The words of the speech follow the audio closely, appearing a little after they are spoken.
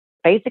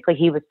basically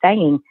he was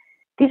saying,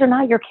 these are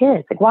not your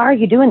kids. Like, why are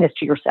you doing this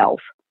to yourself?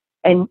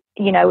 And,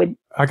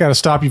 I got to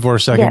stop you for a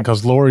second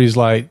because Lori's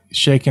like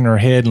shaking her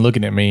head and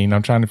looking at me, and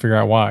I'm trying to figure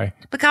out why.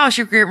 Because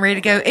you're getting ready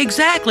to go,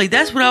 exactly.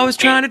 That's what I was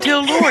trying to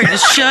tell Lori.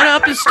 Just shut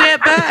up and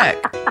step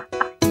back.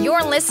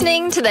 You're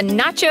listening to the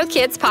Nacho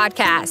Kids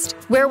Podcast,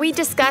 where we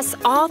discuss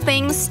all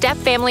things step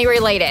family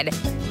related.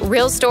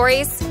 Real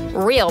stories,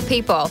 real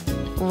people,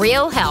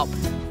 real help.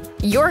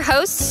 Your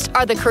hosts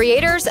are the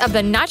creators of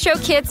the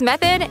Nacho Kids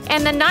Method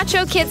and the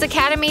Nacho Kids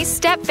Academy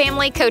Step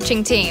Family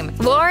Coaching Team,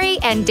 Lori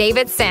and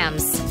David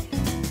Sims.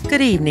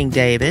 Good evening,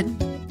 David.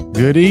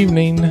 Good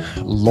evening,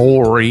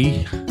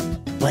 Lori.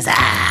 What's up?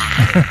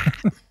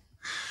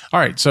 All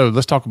right, so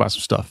let's talk about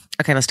some stuff.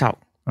 Okay, let's talk.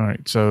 All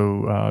right,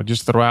 so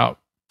just throw out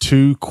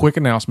 2 quick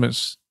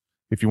announcements.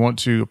 If you want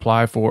to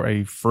apply for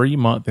a free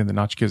month in the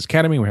Nacho Kids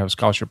Academy, we have a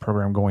scholarship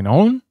program going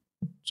on.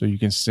 So you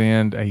can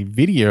send a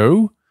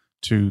video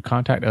to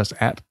contact us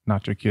at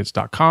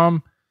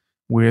nachokids.com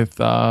with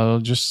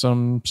just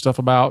some stuff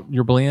about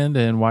your blend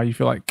and why you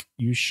feel like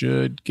you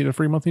should get a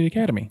free month in the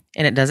Academy.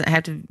 And it doesn't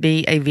have to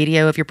be a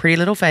video of your pretty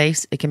little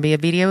face. It can be a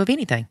video of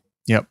anything.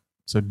 Yep.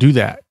 So do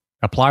that.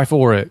 Apply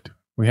for it.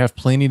 We have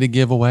plenty to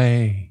give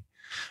away.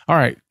 All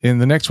right.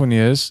 And the next one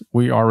is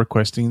we are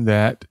requesting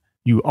that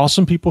you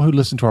awesome people who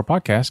listen to our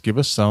podcast give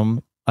us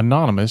some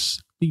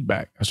anonymous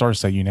feedback. I started to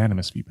say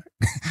unanimous feedback.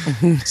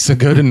 So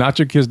go to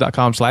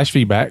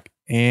nachokids.com/feedback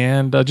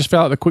and just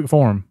fill out a quick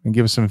form and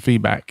give us some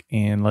feedback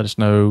and let us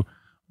know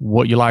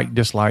what you like,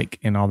 dislike,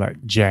 and all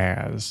that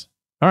jazz.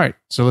 All right.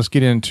 So let's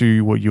get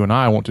into what you and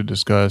I want to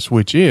discuss,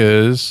 which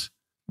is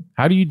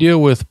how do you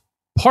deal with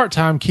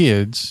part-time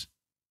kids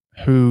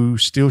who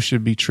still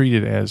should be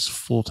treated as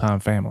full-time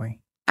family?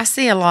 I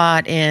see a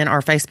lot in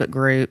our Facebook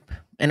group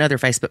and other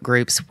Facebook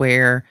groups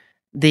where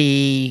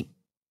the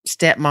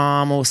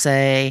stepmom will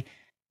say,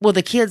 well,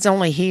 the kid's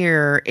only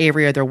here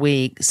every other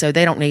week, so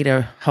they don't need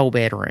a whole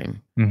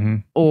bedroom. Mm-hmm.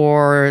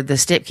 Or the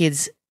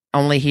stepkid's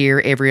only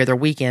here every other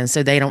weekend,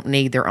 so they don't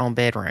need their own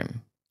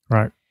bedroom.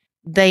 Right.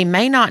 They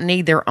may not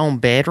need their own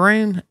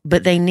bedroom,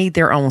 but they need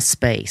their own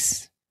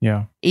space.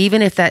 Yeah.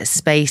 Even if that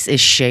space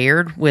is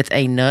shared with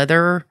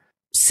another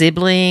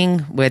sibling,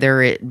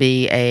 whether it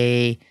be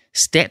a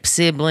step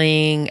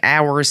sibling,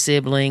 our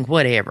sibling,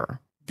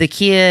 whatever, the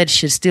kid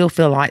should still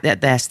feel like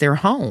that's their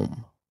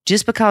home.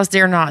 Just because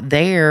they're not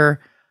there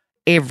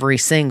every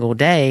single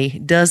day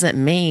doesn't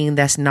mean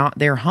that's not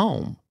their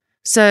home.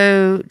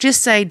 So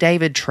just say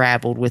David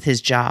traveled with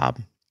his job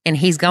and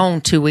he's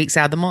gone 2 weeks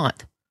out of the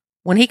month.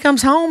 When he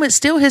comes home, it's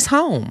still his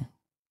home,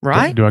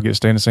 right? Do I get to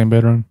stay in the same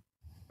bedroom?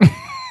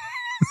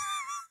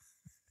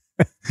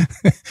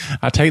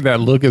 I take that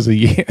look as a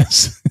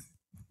yes.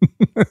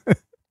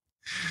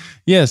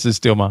 Yes, it's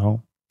still my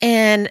home.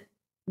 And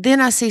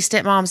then I see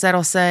stepmoms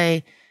that'll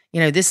say,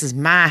 this is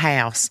my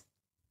house.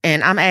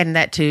 And I'm adding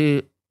that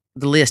to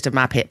the list of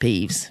my pet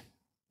peeves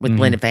with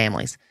blended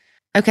families.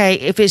 Okay,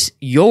 if it's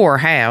your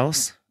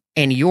house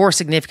and your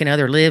significant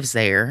other lives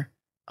there,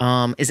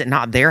 is it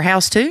not their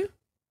house too?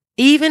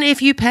 Even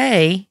if you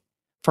pay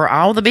for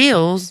all the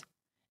bills,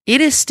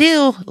 it is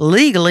still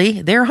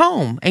legally their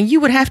home, and you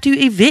would have to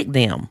evict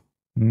them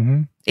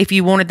if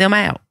you wanted them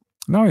out.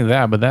 Not only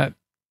that, but that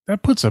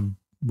puts a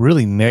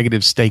really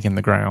negative stake in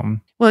the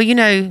ground. Well,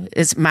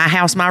 it's my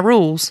house, my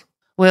rules.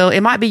 Well,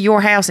 it might be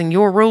your house and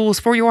your rules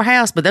for your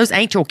house, but those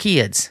ain't your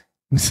kids.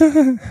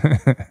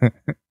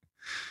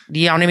 Do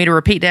y'all need me to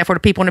repeat that for the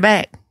people in the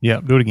back? Yeah,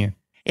 do it again.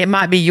 It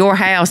might be your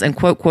house and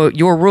quote, quote,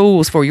 your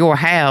rules for your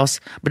house,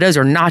 but those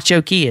are not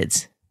your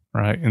kids.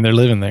 Right. And they're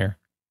living there.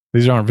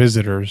 These aren't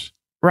visitors.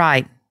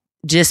 Right.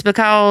 Just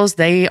because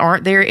they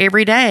aren't there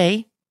every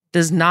day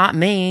does not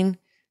mean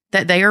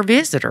that they are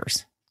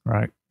visitors.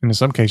 Right. And in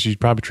some cases, you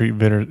probably treat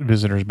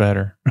visitors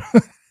better.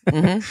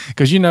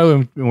 Because,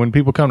 when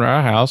people come to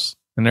our house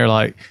and they're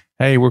like,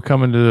 hey, we're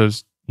coming to,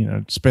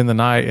 spend the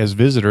night as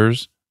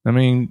visitors. I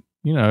mean,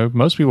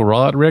 most people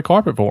roll out the red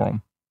carpet for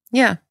them.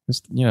 Yeah.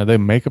 They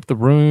make up the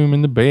room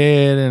and the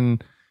bed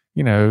and,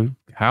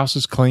 house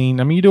is clean.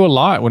 I mean, you do a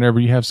lot whenever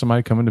you have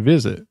somebody coming to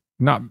visit.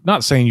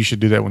 Not saying you should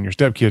do that when your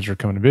stepkids are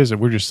coming to visit.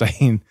 We're just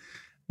saying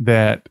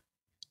that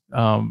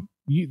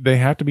they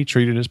have to be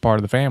treated as part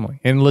of the family.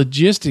 And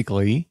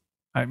logistically,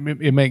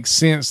 it makes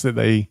sense that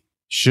they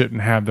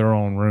shouldn't have their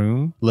own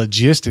room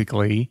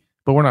logistically,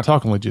 but we're not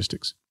talking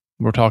logistics.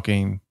 We're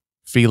talking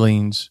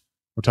feelings.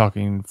 We're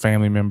talking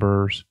family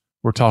members.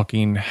 We're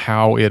talking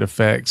how it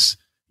affects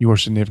your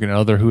significant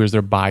other, who is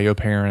their bio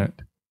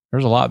parent.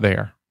 There's a lot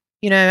there.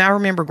 I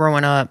remember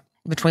growing up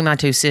between my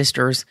 2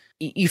 sisters,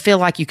 you feel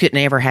like you couldn't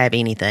ever have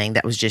anything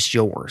that was just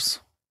yours.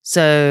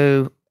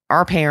 So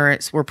our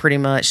parents were pretty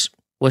much,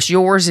 what's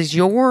yours is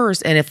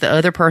yours. And if the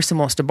other person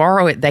wants to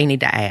borrow it, they need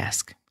to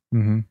ask.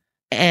 Mm-hmm.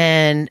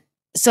 And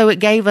so it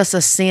gave us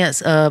a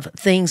sense of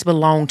things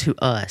belong to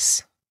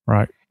us.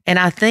 Right. And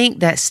I think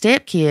that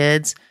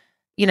stepkids,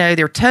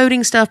 they're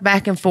toting stuff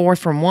back and forth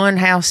from one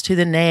house to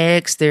the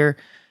next. Their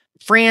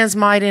friends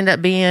might end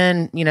up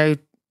being,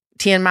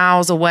 10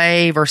 miles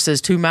away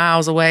versus 2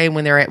 miles away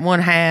when they're at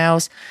one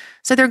house.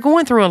 So they're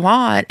going through a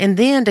lot. And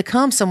then to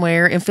come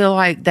somewhere and feel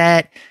like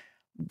that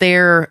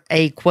they're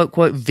a quote,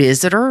 quote,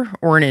 visitor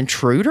or an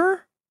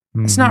intruder,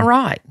 it's not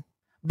right.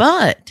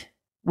 But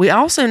we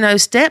also know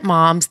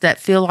stepmoms that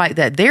feel like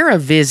that they're a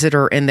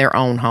visitor in their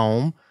own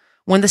home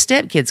when the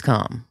stepkids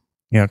come.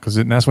 Yeah, because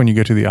that's when you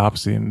go to the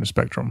opposite end of the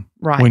spectrum.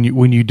 Right.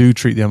 When you do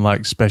treat them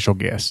like special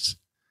guests.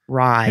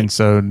 Right. And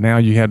so now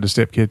you have the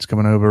stepkids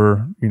coming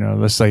over,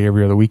 let's say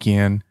every other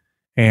weekend,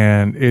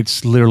 and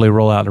it's literally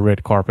roll out the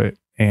red carpet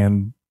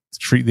and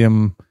treat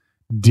them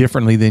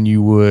differently than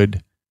you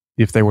would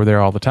if they were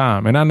there all the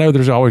time. And I know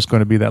there's always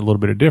going to be that little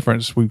bit of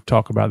difference. We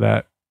talk about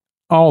that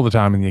all the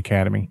time in the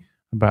academy,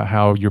 about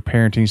how your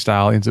parenting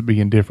style ends up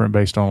being different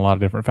based on a lot of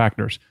different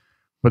factors.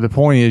 But the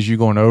point is, you're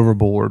going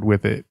overboard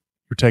with it.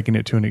 You're taking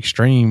it to an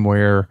extreme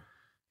where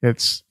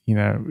it's,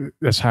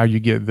 that's how you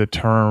get the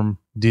term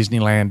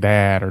Disneyland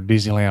dad or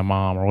Disneyland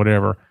mom or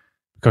whatever,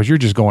 because you're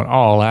just going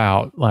all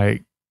out.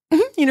 Like,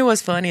 you know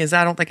what's funny is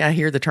I don't think I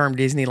hear the term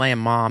Disneyland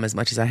mom as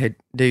much as I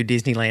do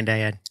Disneyland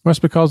dad. Well, it's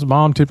because the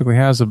mom typically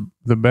has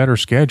the better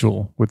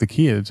schedule with the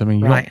kids. I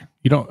mean,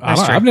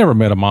 I've never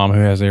met a mom who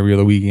has every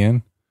other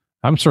weekend.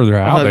 I'm sure they're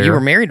out there. You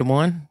were married to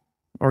one,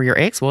 or your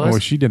ex was. Well,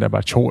 she did that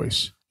by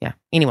choice. Yeah.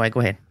 Anyway,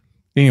 go ahead.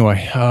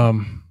 Anyway,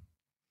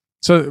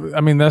 so, I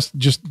mean, that's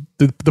just,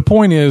 the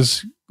point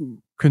is,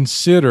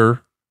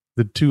 consider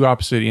the two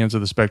opposite ends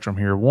of the spectrum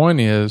here. One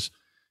is,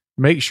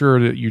 make sure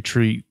that you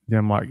treat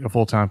them like a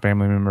full-time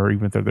family member,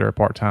 even if they're there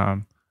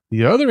part-time.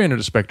 The other end of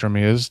the spectrum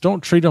is,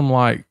 don't treat them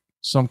like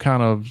some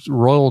kind of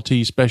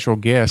royalty special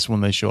guest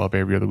when they show up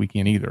every other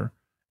weekend either,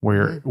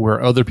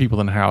 where other people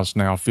in the house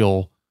now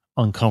feel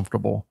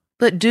uncomfortable.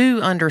 But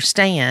do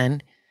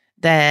understand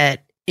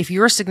that if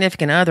your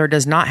significant other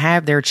does not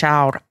have their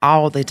child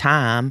all the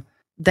time,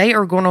 they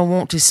are going to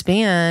want to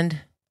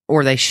spend,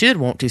 or they should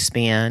want to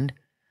spend,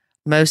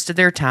 most of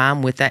their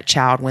time with that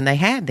child when they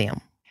have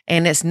them.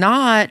 And it's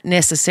not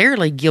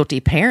necessarily guilty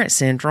parent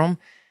syndrome.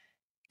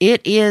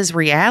 It is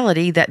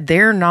reality that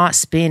they're not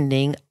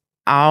spending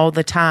all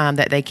the time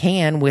that they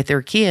can with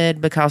their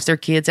kid because their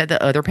kid's at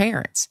the other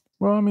parents.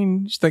 Well, I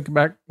mean, just think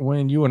back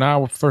when you and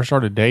I first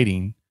started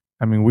dating.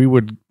 I mean, we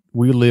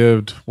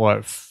lived,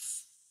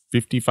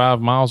 55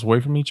 miles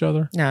away from each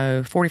other?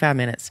 No, 45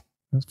 minutes.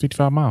 That's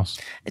 55 miles.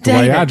 The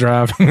David. way I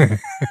drive.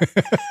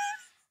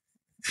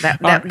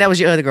 That was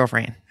your other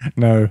girlfriend.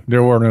 No,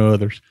 there were no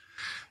others.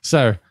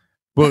 So,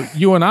 but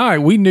you and I,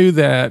 we knew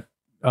that,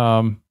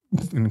 and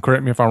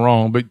correct me if I'm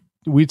wrong, but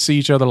we'd see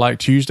each other like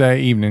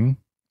Tuesday evening.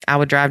 I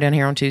would drive down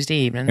here on Tuesday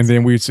evenings. And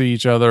then we'd see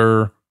each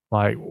other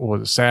like,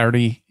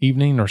 Saturday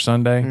evening or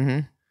Sunday? Mm-hmm.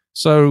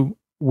 So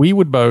we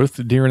would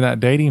both, during that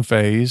dating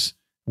phase,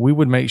 we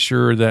would make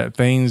sure that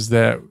things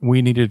that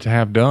we needed to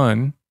have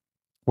done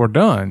were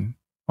done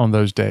on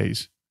those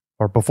days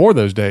or before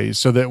those days,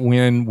 so that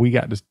when we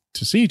got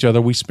to see each other,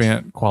 we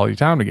spent quality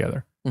time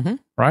together. Mm-hmm.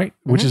 Right?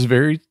 Mm-hmm. Which is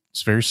very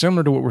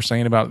similar to what we're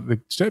saying about the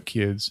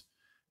stepkids.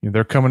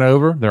 They're coming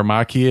over. They're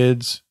my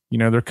kids.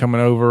 They're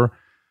coming over,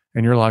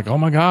 and you're like, oh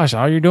my gosh,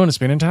 all you're doing is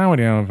spending time with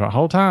them the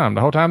whole time.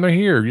 The whole time they're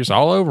here, you're just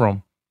all over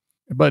them.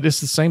 But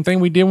it's the same thing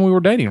we did when we were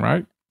dating,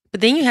 right? But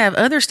then you have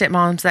other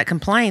stepmoms that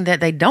complain that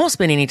they don't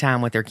spend any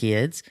time with their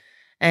kids,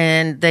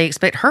 and they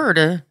expect her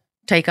to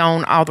take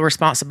on all the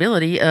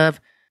responsibility of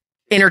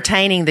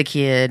entertaining the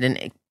kid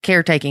and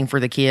caretaking for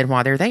the kid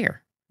while they're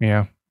there.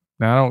 Yeah.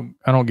 Now,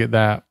 I don't get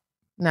that.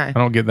 No. I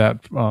don't get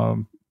that,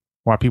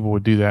 why people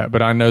would do that.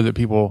 But I know that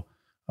people,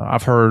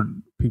 I've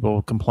heard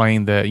people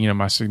complain that,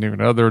 my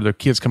significant other, the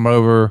kids come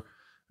over,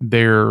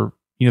 they're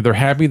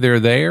happy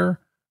they're there,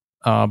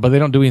 but they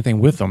don't do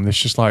anything with them. It's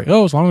just like,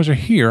 oh, as long as they're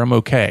here, I'm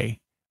okay.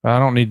 I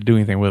don't need to do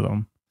anything with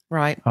them.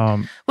 Right.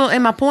 Well,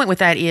 and my point with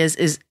that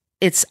is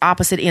it's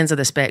opposite ends of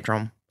the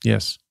spectrum.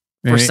 Yes.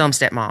 For some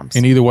stepmoms.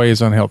 And either way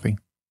is unhealthy.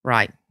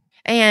 Right.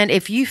 And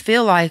if you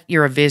feel like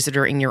you're a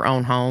visitor in your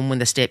own home when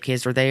the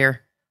stepkids are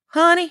there,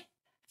 honey,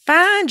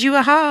 find you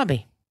a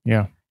hobby.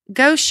 Yeah.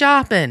 Go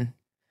shopping.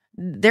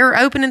 They're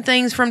opening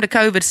things from the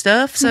COVID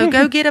stuff, so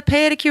go get a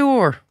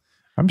pedicure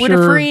with a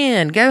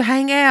friend. Go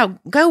hang out.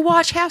 Go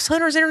watch House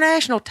Hunters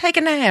International. Take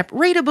a nap.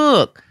 Read a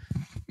book.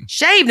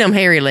 Shave them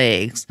hairy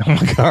legs. Oh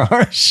my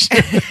gosh.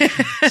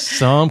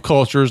 Some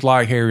cultures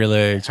like hairy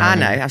legs. I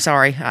know. I'm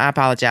sorry. I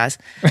apologize.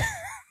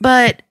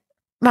 But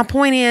my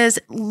point is,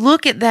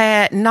 look at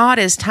that not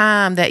as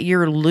time that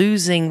you're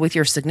losing with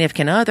your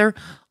significant other.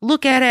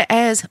 Look at it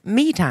as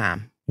me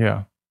time.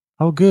 Yeah.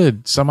 Oh,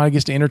 good. Somebody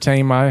gets to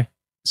entertain my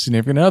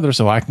significant other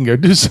so I can go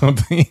do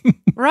something.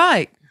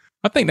 Right.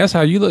 I think that's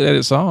how you look at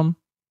it some.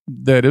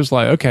 That it was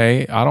like,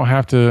 okay, I don't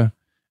have to,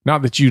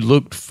 not that you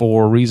looked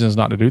for reasons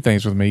not to do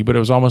things with me, but it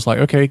was almost like,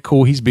 okay,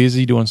 cool, he's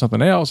busy doing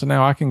something else, and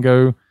now I can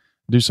go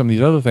do some of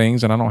these other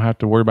things, and I don't have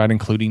to worry about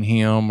including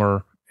him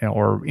or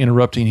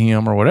interrupting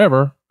him or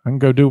whatever. I can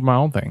go do my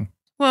own thing.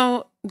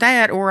 Well,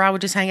 that, or I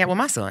would just hang out with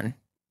my son.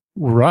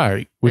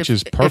 Right, which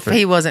is perfect. If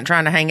he wasn't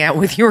trying to hang out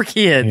with your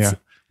kids. Yeah.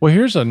 Well,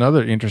 here's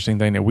another interesting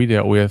thing that we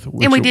dealt with.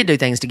 And we did do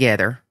things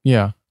together.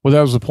 Yeah. Well,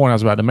 that was the point I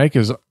was about to make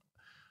is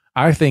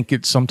I think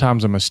it's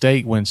sometimes a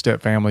mistake when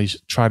step families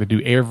try to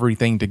do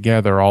everything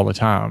together all the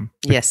time.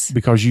 Yes.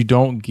 Because you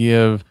don't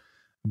give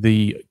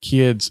the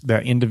kids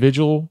that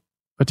individual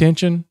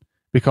attention.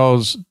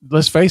 Because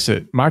let's face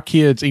it, my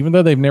kids, even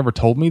though they've never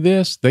told me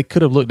this, they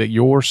could have looked at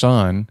your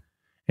son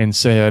and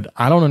said,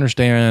 I don't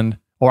understand,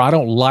 or I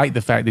don't like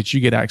the fact that you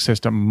get access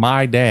to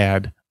my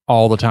dad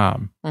all the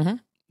time. Mm-hmm.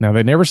 Now,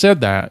 they never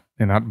said that,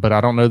 but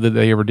I don't know that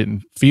they ever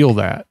didn't feel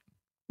that.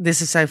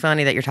 This is so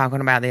funny that you're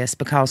talking about this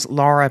because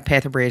Laura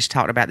Petherbridge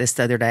talked about this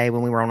the other day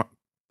when we were on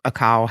a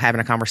call having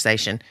a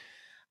conversation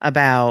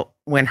about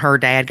when her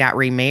dad got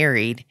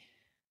remarried.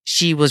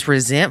 She was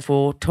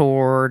resentful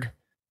toward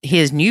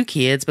his new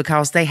kids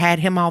because they had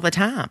him all the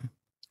time.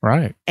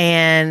 Right.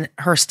 And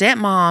her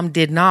stepmom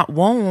did not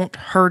want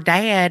her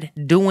dad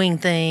doing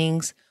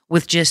things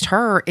with just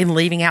her and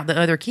leaving out the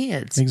other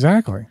kids.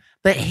 Exactly.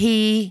 But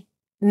he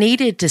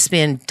needed to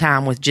spend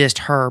time with just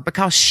her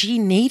because she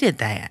needed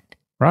that.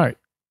 Right.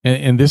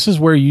 And this is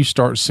where you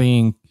start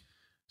seeing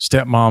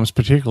stepmoms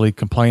particularly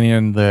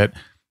complaining that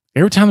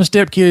every time the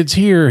stepkid's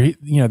here,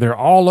 they're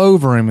all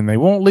over him and they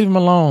won't leave him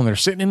alone. They're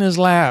sitting in his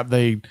lap.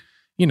 They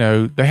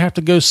have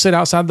to go sit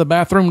outside the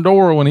bathroom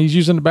door when he's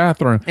using the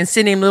bathroom. And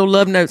send him little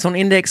love notes on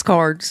index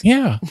cards.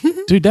 Yeah.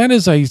 Dude, that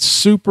is a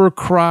super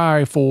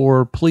cry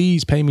for,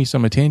 please pay me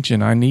some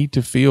attention. I need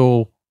to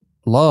feel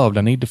loved.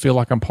 I need to feel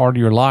like I'm part of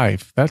your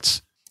life.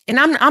 And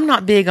I'm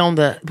not big on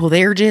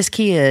they're just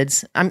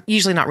kids. I'm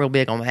usually not real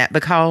big on that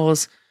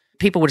because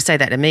people would say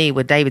that to me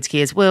with David's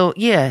kids. Well,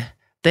 yeah,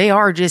 they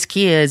are just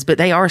kids, but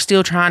they are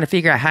still trying to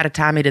figure out how to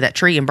tie me to that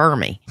tree and burn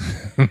me.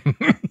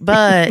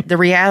 But the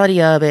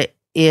reality of it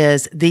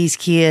is these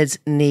kids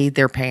need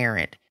their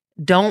parent.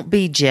 Don't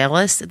be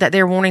jealous that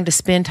they're wanting to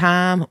spend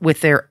time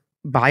with their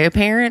bio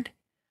parent.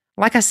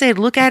 Like I said,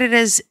 look at it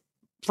as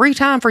free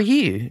time for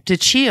you to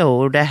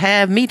chill, to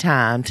have me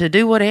time, to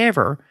do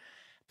whatever.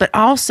 But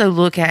also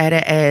look at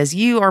it as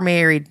you are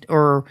married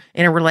or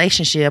in a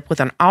relationship with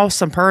an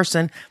awesome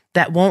person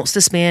that wants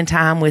to spend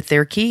time with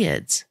their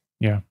kids.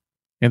 Yeah.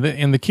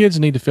 And the kids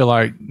need to feel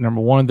like,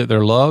 number one, that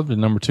they're loved, and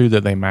number two,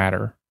 that they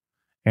matter.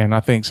 And I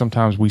think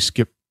sometimes we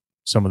skip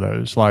some of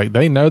those. Like,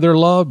 they know they're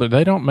loved, but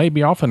they don't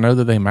maybe often know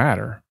that they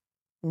matter.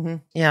 Mm-hmm.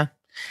 Yeah.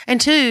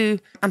 And two,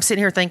 I'm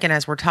sitting here thinking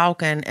as we're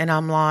talking, and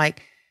I'm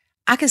like,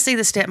 I can see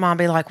the stepmom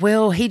be like,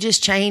 well, he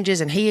just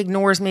changes and he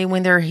ignores me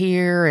when they're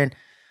here and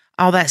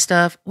all that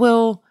stuff.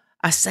 Well,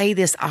 I say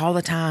this all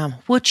the time.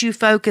 What you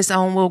focus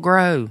on will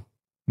grow.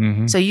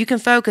 Mm-hmm. So you can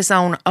focus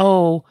on,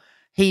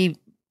 he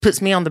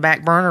puts me on the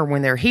back burner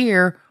when they're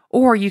here.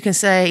 Or you can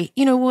say,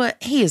 you know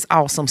what? He is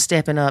awesome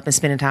stepping up and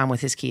spending time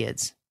with his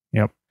kids.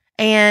 Yep.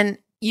 And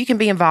you can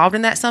be involved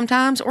in that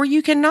sometimes, or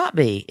you cannot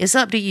be. It's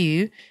up to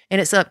you,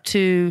 and it's up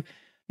to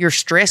your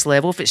stress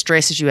level. If it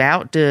stresses you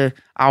out to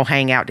all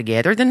hang out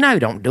together, then no,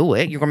 don't do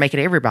it. You're going to make it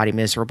everybody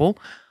miserable.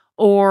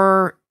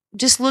 Or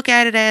just look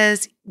at it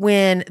as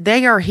when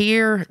they are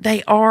here,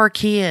 they are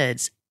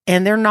kids,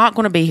 and they're not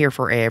going to be here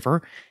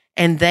forever,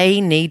 and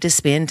they need to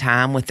spend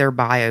time with their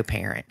bio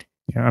parent.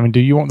 Yeah, I mean, do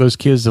you want those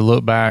kids to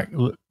look back,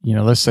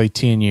 let's say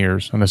 10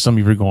 years? I know some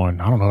of you are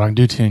going, I don't know if I can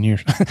do 10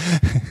 years.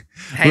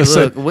 Hey,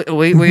 look,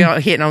 we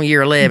are hitting on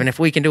year 11. If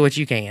we can do it,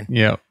 you can.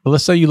 Yeah. But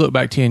let's say you look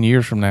back 10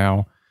 years from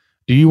now.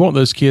 Do you want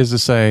those kids to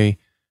say,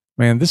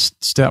 man, this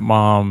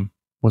stepmom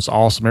was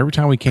awesome. Every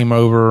time we came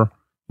over,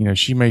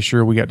 she made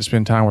sure we got to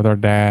spend time with our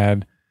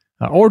dad.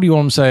 Or do you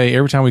want them to say,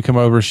 every time we come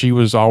over, she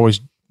was always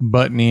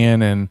butting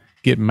in and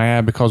getting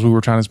mad because we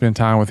were trying to spend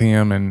time with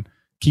him and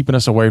keeping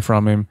us away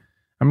from him?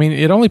 I mean,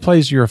 it only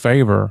plays to your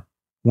favor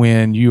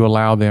when you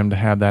allow them to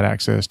have that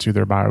access to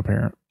their bio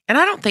parent. And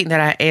I don't think that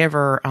I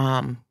ever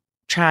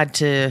tried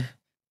to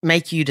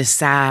make you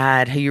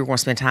decide who you were going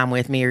to spend time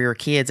with, me or your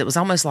kids. It was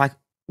almost like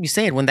you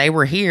said, when they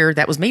were here,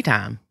 that was me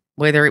time.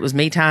 Whether it was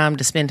me time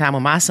to spend time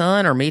with my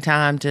son or me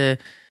time to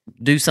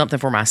do something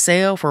for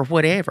myself or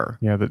whatever.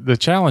 Yeah, the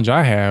challenge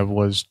I have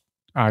was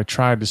I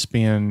tried to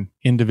spend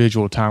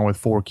individual time with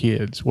my 4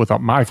 kids.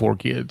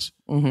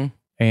 Mm-hmm.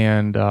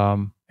 And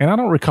I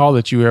don't recall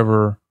that you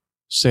ever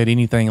said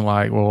anything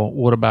like, well,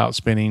 what about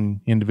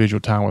spending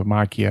individual time with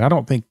my kid? I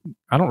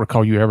don't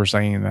recall you ever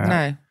saying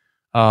that.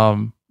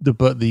 No.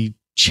 But the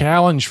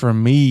challenge for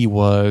me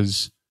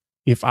was,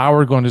 if I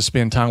were going to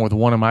spend time with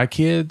one of my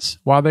kids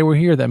while they were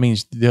here, that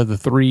means the other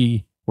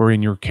 3 were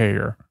in your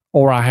care,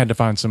 or I had to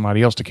find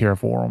somebody else to care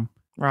for them.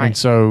 Right. And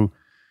so,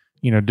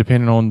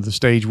 depending on the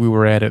stage we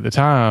were at the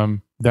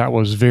time, that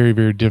was very,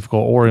 very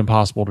difficult or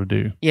impossible to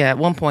do. Yeah. At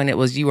one point it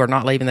was, you are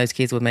not leaving those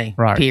kids with me.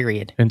 Right.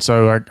 Period. And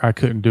so I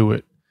couldn't do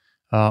it.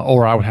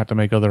 Or I would have to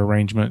make other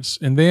arrangements.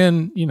 And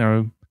then,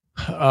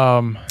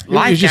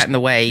 life got in the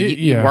way.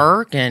 You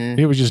work, and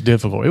it was just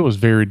difficult. It was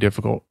very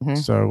difficult. Mm-hmm.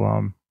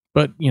 So,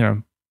 but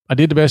I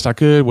did the best I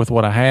could with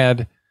what I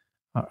had.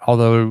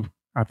 Although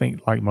I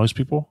think, like most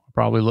people, I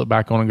probably look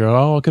back on it and go,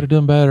 "Oh, I could have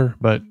done better."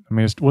 But I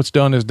mean, what's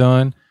done is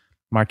done.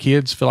 My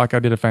kids feel like I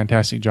did a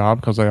fantastic job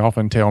because they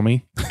often tell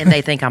me, and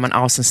they think I'm an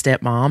awesome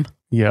stepmom.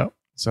 Yeah.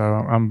 So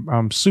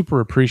I'm super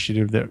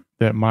appreciative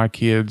that my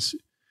kids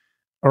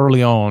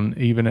early on,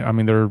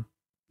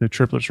 they're the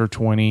triplets are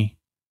 20.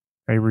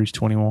 Avery's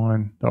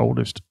 21, the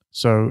oldest.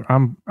 So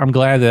I'm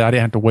glad that I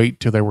didn't have to wait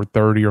till they were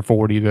 30 or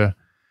 40 to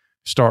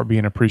start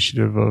being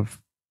appreciative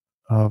of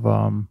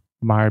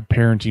my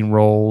parenting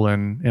role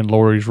and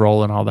Lori's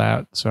role and all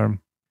that. So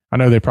I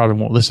know they probably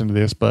won't listen to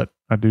this, but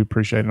I do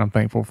appreciate it. I'm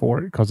thankful for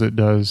it because it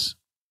does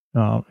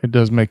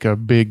make a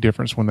big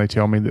difference when they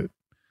tell me that,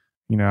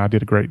 I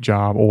did a great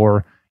job,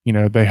 or,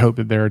 they hope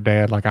that they're a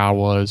dad like I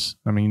was.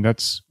 I mean,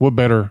 that's what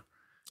better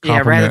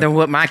compliment. Yeah, rather than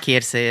what my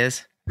kid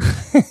says.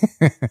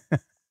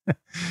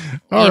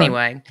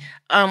 Anyway,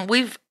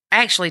 we've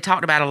actually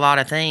talked about a lot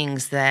of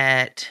things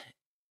that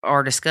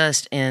are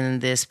discussed in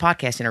this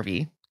podcast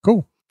interview.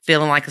 Cool.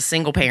 Feeling like a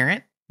single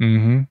parent.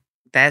 Mm-hmm.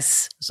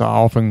 It's an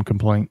often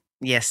complaint.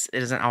 Yes,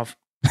 it is an often.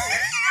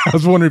 I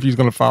was wondering if you was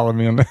going to follow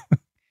me on that.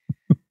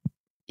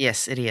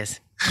 Yes, it is.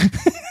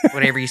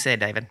 Whatever you said,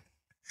 David.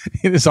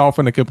 It is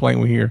often a complaint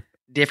we hear.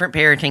 Different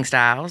parenting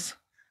styles.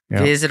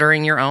 Yep. Visitor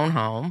in your own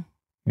home.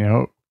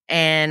 Yep.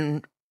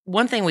 And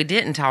one thing we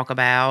didn't talk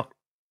about,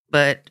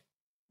 but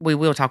we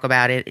will talk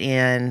about it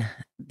in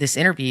this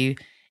interview,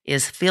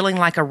 is feeling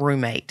like a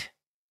roommate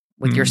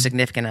with your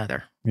significant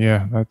other.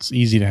 Yeah, that's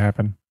easy to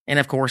happen. And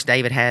of course,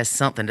 David has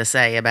something to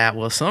say about,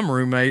 well, some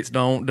roommates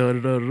don't,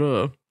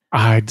 da-da-da-da-da.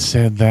 I'd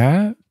said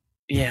that.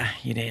 Yeah,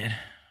 you did.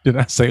 Did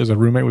I say it was a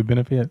roommate with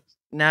benefits?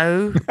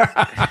 No.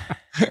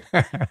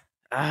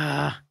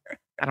 I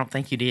don't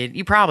think you did.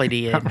 You probably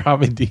did. I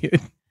probably did.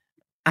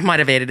 I might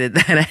have edited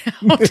that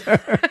out.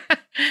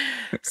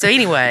 So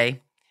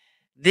anyway,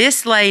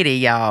 this lady,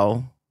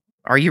 y'all,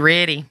 are you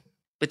ready?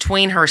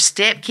 Between her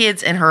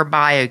stepkids and her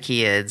bio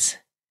kids,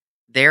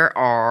 there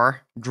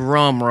are,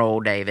 drum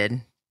roll,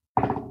 David,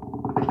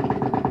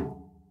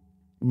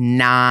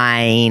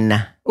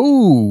 9.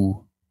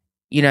 Ooh.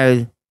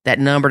 That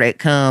number that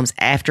comes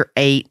after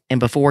 8 and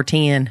before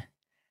 10.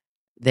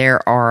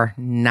 There are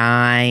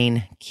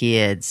 9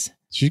 kids.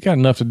 She's got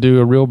enough to do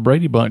a real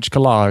Brady Bunch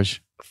collage.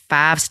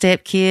 5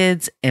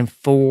 stepkids and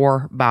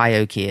 4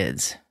 bio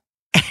kids.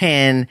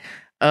 And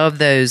of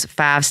those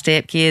 5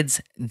 stepkids,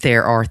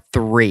 there are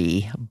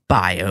 3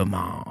 bio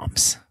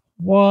moms.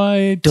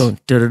 What? Dun,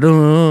 dun, dun,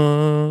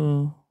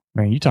 dun.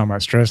 Man, you talking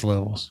about stress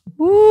levels.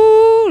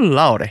 Ooh,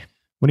 Lordy.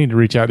 We need to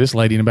reach out to this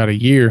lady in about a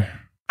year.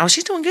 Oh,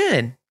 she's doing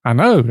good. I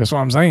know. That's what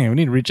I'm saying. We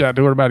need to reach out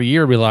to her about a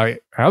year and be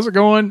like, how's it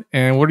going?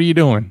 And what are you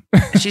doing?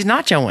 She's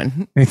not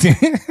showing.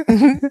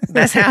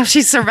 That's how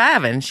she's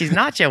surviving. She's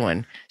not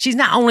showing. She's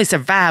not only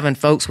surviving,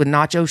 folks, with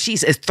Nacho,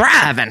 she's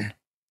thriving.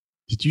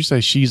 Did you say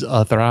she's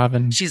a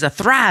thriving? She's a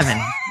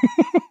thriving.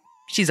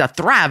 She's a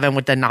thriving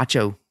with the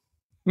Nacho.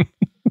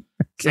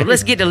 So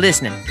let's get to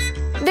listening.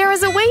 There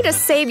is a way to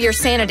save your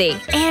sanity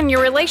and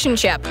your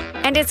relationship,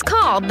 and it's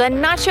called the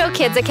Nacho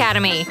Kids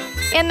Academy.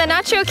 In the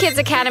Nacho Kids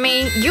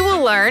Academy, you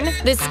will learn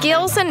the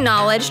skills and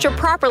knowledge to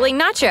properly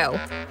nacho,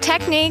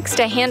 techniques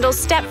to handle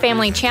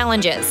step-family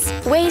challenges,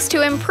 ways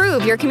to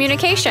improve your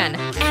communication,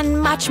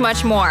 and much,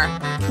 much more.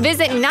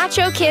 Visit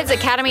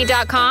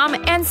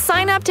NachoKidsAcademy.com and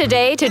sign up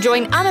today to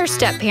join other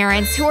step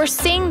parents who are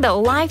seeing the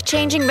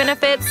life-changing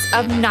benefits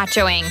of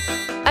nachoing.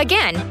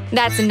 Again,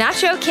 that's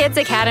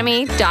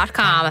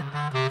NachoKidsAcademy.com.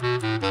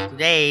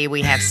 Today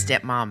we have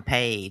stepmom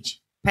Paige.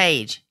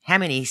 Paige, how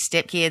many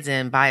stepkids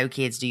and bio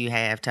kids do you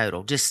have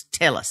total? Just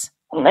tell us.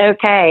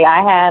 Okay,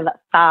 I have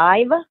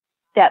 5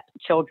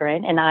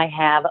 stepchildren and I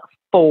have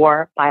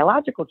 4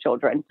 biological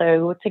children.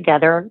 So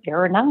together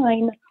there are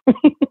 9.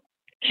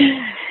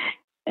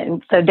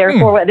 And so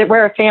therefore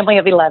we're a family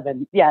of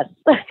 11. Yes,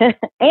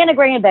 and a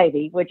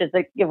grandbaby, which is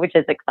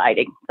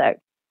exciting. So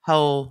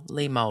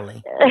holy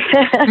moly!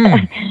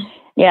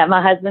 Yeah,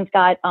 my husband's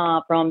got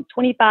from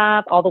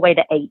 25 all the way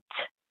to 8,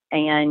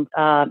 and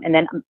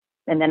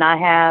then I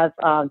have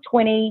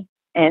 20,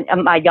 and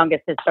my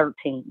youngest is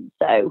 13.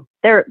 So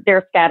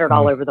they're scattered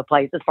all over the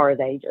place as far as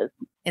ages.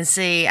 And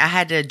see, I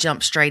had to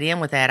jump straight in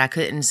with that. I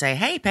couldn't say,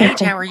 "Hey, Paige,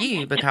 how are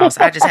you?" Because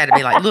I just had to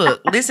be like,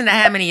 "Look, listen to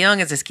how many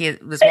youngins this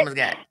woman's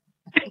got."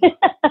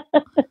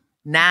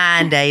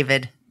 9,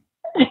 David.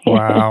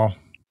 Wow.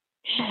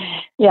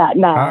 Yeah,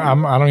 no.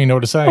 I don't even know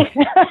what to say.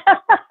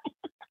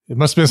 It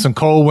must have been some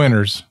cold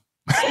winters.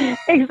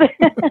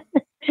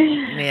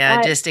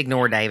 Yeah, just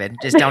ignore David.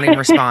 Just don't even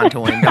respond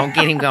to him. Don't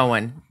get him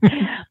going.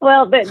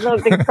 Well,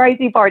 the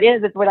crazy part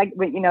is I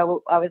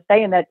was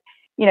saying that,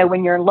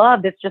 when you're in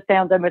love, this just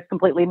sounds almost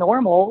completely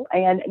normal.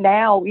 And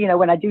now,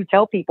 when I do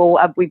tell people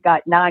we've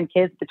got 9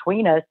 kids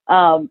between us,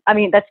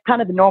 that's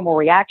kind of the normal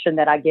reaction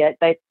that I get.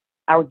 But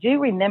I do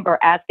remember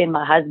asking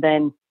my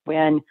husband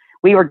when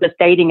we were just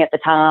dating at the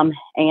time,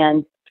 and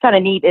it's kind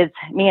of neat is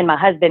me and my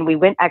husband, we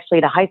went actually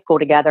to high school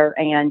together,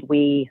 and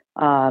we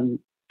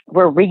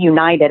were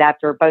reunited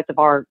after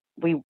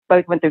we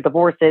both went through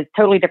divorces,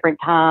 totally different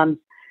times.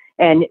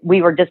 And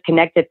we were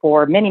disconnected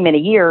for many, many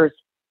years.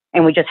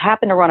 And we just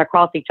happened to run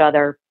across each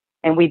other.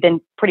 And we've been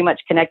pretty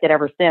much connected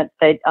ever since.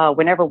 But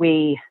whenever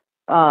we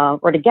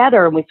were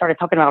together and we started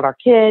talking about our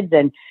kids,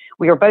 and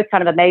we were both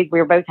kind of amazed.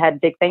 We both had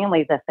big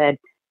families. I said,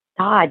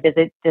 God, does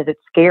it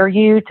scare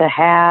you to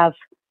have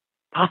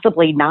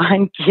possibly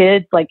 9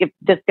 kids, like if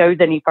this goes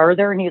any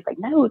further. And he was like,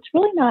 no, it's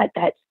really not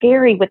that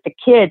scary with the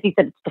kids. He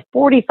said, it's the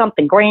 40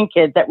 something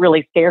grandkids that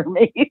really scare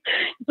me.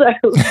 So,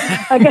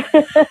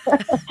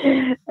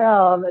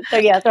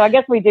 so I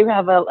guess we do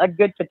have a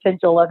good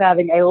potential of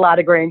having a lot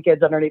of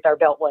grandkids underneath our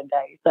belt one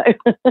day. So.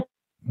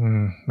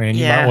 Man,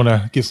 you might want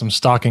to get some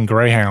stock in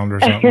Greyhound or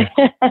something.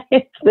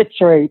 It's the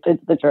truth.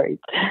 It's the truth.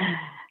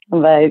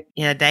 But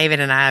David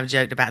and I have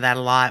joked about that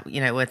a lot,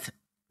 with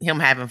him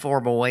having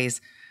 4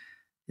 boys.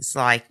 It's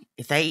like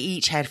if they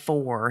each had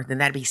 4, then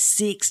that'd be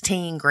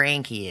 16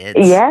 grandkids.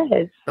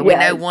 Yes. But we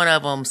know one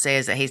of them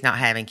says that he's not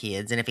having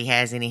kids. And if he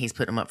has any, he's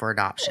putting them up for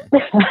adoption.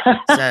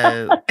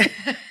 So.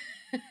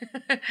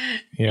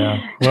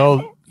 Yeah.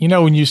 Well,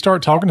 when you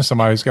start talking to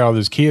somebody who's got all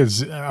those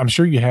kids, I'm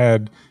sure you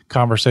had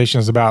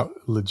conversations about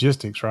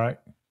logistics, right?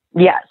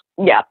 Yes.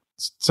 Yeah.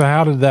 So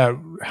how did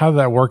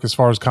that work as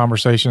far as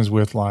conversations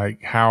with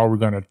like, how are we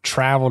going to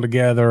travel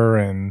together?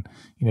 And,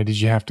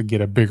 did you have to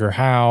get a bigger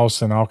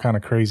house and all kind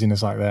of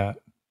craziness like that?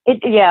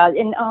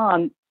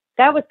 And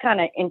that was kind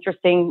of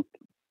interesting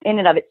in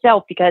and of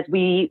itself, because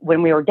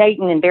when we were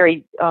dating and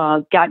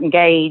got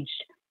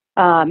engaged,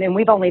 and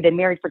we've only been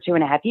married for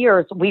 2.5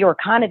 years, we were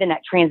kind of in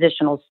that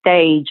transitional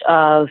stage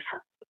of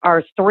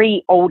our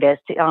 3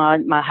 oldest.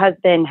 My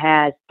husband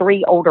has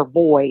 3 older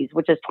boys,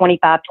 which is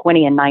 25,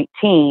 20, and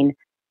 19.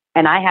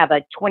 And I have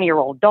a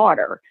 20-year-old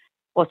daughter.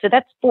 Well, so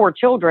that's 4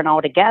 children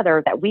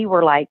altogether that we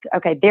were like,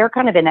 okay, they're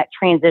kind of in that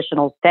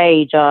transitional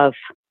stage of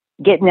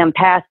getting them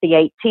past the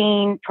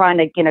 18, trying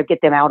to,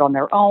 get them out on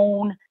their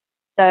own.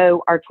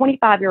 So our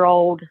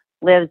 25-year-old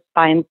lives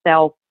by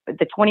himself.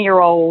 The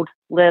 20-year-old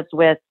lives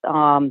with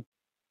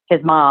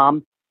his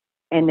mom.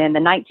 And then the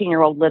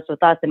 19-year-old lives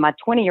with us. And my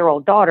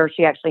 20-year-old daughter,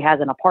 she actually has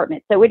an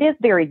apartment. So it is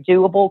very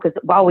doable, because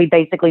while we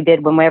basically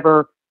did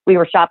whenever we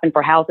were shopping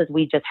for houses,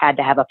 we just had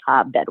to have a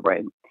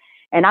 5-bedroom.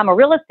 And I'm a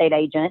real estate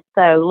agent.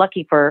 So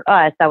lucky for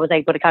us, I was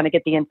able to kind of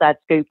get the inside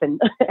scoop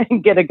and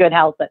get a good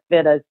house that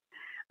fit us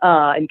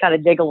and kind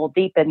of dig a little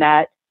deep in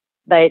that.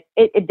 But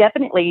it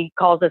definitely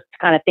caused us to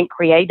kind of think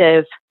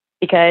creative,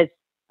 because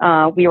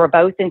we were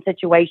both in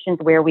situations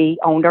where we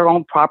owned our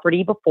own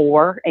property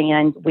before,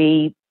 and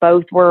we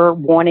both were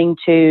wanting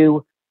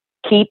to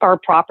keep our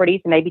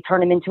properties and maybe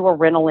turn them into a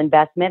rental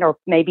investment, or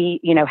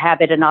maybe,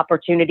 have it an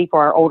opportunity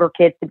for our older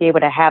kids to be able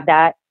to have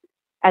that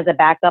as a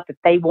backup if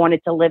they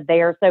wanted to live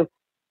there. So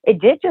it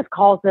did just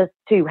cause us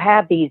to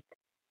have these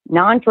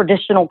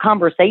non-traditional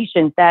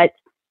conversations that,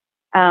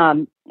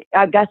 I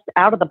guess,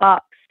 out of the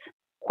box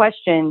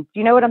questions.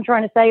 You know what I'm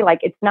trying to say? Like,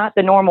 it's not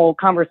the normal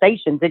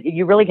conversations.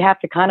 You really have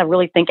to kind of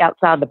really think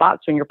outside the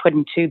box when you're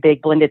putting 2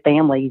 big blended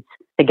families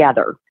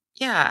together.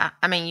 Yeah.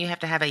 I mean, you have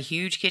to have a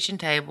huge kitchen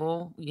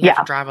table. You have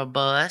to drive a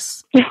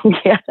bus.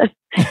 Yes.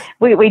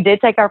 We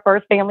did take our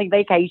first family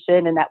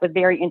vacation, and that was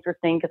very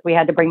interesting, because we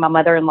had to bring my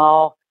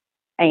mother-in-law,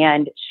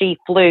 and she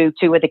flew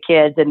 2 of the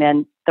kids, and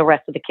then the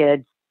rest of the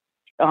kids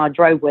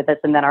drove with us.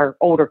 And then our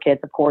older kids,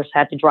 of course,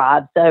 had to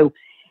drive. So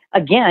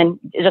again,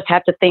 you just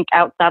have to think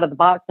outside of the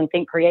box and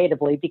think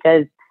creatively,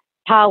 because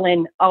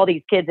piling all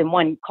these kids in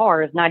one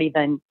car is not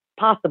even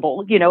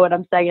possible. You know what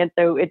I'm saying?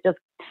 So it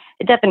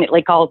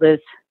definitely causes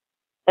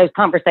those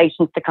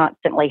conversations to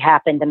constantly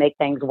happen to make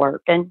things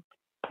work. And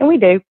we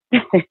do.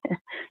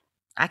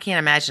 I can't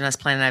imagine us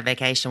planning a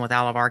vacation with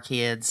all of our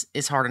kids.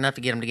 It's hard enough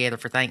to get them together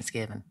for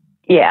Thanksgiving.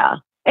 Yeah.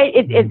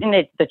 And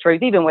it's the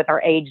truth. Even with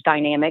our age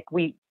dynamic,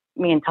 me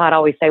and Todd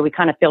always say we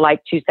kind of feel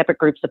like 2 separate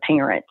groups of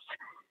parents.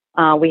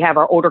 We have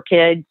our older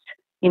kids,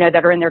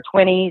 that are in their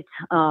 20s,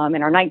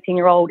 and our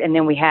 19-year-old. And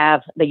then we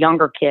have the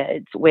younger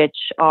kids, which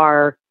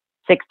are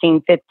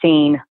 16,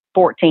 15,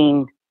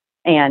 14,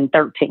 and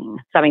 13.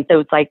 So, so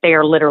it's like they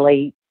are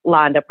literally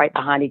lined up right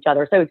behind each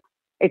other. So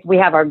we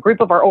have our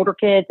group of our older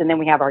kids, and then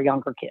we have our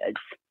younger kids.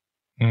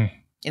 Mm.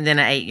 And then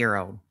an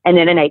 8-year-old. And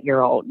then an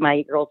 8-year-old, my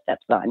 8-year-old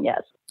stepson,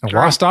 yes.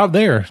 Why stop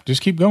there?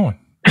 Just keep going.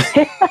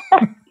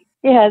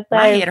 Yeah, so,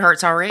 my head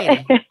hurts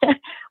already.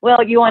 Well,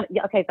 so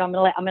I'm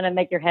gonna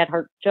make your head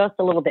hurt just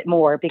a little bit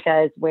more,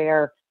 because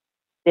where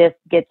this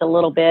gets a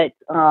little bit,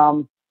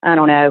 I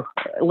don't know,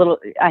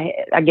 I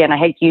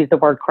hate to use the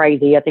word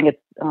crazy. I think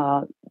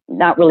it's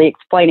not really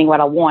explaining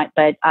what I want,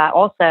 but I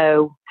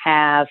also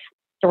have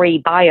 3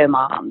 bio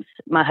moms.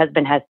 My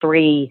husband has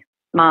 3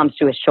 moms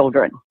to his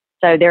children.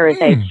 So there is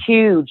a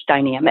huge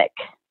dynamic.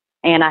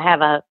 And I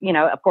have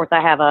of course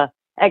I have a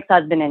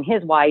ex-husband and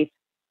his wife.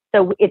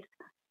 So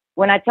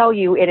when I tell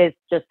you, it is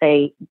just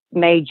a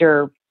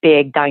major,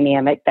 big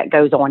dynamic that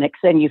goes on.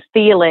 And you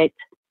feel it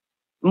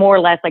more or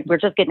less like we're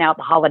just getting out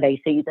the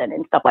holiday season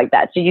and stuff like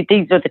that. So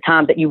these are the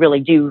times that you really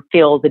do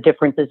feel the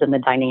differences in the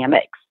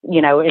dynamics,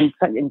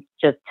 and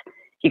just,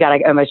 you got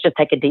to almost just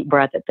take a deep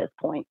breath at this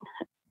point.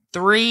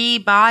 3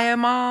 bio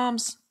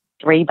moms?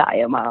 3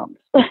 bio moms.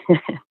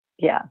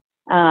 Yeah.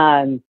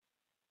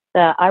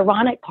 The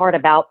ironic part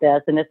about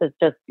this, and this is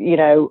just,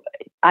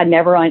 I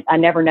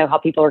never know how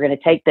people are going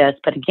to take this,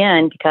 but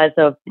again, because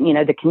of,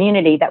 the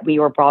community that we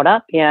were brought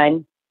up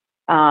in,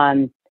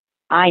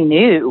 I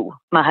knew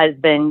my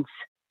husband's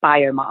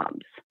bio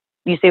moms.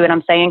 You see what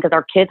I'm saying? Because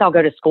our kids all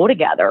go to school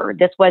together.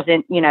 This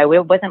wasn't,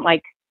 it wasn't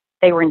like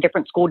they were in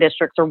different school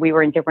districts or we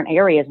were in different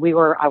areas. We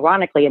were,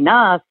 ironically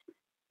enough,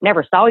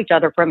 never saw each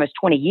other for almost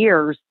 20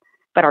 years,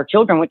 but our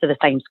children went to the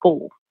same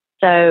school.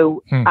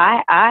 So but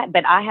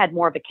I had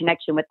more of a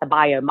connection with the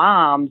bio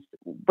moms,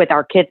 with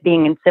our kids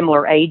being in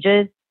similar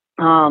ages.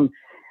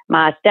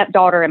 My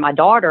stepdaughter and my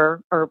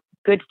daughter are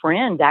good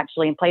friends,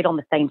 actually, and played on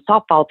the same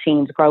softball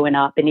teams growing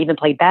up and even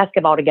played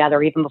basketball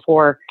together even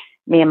before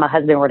me and my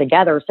husband were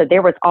together. So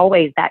there was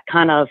always that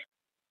kind of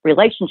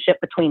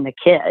relationship between the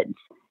kids.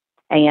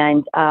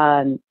 And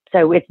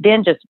so it's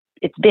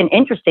been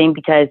interesting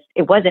because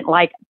it wasn't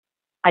like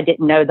I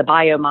didn't know the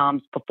bio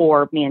moms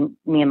before me and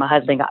my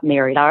husband got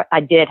married. I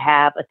did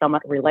have a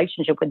somewhat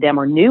relationship with them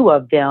or knew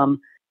of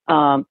them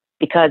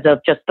because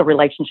of just the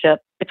relationship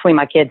between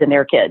my kids and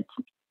their kids.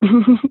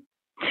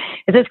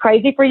 Is this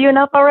crazy for you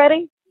enough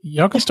already?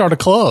 Y'all can start a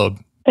club.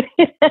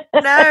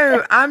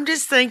 No, I'm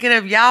just thinking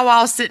of y'all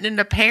all sitting in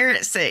the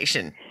parent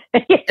section.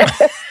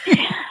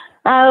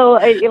 Oh,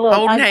 look,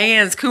 holding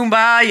hands,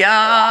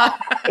 kumbaya.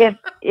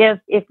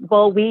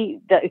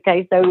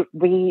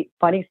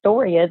 Funny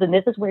story is, and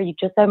this is where you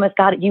just almost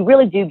got it. You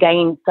really do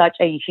gain such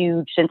a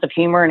huge sense of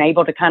humor and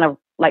able to kind of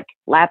like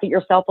laugh at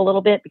yourself a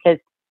little bit because,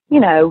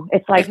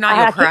 it's like, if not,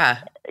 you'll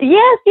cry.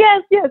 Yes.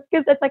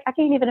 Because it's like, I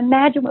can't even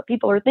imagine what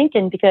people are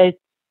thinking because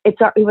it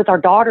was our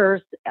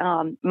daughters.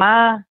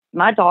 My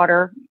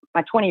daughter,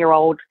 my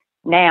 20-year-old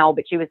now,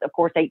 but she was of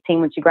course 18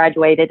 when she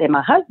graduated, and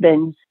my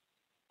husband's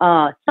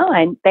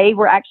son, they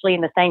were actually in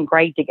the same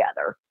grade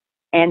together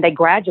and they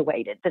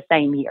graduated the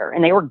same year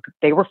and they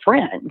were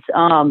friends,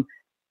 or,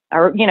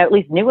 at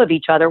least knew of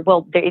each other.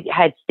 Well, they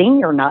had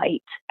senior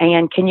night,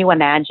 and can you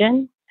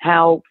imagine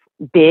how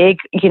big,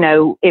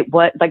 it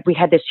was? Like we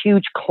had this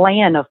huge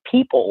clan of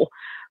people,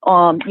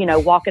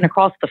 walking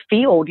across the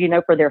field,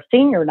 for their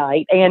senior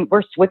night, and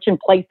we're switching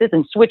places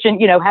and switching,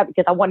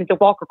 because I wanted to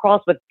walk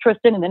across with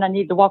Tristan and then I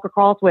needed to walk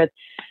across with,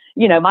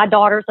 my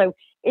daughter. So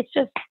it's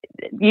just,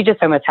 you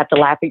just almost have to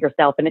laugh at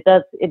yourself. And it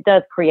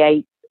does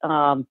create,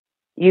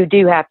 you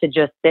do have to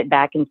just sit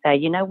back and say,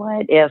 you know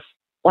what,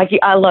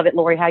 I love it,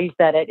 Lori, how you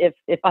said it.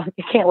 If I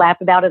can't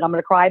laugh about it, I'm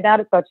going to cry about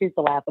it. So I choose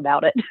to laugh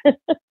about it.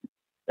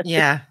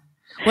 Yeah.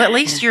 Well, at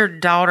least your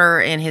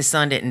daughter and his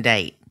son didn't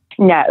date.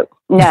 No.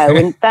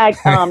 In fact,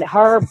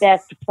 her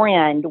best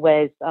friend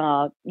was,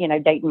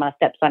 dating my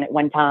stepson at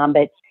one time.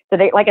 But so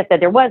like I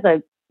said, there was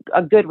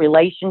a good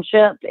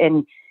relationship,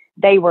 and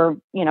they were,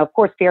 of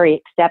course,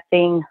 very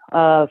accepting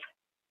of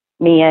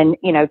me and,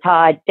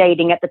 Todd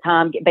dating at the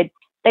time, but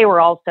they were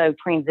also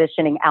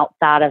transitioning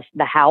outside of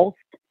the house.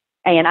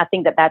 And I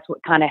think that that's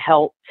what kind of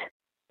helped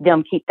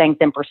them keep things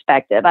in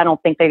perspective. I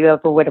don't think they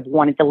ever would have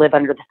wanted to live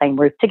under the same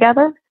roof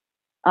together.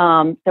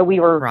 So we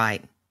were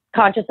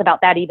conscious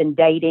about that, even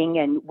dating,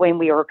 and when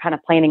we were kind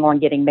of planning on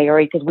getting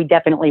married, because we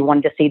definitely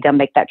wanted to see them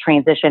make that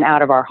transition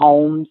out of our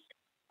homes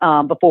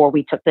before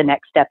we took the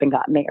next step and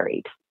got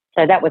married.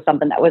 So that was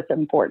something that was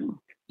important.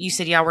 You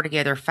said y'all were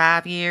together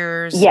 5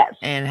 years? Yes.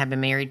 And have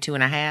been married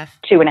 2.5?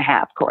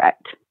 2.5,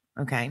 correct.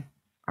 Okay.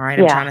 All right.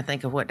 I'm trying to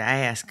think of what to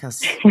ask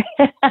because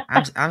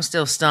I'm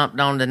still stumped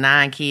on the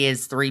 9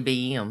 kids, 3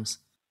 BMs.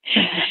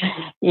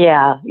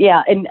 Yeah.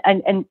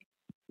 And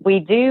we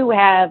do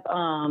have,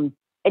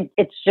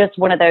 it's just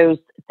one of those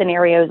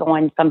scenarios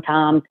on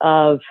sometimes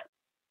of,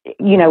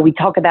 we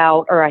talk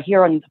about, or I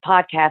hear on the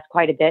podcast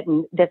quite a bit,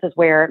 and this is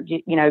where,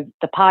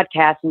 the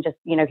podcast and just,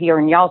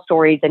 hearing y'all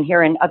stories and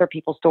hearing other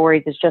people's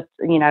stories is just,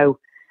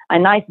 a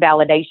nice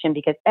validation,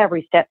 because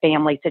every step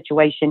family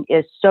situation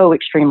is so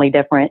extremely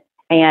different.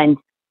 And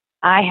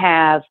I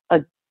have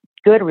a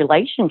good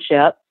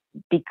relationship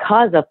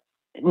because of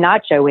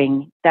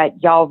Nachoing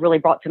that y'all really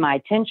brought to my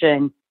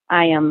attention.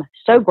 I am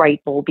so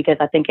grateful because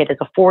I think it has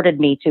afforded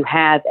me to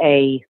have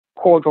a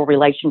cordial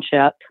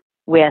relationship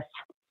with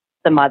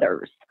the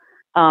mothers,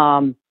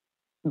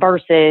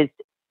 versus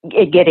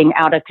it getting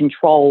out of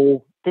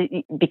control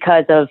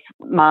because of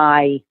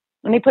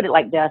let me put it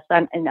like this,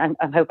 and I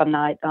hope I'm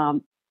not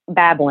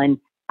babbling.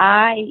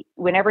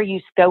 Whenever you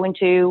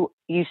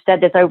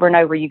said this over and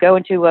over, you go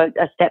into a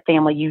step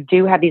family, you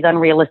do have these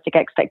unrealistic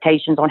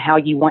expectations on how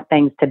you want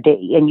things to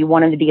be, and you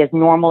want them to be as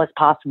normal as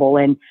possible.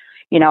 And,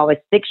 I was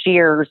 6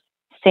 years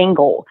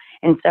single.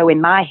 And so in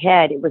my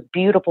head, it was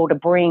beautiful to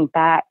bring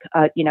back,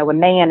 a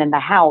man in the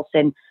house.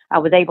 And I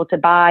was able to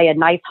buy a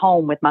nice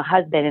home with my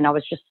husband. And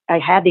I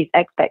had these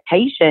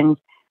expectations,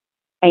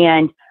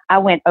 and I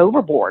went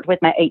overboard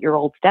with my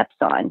 8-year-old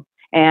stepson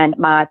and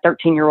my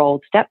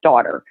 13-year-old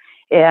stepdaughter,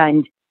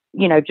 and,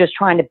 just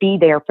trying to be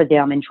there for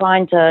them and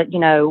trying to,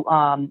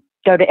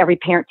 go to every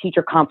parent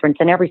teacher conference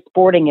and every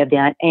sporting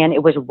event. And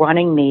it was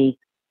running me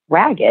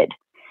ragged.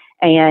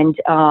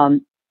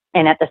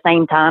 And at the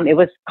same time, it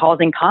was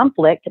causing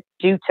conflict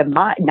due to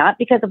not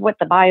because of what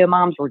the bio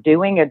moms were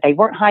doing, or they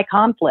weren't high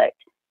conflict.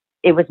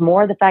 It was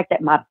more the fact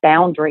that my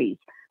boundaries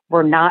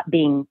were not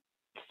being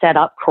set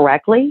up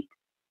correctly.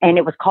 And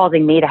it was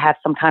causing me to have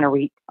some kind of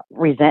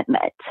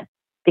resentment,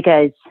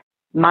 because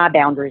my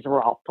boundaries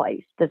were off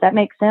place. Does that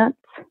make sense?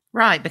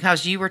 Right,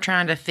 because you were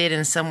trying to fit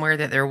in somewhere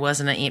that there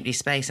wasn't an empty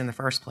space in the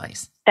first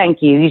place.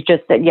 Thank you. You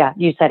just said,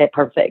 you said it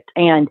perfect.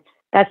 And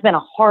that's been a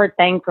hard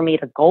thing for me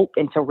to gulp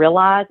and to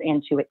realize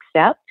and to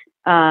accept.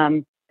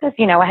 Because,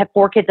 I have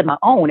 4 kids of my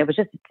own. It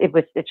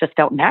just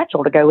felt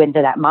natural to go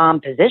into that mom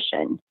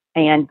position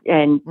and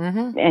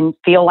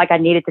feel like I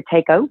needed to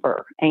take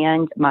over.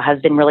 And my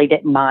husband really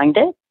didn't mind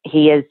it.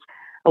 He is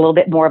a little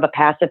bit more of a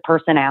passive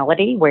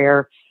personality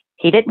where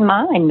he didn't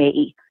mind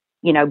me,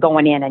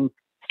 going in and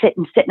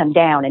sitting them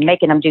down and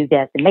making them do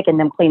this and making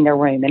them clean their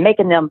room and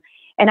making them.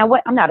 And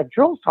I'm not a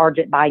drill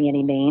sergeant by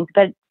any means,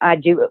 but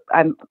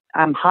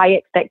I'm high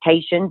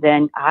expectations,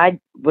 and I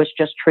was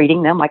just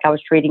treating them like I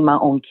was treating my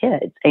own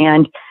kids,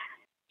 and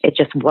it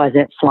just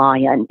wasn't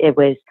flying. It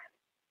was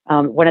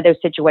one of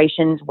those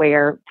situations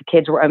where the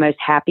kids were almost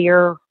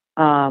happier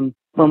when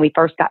we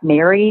first got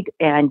married,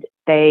 and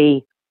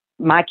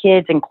my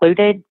kids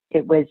included,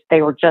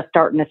 they were just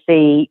starting to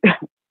see.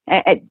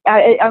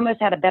 I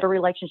almost had a better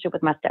relationship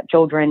with my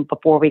stepchildren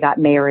before we got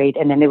married.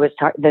 And then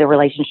the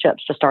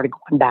relationships just started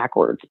going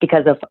backwards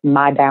because of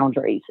my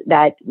boundaries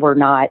that were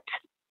not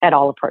at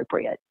all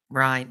appropriate.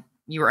 Right.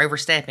 You were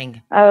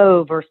overstepping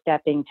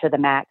to the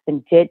max,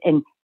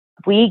 and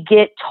we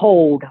get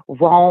told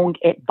wrong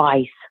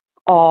advice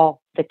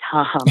all the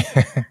time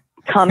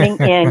coming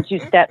into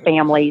step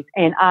families.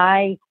 And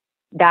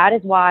that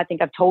is why I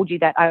think I've told you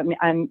that I'm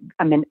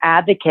an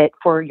advocate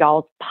for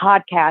y'all's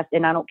podcast,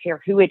 and I don't care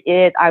who it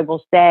is. I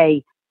will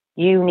say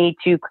you need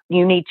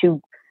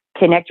to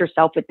connect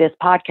yourself with this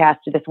podcast,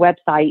 to this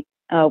website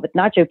with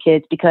Nacho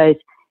Kids, because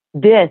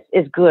this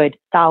is good,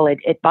 solid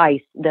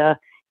advice.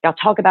 Y'all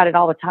talk about it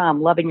all the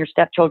time, loving your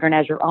stepchildren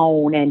as your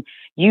own, and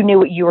you knew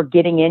what you were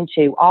getting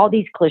into. All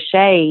these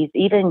cliches,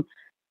 even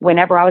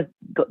whenever I was,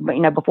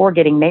 before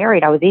getting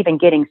married, I was even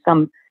getting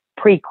some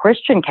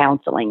pre-Christian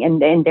counseling,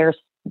 and there's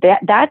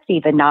that's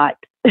even not,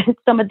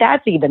 some of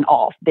that's even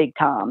off big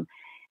time.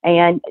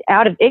 And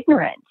out of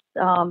ignorance,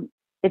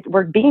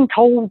 we're being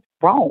told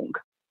wrong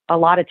a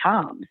lot of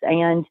times.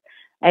 And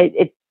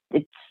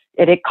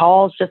it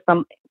calls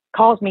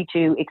me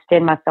to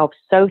extend myself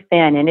so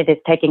thin, and it is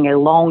taking a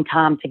long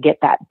time to get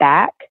that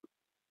back,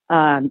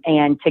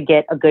 and to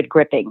get a good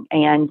gripping.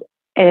 And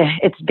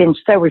it's been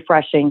so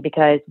refreshing,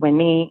 because when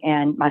me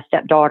and my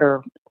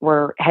stepdaughter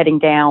were heading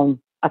down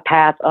a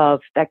path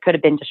that could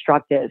have been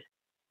destructive,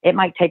 it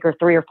might take her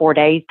 3 or 4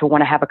 days to want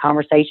to have a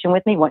conversation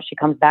with me once she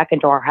comes back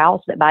into our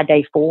house. But by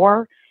day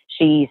 4,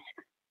 she's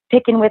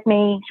picking with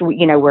me.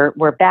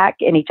 We're back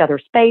in each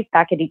other's space,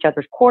 back in each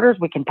other's quarters.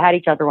 We can pat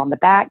each other on the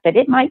back, but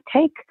it might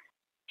take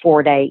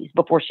 4 days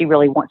before she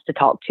really wants to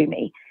talk to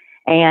me.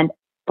 And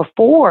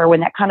before, when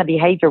that kind of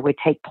behavior would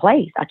take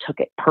place, I took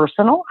it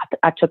personal.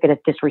 I took it as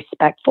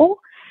disrespectful.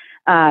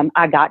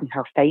 I got in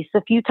her face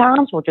a few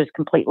times, which is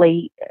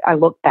I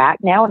look back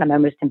now and I'm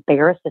almost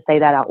embarrassed to say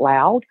that out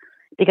loud,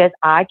 because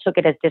I took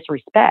it as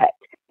disrespect.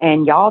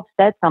 And y'all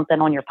said something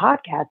on your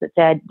podcast that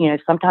said,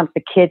 sometimes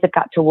the kids have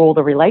got to rule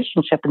the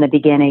relationship in the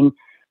beginning.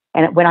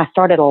 And when I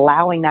started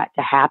allowing that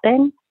to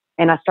happen,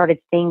 and I started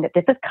seeing that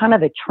this is kind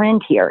of a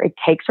trend here, it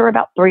takes her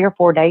about 3 or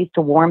 4 days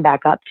to warm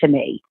back up to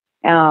me.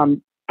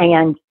 And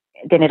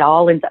then it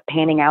all ends up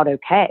panning out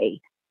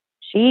okay.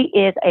 She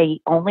is a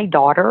only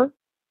daughter,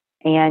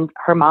 and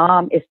her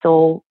mom is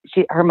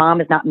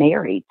not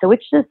married. So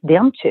it's just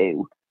them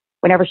two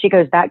whenever she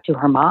goes back to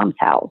her mom's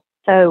house.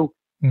 So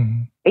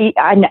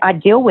I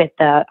deal with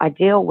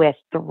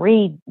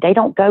 3. They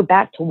don't go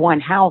back to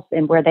one house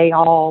and where they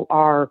all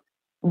are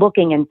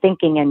looking and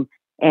thinking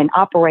and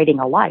operating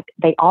alike.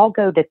 They all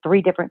go to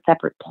 3 different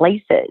separate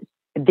places.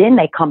 Then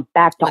they come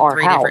back to our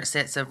 3 house. Different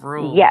sets of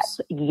rules.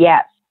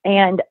 Yes.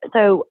 And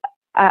so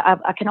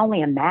I can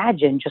only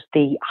imagine just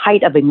the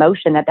height of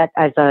emotion that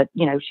as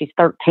she's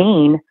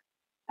 13.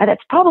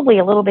 That's probably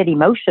a little bit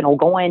emotional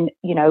going,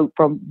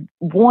 from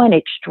one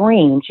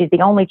extreme. She's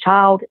the only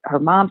child. Her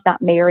mom's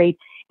not married.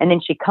 And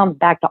then she comes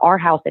back to our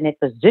house and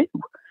it's a zoo.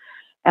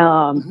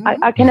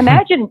 I can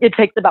imagine it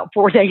takes about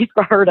 4 days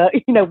for her to,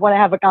 want to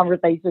have a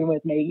conversation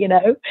with me.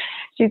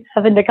 She's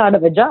having to kind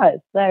of adjust.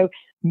 So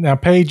now,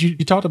 Paige,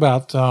 you talked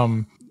about,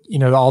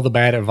 all the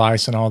bad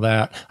advice and all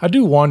that. I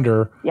do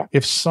wonder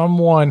if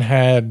someone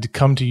had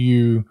come to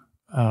you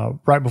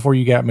right before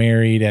you got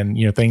married and,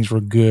 things were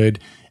good,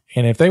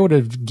 and if they would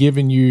have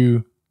given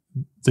you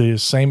the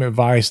same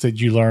advice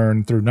that you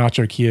learned through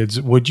Nacho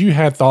Kids, would you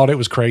have thought it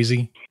was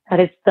crazy?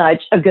 That is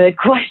such a good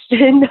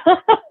question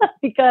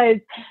because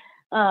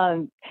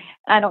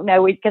I don't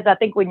know, because I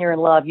think when you're in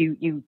love,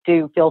 you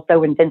do feel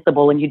so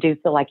invincible, and you do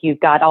feel like you've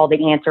got all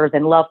the answers,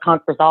 and love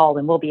conquers all,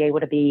 and we'll be able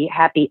to be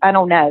happy. I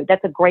don't know.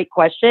 That's a great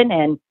question.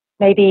 And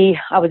maybe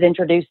I was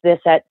introduced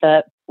this at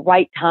the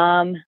right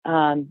time.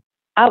 I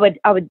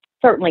would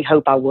certainly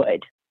hope I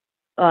would.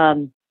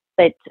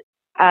 But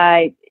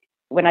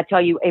when I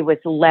tell you it was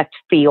left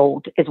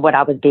field is what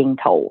I was being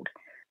told.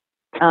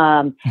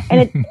 And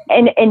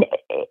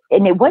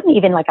it wasn't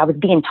even like I was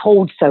being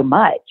told so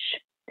much.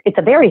 It's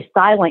a very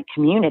silent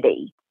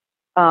community,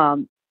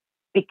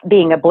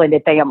 being a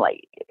blended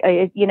family.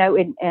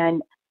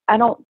 and I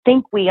don't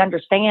think we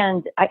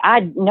understand.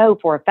 I know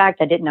for a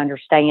fact I didn't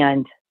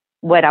understand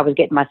what I was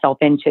getting myself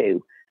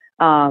into.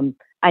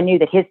 I knew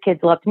that his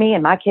kids loved me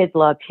and my kids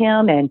loved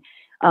him. And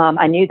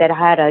I knew that I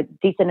had a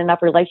decent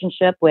enough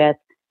relationship with,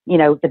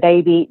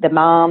 the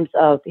moms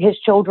of his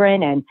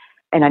children. And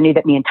I knew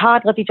that me and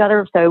Todd loved each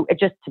other. So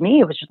to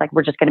me, it was just like,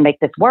 we're just going to make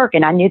this work.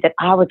 And I knew that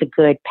I was a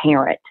good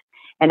parent.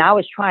 And I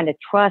was trying to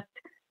trust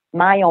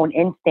my own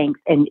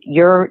instincts. And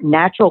your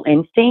natural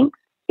instinct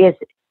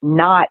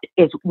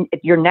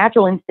your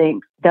natural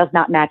instinct does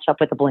not match up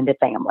with a blended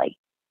family.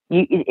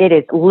 It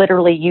is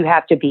literally, you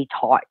have to be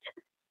taught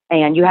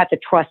and you have to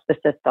trust the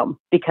system,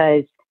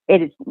 because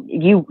it is,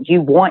 you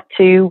want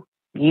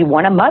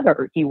a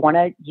mother, you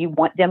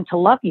want them to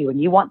love you,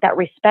 and you want that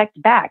respect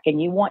back,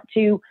 and you want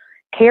to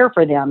care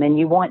for them, and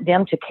you want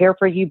them to care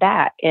for you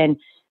back. And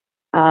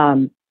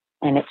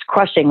it's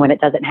crushing when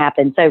it doesn't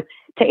happen. So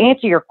to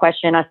answer your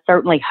question, I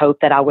certainly hope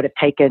that I would have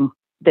taken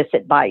this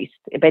advice,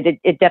 but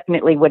it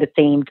definitely would have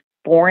seemed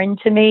foreign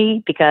to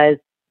me, because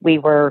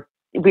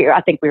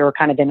I think we were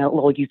kind of in a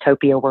little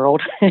utopia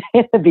world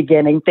in the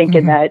beginning,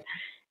 thinking that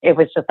it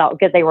was just all,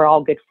 because they were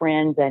all good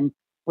friends, and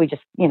we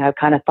just,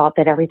 kind of thought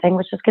that everything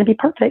was just going to be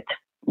perfect.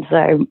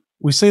 So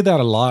we say that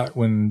a lot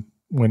when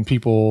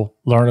people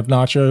learn of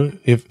Nacho.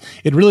 If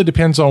it really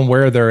depends on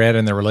where they're at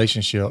in their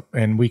relationship,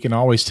 and we can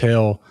always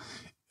tell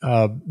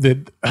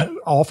that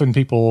often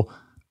people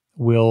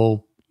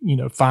will,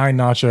 find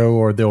Nacho,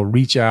 or they'll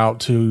reach out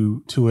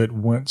to it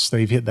once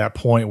they've hit that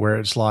point where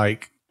it's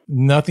like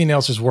nothing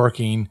else is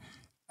working.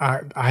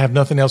 I have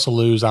nothing else to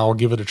lose. I'll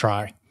give it a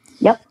try.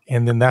 Yep.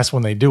 And then that's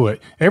when they do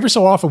it. Every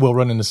so often we'll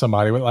run into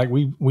somebody, like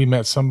we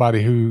met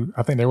somebody who,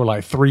 I think they were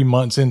like 3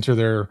 months into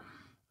their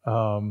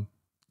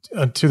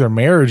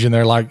marriage, and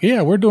they're like,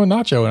 yeah, we're doing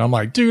Nacho. And I'm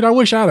like, dude, I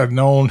wish I'd have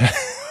known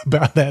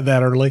about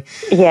that early.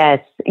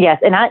 Yes.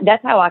 And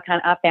that's how I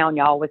found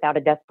y'all, was out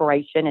of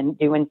desperation and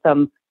doing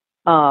some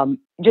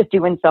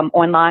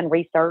online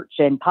research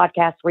and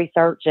podcast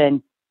research.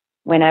 And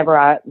whenever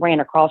I ran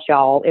across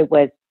y'all,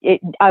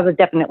 I was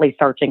definitely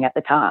searching at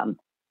the time.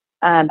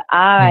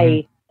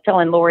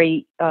 Telling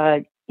Lori,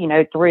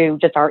 through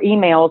just our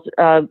emails,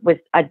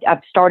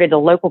 I've started a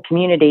local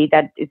community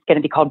that is going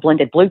to be called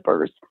Blended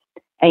Bloopers.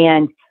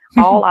 And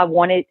all I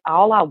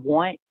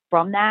want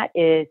from that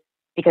is,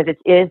 because it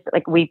is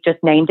like, we've just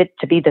named it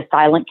to be the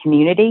silent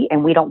community,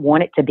 and we don't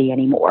want it to be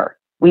anymore.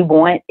 We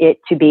want it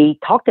to be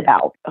talked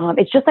about.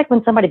 It's just like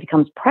when somebody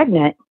becomes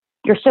pregnant,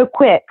 you're so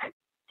quick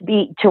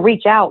to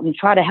reach out and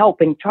try to help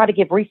and try to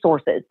give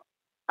resources.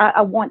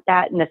 I want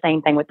that, and the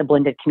same thing with the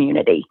blended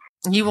community.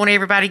 You want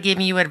everybody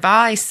giving you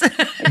advice.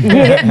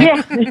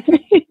 Yeah.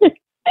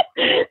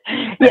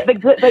 Yeah,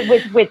 but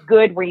with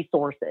good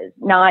resources,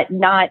 not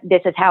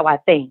this is how I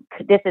think,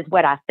 this is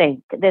what I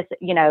think, this,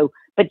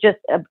 but just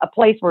a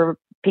place where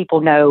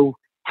people know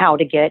how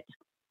to get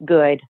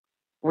good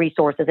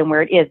resources, and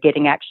where it is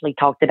getting actually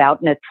talked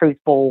about in a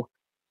truthful,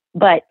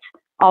 but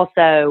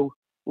also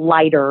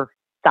lighter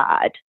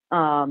side.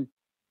 Even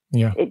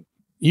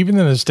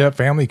in the step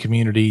family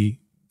community,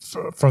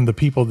 from the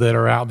people that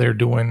are out there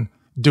doing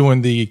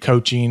the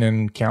coaching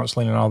and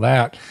counseling and all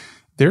that,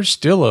 there's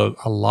still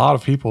a lot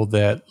of people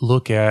that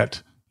look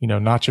at,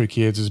 Nacho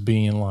Kids as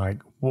being like,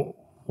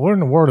 what in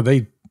the world are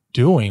they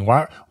doing?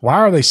 Why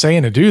are they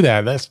saying to do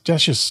that? That's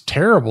just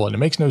terrible, and it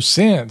makes no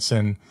sense.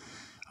 And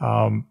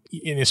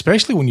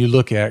especially when you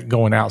look at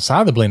going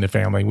outside the blended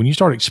family, when you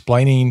start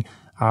explaining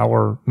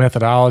our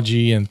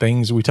methodology and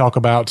things we talk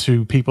about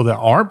to people that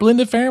aren't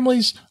blended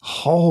families,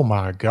 oh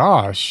my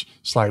gosh,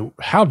 it's like,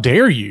 how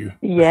dare you?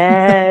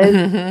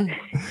 Yes.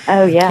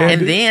 Oh yeah.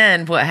 And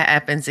then what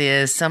happens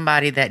is,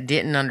 somebody that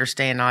didn't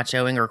understand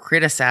nachoing or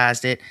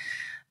criticized it,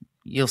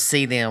 you'll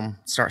see them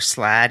start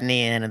sliding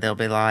in, and they'll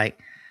be like,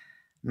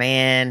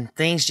 man,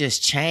 things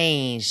just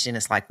changed. And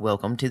it's like,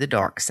 welcome to the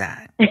dark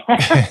side.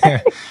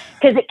 Because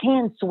it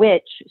can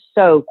switch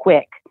so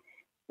quick.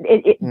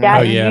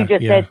 You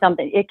just said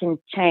something. It can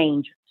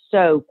change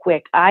so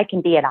quick. I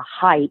can be at a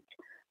height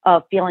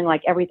of feeling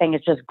like everything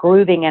is just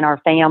grooving in our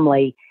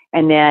family,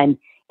 and then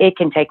it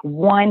can take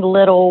one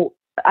little,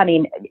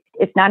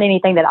 it's not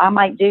anything that I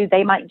might do,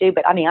 they might do,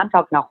 but I'm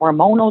talking a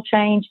hormonal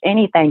change.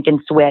 Anything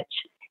can switch,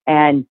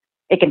 and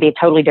it can be a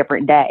totally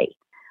different day.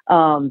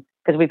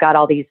 Because we've got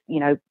all these,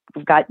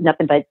 we've got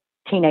nothing but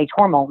teenage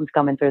hormones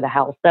coming through the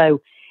house.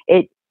 So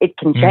it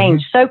can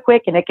change so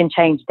quick, and it can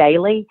change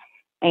daily.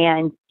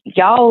 And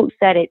y'all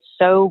said it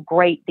so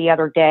great the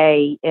other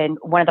day in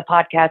one of the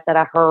podcasts that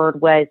I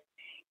heard was,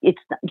 you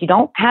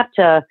don't have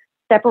to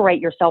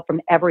separate yourself from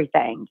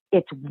everything.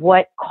 It's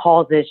what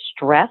causes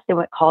stress, and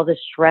what causes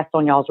stress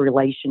on y'all's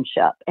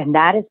relationship. And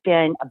that has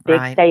been a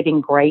big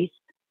saving grace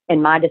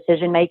in my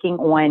decision making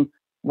on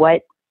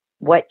what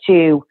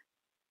to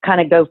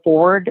kind of go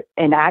forward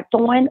and act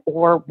on,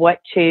 or what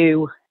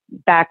to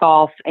back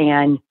off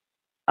and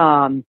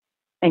kind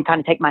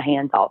of take my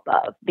hands off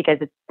of, because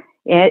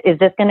is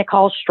this going to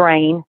cause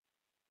strain?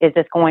 Is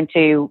this going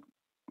to,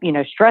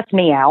 stress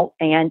me out?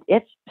 And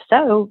if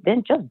so,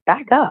 then just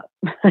back up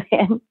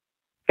and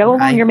go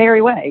along your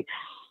merry way.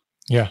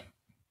 Yeah.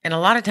 And a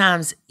lot of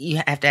times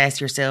you have to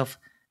ask yourself,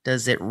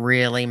 does it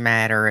really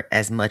matter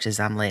as much as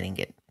I'm letting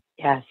it?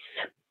 Yes.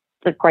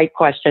 It's a great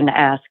question to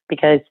ask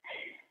because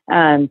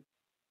as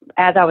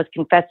I was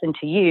confessing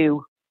to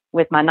you,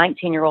 with my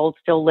 19-year-old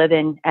still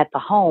living at the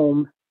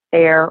home,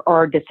 there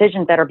are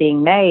decisions that are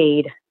being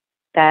made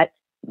that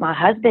my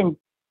husband,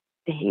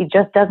 he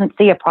just doesn't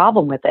see a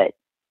problem with it.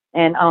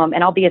 And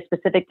I'll be as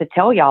specific to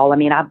tell y'all. I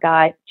mean,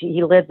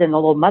 he lives in the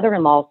little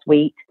mother-in-law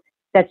suite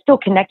that's still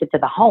connected to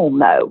the home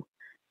though.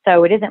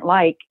 So it isn't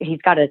like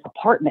he's got his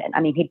apartment.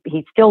 I mean,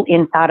 he's still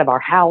inside of our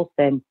house.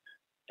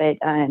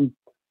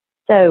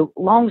 So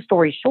long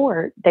story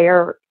short,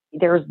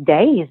 there's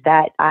days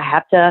that I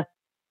have to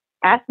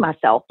ask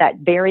myself that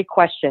very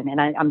question.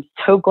 And I'm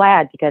so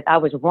glad because I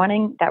was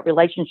running that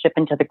relationship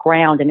into the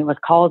ground and it was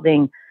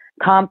causing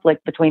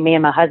conflict between me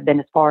and my husband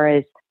as far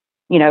as,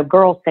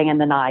 girls staying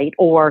the night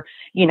or,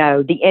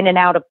 the in and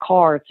out of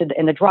cars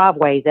in the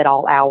driveways at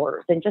all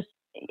hours and just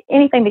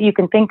anything that you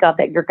can think of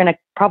that you're going to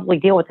probably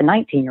deal with a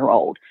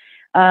 19-year-old.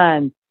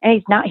 And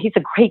he's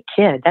a great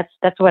kid.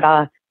 That's what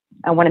I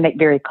want to make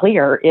very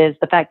clear is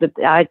the fact that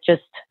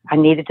I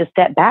needed to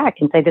step back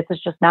and say, this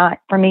is just not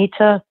for me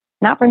to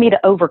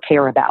over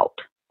care about.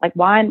 Like,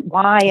 why am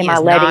I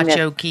letting this?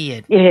 Nacho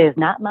Kid. It is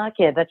not my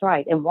kid. That's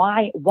right. And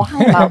why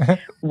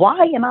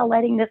am I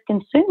letting this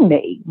consume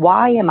me?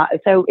 Why am I?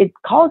 So it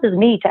causes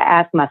me to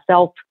ask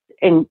myself,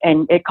 and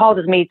it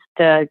causes me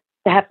to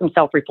have some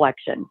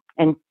self-reflection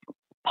and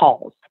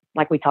pause,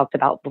 like we talked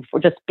about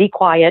before. Just be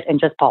quiet and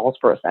just pause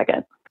for a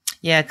second.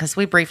 Yeah, because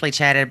we briefly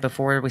chatted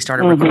before we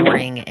started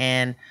recording,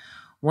 and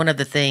one of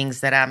the things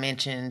that I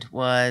mentioned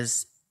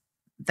was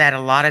that a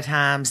lot of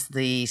times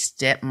the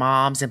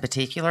stepmoms in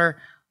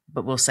particular,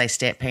 but we'll say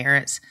step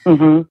parents,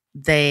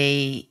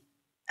 they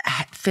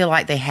feel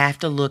like they have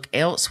to look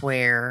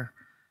elsewhere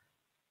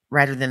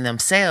rather than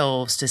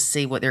themselves to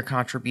see what their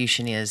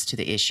contribution is to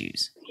the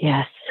issues.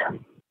 Yes.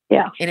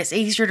 Yeah. And it's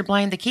easier to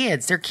blame the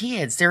kids. They're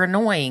kids. They're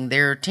annoying.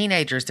 They're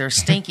teenagers. They're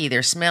stinky.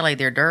 They're smelly.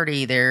 They're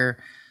dirty. They're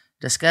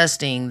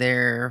disgusting.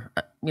 They're,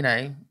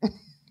 They're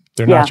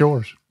not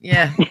yours.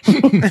 Yeah.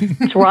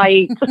 That's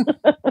right.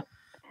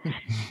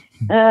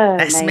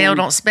 That smell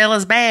don't smell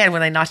as bad when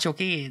they're not your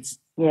kids.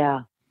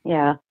 Yeah.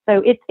 Yeah.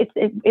 So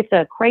it's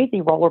a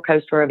crazy roller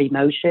coaster of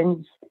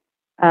emotions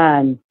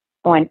on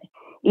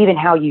even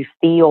how you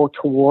feel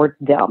towards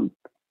them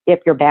if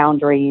your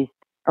boundaries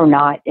are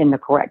not in the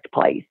correct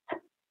place.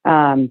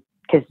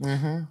 Because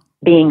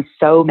being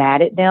so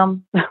mad at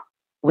them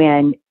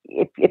when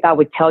if I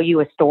would tell you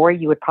a story,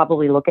 you would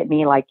probably look at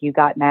me like you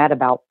got mad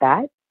about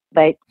that.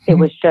 But it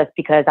was just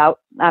because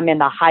I'm in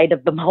the height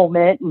of the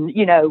moment and,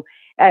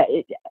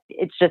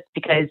 it's just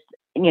because,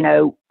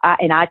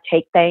 I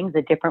take things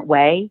a different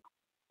way.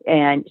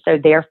 And so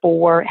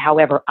therefore,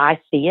 however I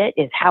see it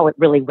is how it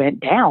really went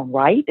down.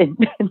 Right.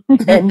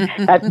 And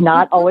that's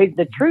not always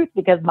the truth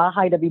because my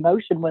height of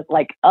emotion was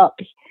like up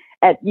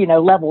at,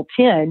 level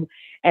 10.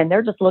 And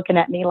they're just looking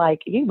at me like,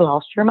 you've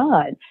lost your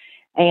mind.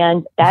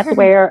 And that's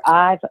where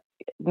I've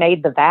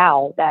made the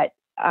vow that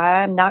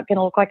I'm not going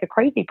to look like a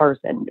crazy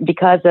person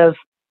because of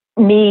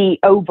me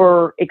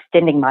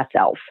overextending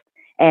myself.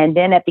 And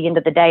then at the end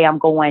of the day, I'm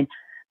going,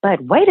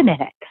 but wait a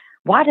minute,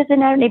 why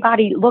doesn't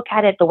anybody look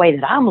at it the way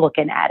that I'm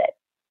looking at it?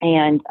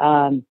 And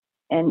I'm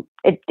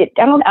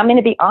going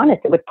to be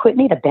honest, it would put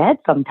me to bed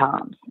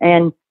sometimes.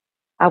 And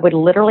I would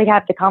literally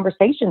have the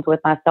conversations with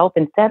myself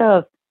instead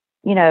of,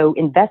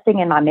 investing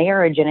in my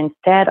marriage and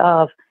instead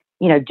of,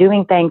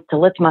 doing things to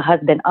lift my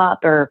husband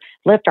up or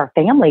lift our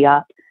family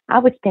up. I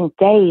would spend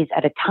days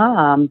at a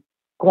time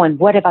going,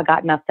 what have I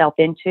gotten myself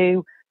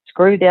into?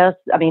 Screw this.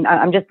 I mean,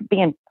 I'm just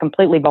being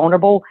completely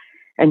vulnerable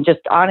and just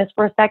honest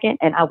for a second.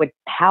 And I would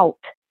pout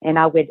and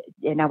I would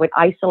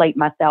isolate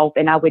myself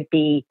and I would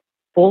be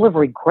full of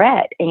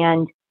regret.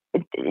 And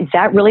is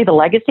that really the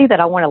legacy that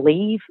I want to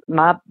leave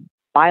my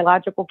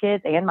biological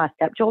kids and my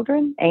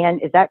stepchildren?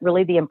 And is that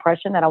really the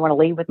impression that I want to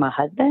leave with my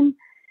husband?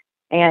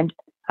 And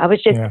I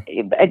was just,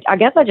 I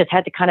guess I just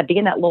had to kind of be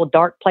in that little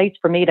dark place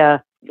for me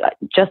to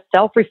just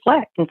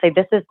self-reflect and say,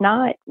 this is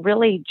not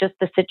really just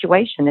the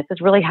situation. This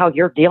is really how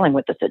you're dealing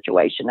with the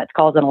situation that's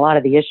causing a lot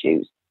of the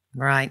issues.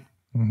 Right.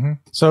 Mm-hmm.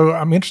 So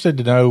I'm interested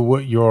to know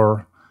what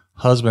your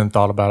husband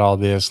thought about all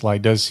this.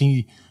 Like, does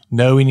he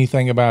know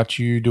anything about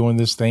you doing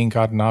this thing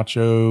called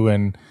Nacho?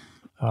 And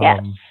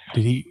yes.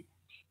 Did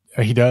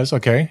he does?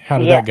 Okay. How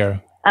did that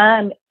go?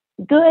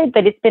 Good,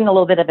 but it's been a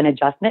little bit of an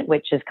adjustment,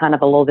 which is kind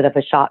of a little bit of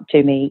a shock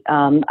to me.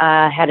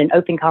 I had an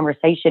open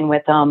conversation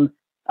with him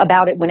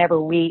about it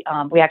whenever we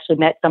actually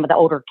met some of the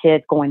older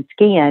kids going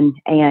skiing,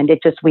 and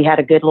we had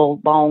a good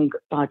little long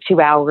 2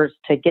 hours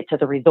to get to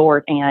the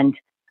resort, and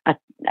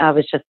I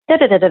was just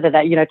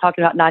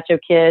talking about Nacho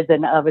Kids,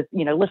 and I was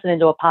listening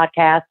to a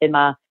podcast in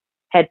my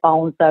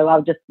headphones, so I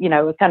was just it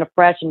was kind of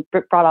fresh and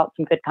brought out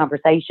some good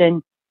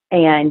conversation,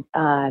 and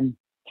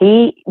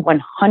he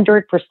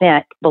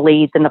 100%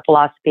 believes in the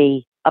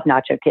philosophy of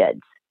Nacho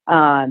Kids.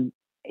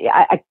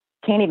 I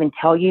can't even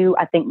tell you.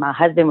 I think my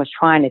husband was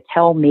trying to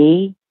tell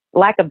me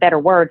lack of better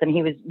words, and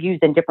he was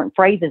using different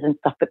phrases and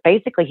stuff, but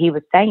basically he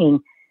was saying,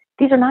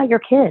 these are not your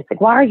kids.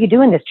 Like, why are you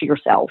doing this to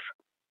yourself?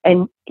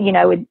 And,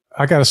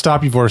 I got to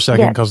stop you for a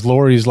second because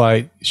Lori's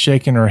like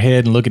shaking her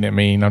head and looking at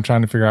me, and I'm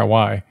trying to figure out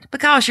why.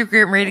 Because you're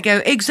getting ready to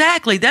go,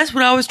 exactly. That's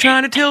what I was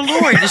trying to tell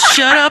Lori. Just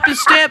shut up and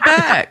step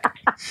back.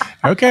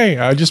 Okay.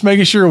 Just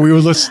making sure we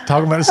were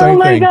talking about the same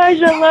thing. Oh my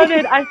gosh, I love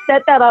it. I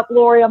set that up,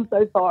 Lori. I'm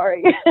so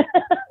sorry.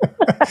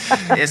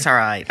 It's all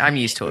right. I'm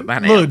used to it by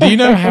now. Look, do you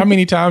know how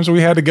many times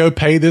we had to go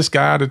pay this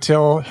guy to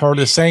tell her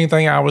the same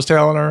thing I was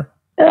telling her?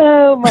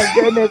 Oh my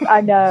goodness.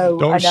 I know.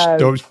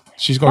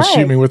 She's going to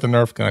shoot me with a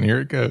Nerf gun.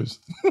 Here it goes.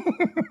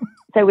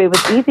 So it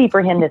was easy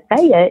for him to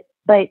say it,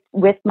 but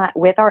with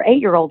our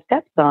 8-year-old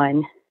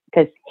stepson,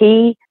 because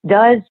he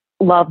does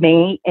love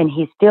me and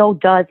he still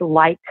does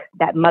like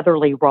that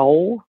motherly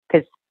role,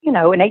 because, an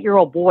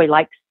 8-year-old boy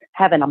likes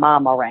having a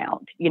mom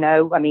around,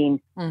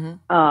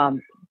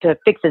 to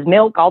fix his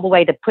milk all the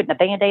way to putting a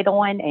Band-Aid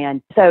on.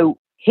 And so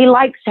he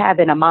likes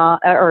having a mom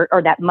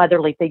or that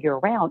motherly figure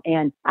around.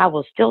 And I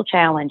will still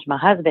challenge my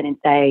husband and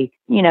say,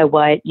 you know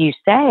what, you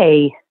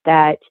say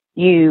that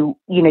you've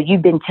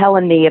been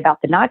telling me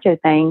about the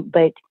Nacho thing,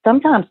 but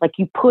sometimes like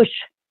you push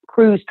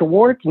Cruz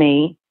towards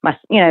me,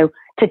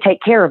 to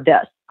take care of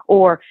this,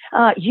 or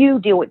you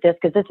deal with this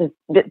because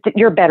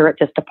you're better at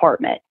this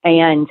department.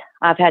 And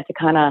I've had to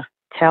kind of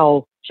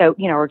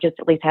or just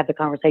at least have the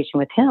conversation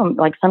with him.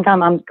 Like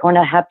sometimes I'm going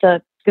to have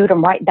to scoot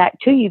them right back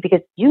to you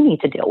because you need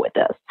to deal with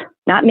this,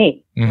 not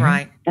me. Mm-hmm.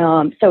 Right.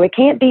 So it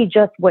can't be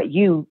just what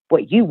you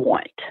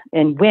want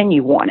and when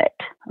you want it.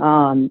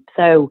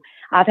 So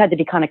I've had to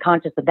be kind of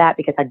conscious of that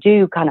because I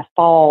do kind of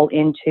fall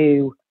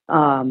into,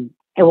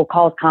 it will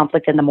cause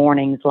conflict in the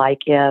mornings.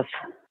 Like if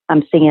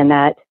I'm seeing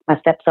that my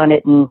stepson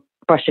isn't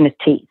brushing his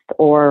teeth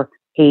or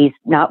he's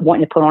not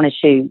wanting to put on his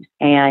shoes,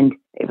 and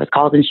it was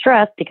causing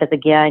stress because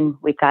again,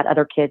 we've got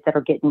other kids that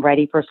are getting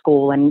ready for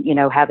school and,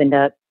 having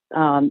to,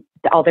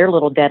 all their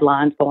little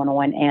deadlines going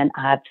on. And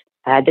I've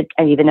had to,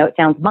 and even though it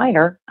sounds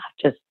minor,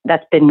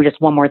 that's been just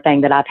one more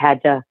thing that I've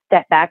had to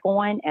step back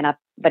on.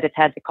 But it's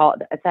had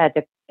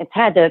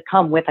to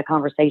come with a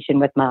conversation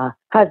with my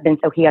husband.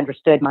 So he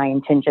understood my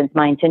intentions.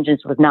 My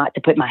intentions was not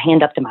to put my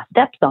hand up to my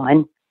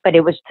stepson, but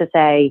it was to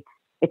say,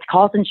 it's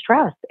causing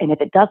stress. And if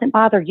it doesn't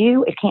bother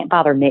you, it can't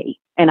bother me.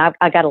 And I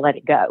got to let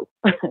it go.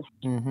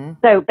 Mm-hmm.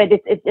 So, but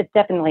it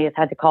definitely has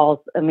had to cause,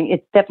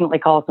 it's definitely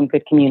caused some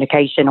good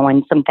communication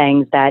on some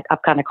things that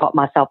I've kind of caught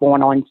myself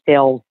on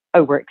still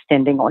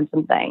overextending on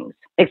some things,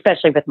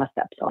 especially with my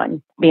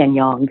stepson being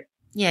young.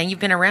 Yeah. And you've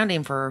been around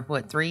him for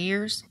 3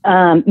 years?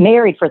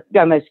 Married for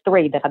almost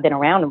 3, but I've been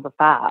around him for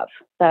 5.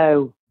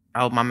 So.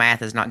 Oh, my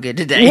math is not good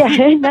today. Yeah,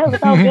 no,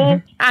 it's all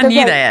good. I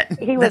knew that.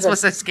 That's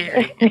what's so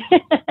scary.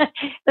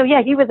 So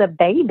yeah, he was a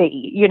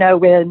baby,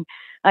 when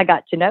I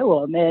got to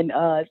know him. And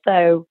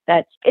so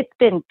it's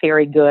been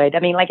very good.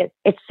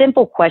 It's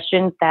simple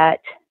questions that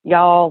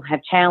y'all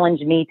have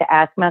challenged me to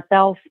ask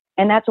myself.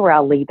 And that's where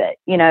I'll leave it.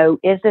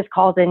 Is this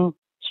causing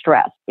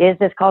stress? Is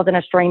this causing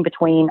a strain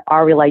between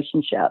our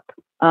relationship?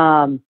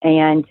 And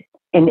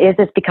is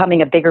this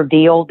becoming a bigger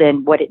deal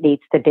than what it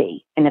needs to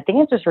be? And if the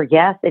answers are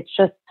yes, I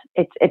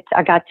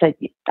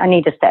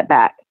need to step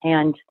back.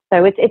 And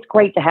so it's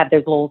great to have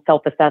those little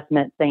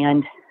self-assessments.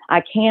 And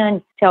I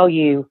can tell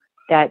you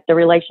that the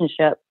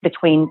relationship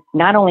between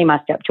not only my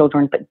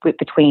stepchildren, but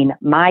between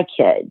my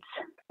kids,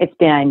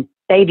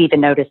 they've even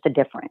noticed a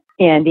difference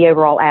in the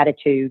overall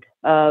attitude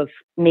of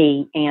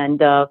me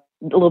and a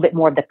little bit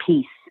more of the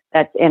peace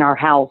that's in our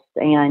house.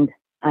 And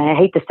I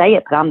hate to say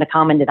it, but I'm the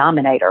common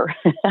denominator.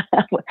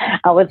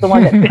 I was the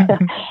one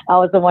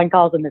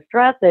causing the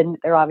stress, and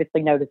they're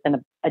obviously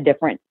noticing a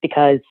difference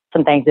because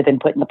some things have been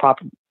put in the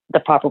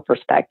proper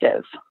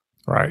perspective.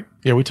 Right.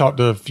 Yeah, we talked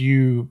a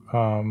few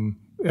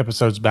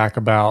episodes back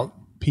about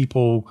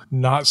people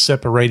not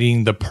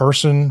separating the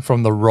person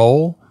from the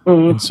role.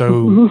 Mm-hmm. And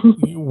so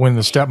when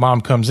the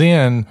stepmom comes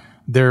in,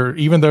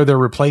 even though they're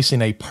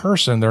replacing a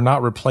person, they're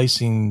not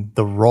replacing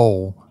the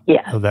role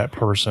of that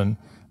person.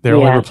 They're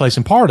only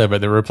replacing part of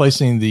it. They're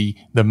replacing the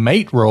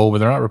mate role, but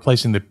they're not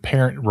replacing the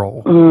parent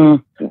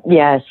role.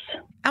 Yes.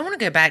 I want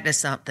to go back to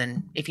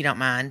something, if you don't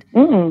mind.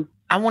 Mm-mm.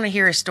 I want to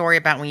hear a story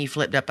about when you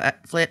flipped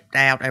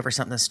out over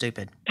something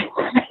stupid.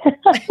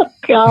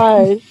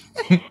 Gosh.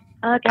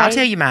 Okay. I'll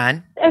tell you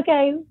mine.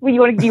 Okay. Well,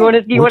 you want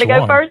to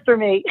go first or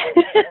me?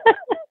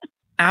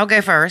 I'll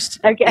go first.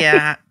 Okay.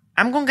 Yeah.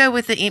 I'm going to go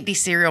with the empty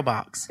cereal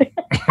box.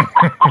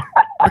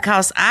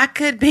 Because I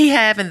could be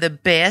having the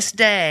best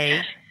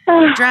day,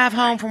 drive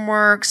home from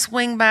work,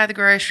 swing by the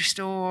grocery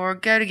store,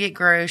 go to get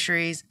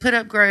groceries, put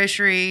up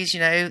groceries,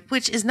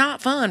 which is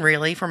not fun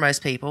really for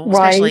most people,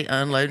 especially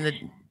unloading the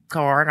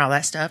car and all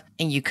that stuff.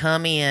 And you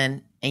come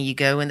in and you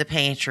go in the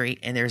pantry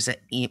and there's an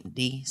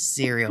empty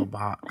cereal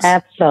box.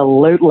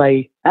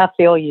 Absolutely. I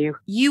feel you.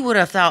 You would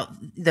have thought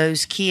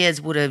those kids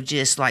would have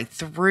just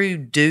threw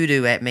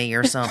doo-doo at me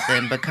or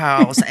something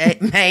because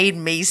it made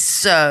me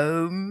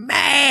so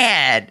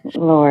mad.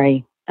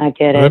 Lori, I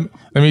get it.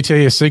 Let me tell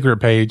you a secret,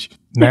 Paige.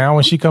 Now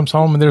when she comes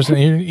home and there's an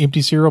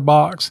empty cereal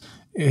box,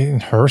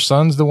 And her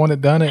son's the one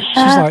that done it. She's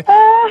like,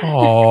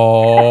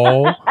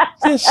 oh,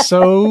 that's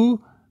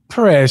so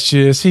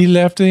precious. He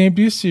left the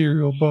empty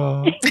cereal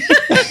box.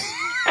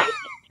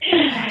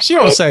 She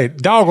don't say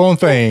doggone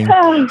thing.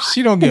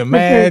 She don't get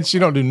mad. She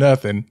don't do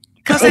nothing.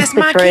 Because that's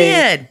my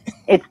kid.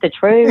 It's the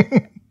truth.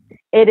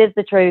 It is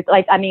the truth.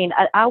 Like, I mean,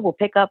 I will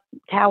pick up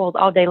towels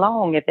all day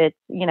long if it's,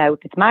 if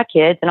it's my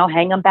kids, and I'll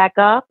hang them back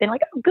up and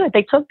like, oh, good,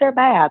 they took their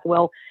bath.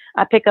 Well,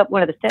 I pick up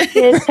one of the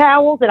stepkids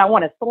towels and I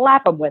want to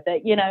slap them with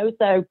it,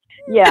 So,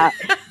 yeah.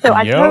 So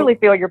I totally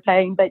feel your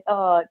pain. But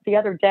the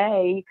other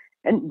day,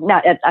 and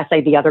not, I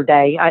say the other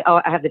day,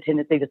 I have the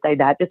tendency to say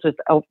that. This was,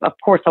 of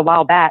course, a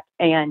while back.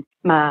 And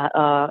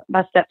my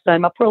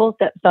stepson, my poor little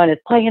stepson, is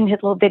playing his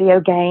little video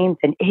games.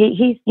 And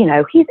he's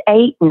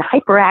 8 and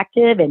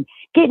hyperactive and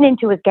getting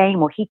into his game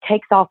where he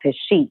takes off his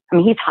sheet. I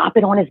mean, he's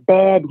hopping on his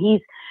bed and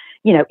he's,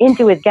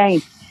 into his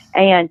game.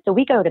 And so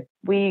we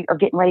are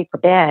getting ready for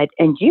bed,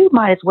 and you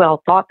might as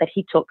well thought that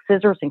he took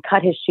scissors and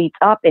cut his sheets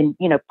up and,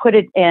 put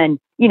it in,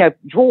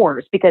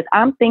 drawers, because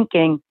I'm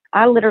thinking,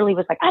 I literally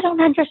was like, I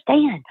don't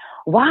understand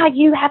why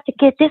you have to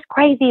get this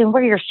crazy and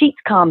where your sheets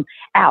come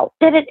out.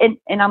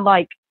 And I'm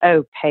like,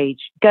 oh, Paige,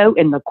 go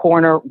in the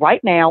corner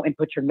right now and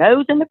put your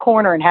nose in the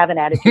corner and have an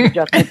attitude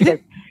adjustment because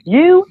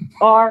you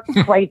are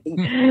crazy.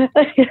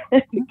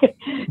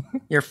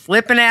 You're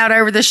flipping out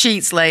over the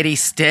sheets, lady.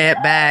 Step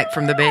back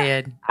from the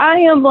bed. I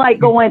am like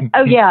going,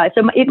 oh, yeah.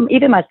 So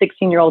even my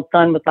 16-year-old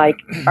son was like,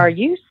 are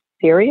you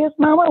serious,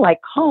 Mama? Like,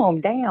 calm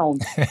down.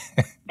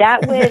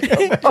 That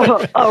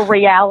was a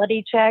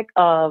reality check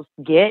of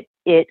get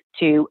it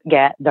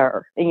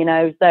together,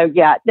 So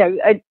yeah, no,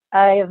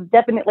 I have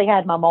definitely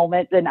had my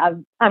moments, and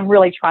I'm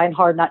really trying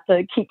hard not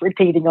to keep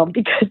repeating them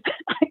because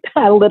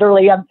I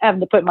literally I'm having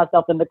to put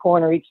myself in the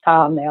corner each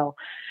time now.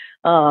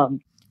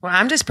 Well,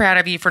 I'm just proud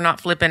of you for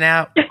not flipping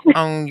out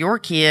on your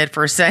kid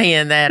for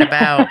saying that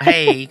about,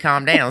 hey,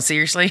 calm down.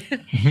 Seriously.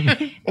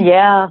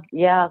 Yeah.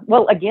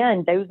 Well,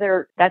 again,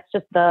 that's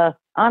just the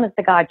honest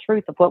to God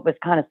truth of what was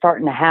kind of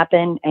starting to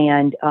happen.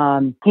 And,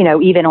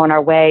 even on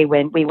our way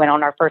when we went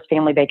on our first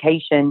family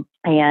vacation,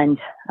 and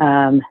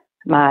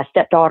my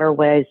stepdaughter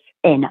was,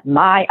 in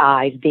my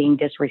eyes, being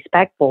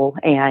disrespectful,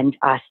 and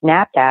I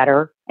snapped at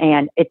her,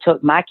 and it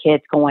took my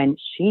kids going,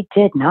 she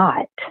did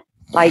not.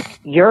 Like,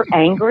 you're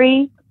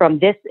angry from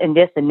this and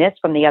this and this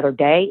from the other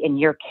day, and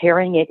you're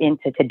carrying it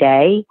into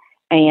today,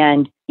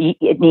 and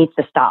it needs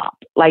to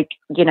stop. Like,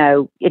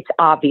 it's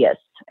obvious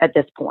at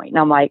this point. And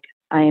I'm like,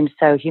 I am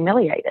so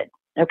humiliated.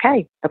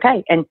 Okay.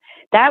 And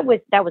that was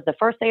the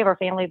first day of our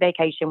family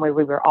vacation where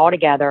we were all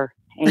together,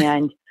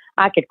 and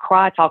I could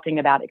cry talking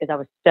about it because I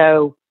was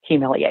so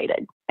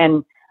humiliated.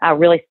 And I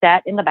really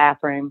sat in the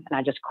bathroom and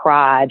I just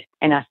cried,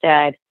 and I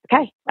said,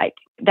 okay, like,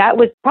 that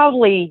was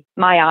probably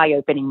my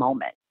eye-opening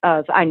moment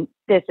of,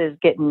 this is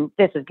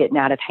getting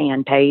out of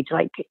hand, Paige.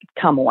 Like,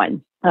 come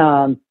on.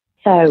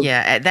 So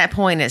yeah, at that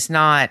point, it's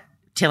not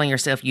telling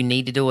yourself you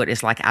need to do it.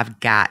 It's like, I've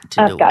got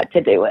to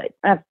do it.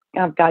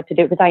 I've got to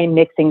do it because I am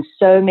mixing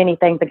so many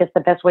things. I guess the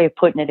best way of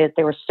putting it is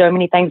there were so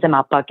many things in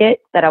my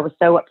bucket that I was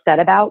so upset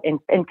about. And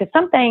because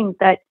some things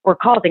that were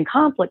causing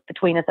conflict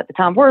between us at the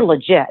time were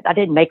legit. I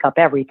didn't make up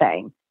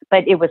everything,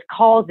 but it was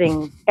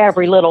causing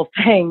every little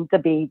thing to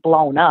be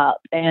blown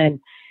up, and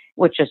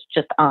which is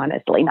just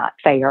honestly not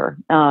fair.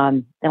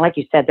 And like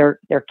you said,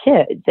 they're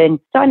kids. And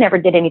so I never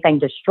did anything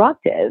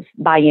destructive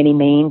by any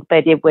means,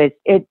 but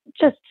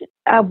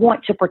I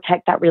want to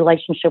protect that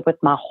relationship with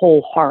my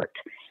whole heart.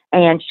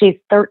 And she's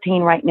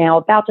 13 right now,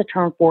 about to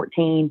turn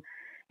 14.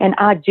 And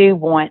I do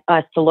want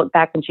us to look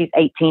back when she's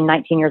 18,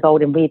 19 years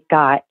old, and we've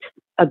got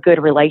a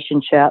good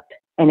relationship.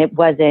 And it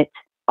wasn't,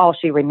 all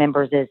she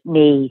remembers is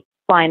me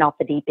flying off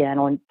the deep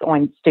end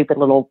on stupid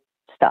little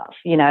stuff,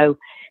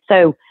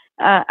 So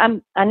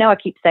I know I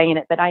keep saying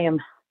it, but I am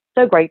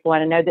so grateful.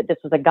 And I know that this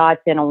was a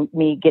godsend on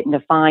me getting to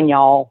find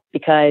y'all,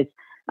 because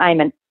I'm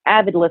an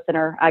avid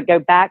listener. I go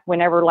back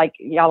whenever, like,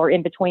 y'all are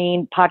in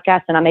between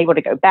podcasts, and I'm able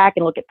to go back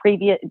and look at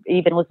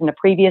even listen to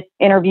previous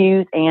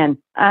interviews. And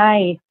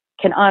I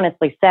can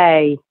honestly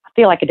say, I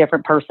feel like a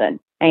different person,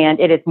 and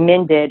it has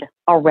mended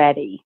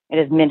already. It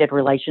has mended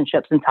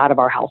relationships inside of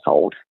our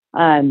household.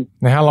 Now,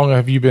 how long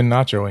have you been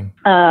nachoing?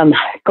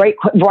 Great.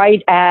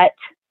 Right at,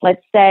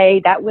 let's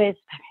say that was,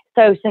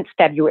 so since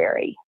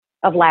February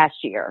of last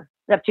year,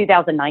 of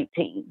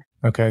 2019.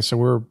 Okay.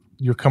 So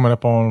you're coming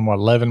up on what,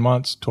 11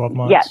 months, 12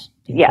 months?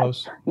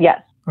 Yes.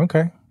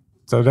 Okay.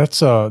 So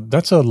that's a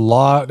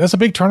lot. That's a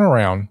big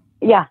turnaround.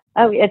 Yeah.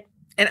 Oh,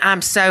 and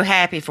I'm so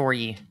happy for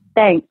you.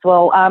 Thanks.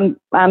 Well,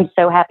 I'm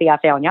so happy I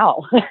found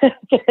y'all.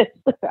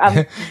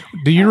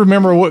 Do you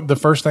remember what the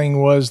first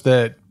thing was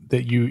that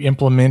you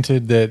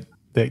implemented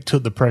that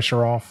took the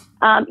pressure off?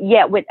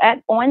 Yeah.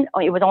 It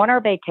was on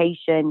our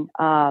vacation.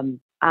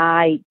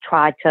 I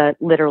tried to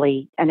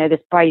literally, I know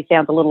this probably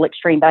sounds a little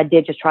extreme, but I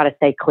did just try to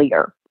stay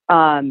clear.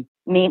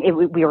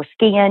 We were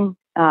skiing.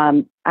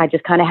 I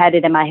just kind of had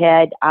it in my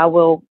head, I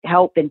will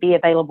help and be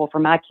available for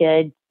my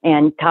kids,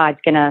 and Todd's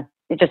going to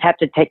just have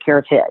to take care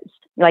of his.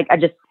 Like,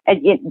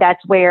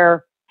 that's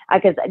where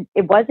because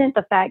it wasn't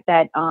the fact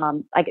that,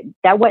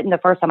 that wasn't the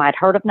first time I'd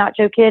heard of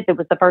Nacho Kids. It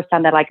was the first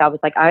time that I was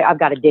like, I've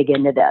got to dig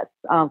into this.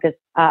 Cause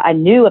I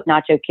knew of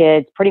Nacho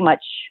Kids pretty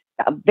much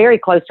very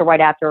close to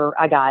right after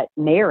I got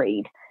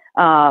married.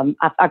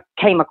 I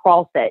came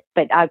across it,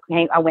 but I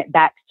went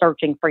back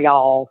searching for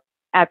y'all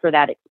after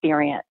that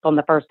experience on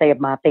the first day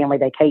of my family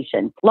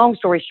vacation. Long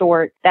story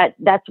short, that's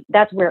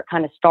where it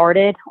kind of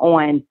started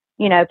on,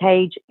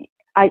 Paige,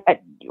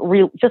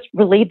 just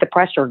relieve the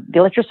pressure.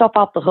 Let yourself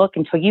off the hook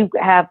until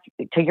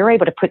you're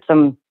able to put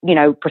some,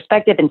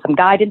 perspective and some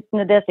guidance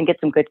into this and get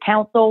some good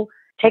counsel.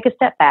 Take a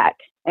step back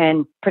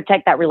and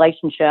protect that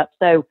relationship.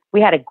 So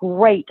we had a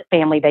great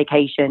family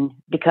vacation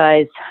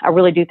because I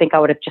really do think I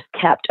would have just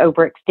kept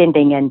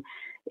overextending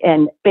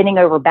and bending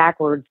over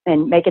backwards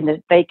and making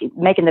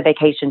the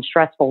vacation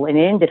stressful. And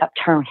it ended up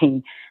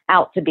turning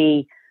out to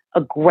be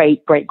a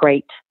great, great,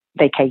 great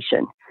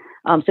vacation.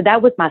 So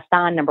that was my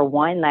sign number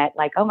one, that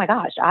like, oh my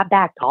gosh, I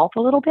backed off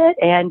a little bit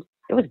and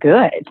it was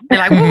good. You're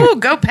like, woo,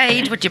 go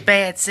Paige with your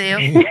bad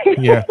self.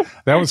 Yeah.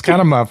 That was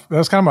kind of my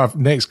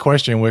next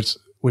question, which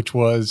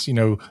was,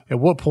 at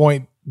what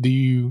point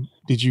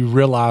did you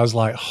realize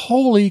like,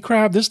 holy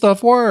crap, this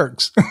stuff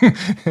works?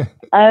 It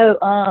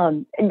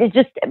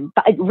just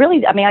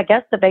really, I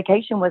guess the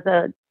vacation was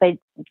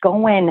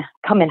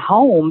coming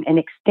home and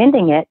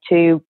extending it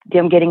to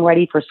them getting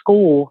ready for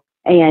school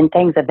and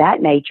things of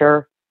that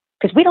nature.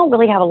 Because we don't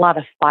really have a lot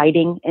of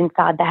fighting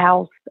inside the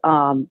house.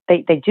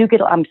 They do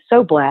get. I'm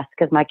so blessed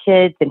because my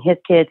kids and his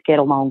kids get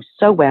along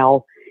so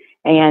well,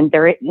 and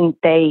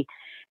they've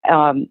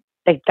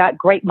got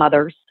great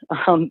mothers.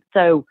 And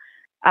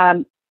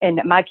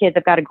my kids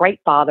have got a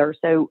great father.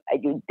 So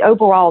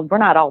overall, we're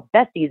not all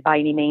besties by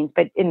any means,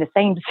 but in the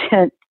same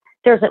sense,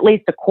 there's at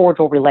least a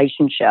cordial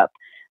relationship.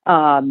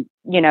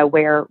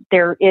 Where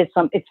there is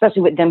some,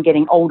 especially with them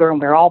getting older,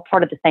 and we're all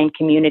part of the same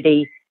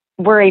community.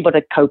 We're able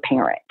to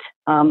co-parent.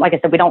 Like I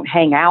said, we don't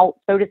hang out,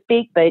 so to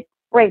speak, but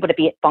we're able to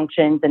be at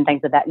functions and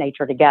things of that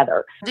nature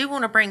together. I do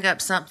want to bring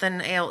up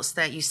something else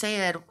that you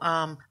said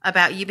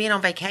about you being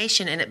on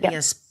vacation and it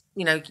being,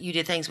 you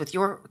did things with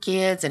your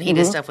kids and he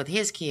did stuff with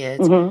his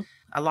kids. Mm-hmm.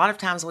 A lot of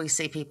times we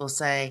see people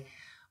say,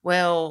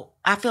 well,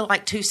 I feel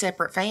like two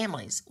separate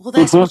families. Well,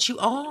 that's what you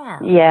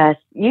are. Yes.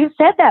 You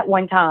said that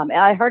one time.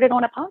 I heard it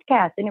on a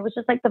podcast and it was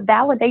just like the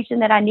validation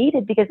that I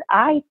needed because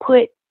I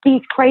put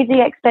these crazy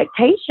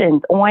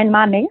expectations on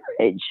my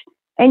marriage.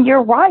 And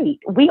you're right.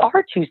 We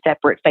are two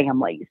separate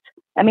families.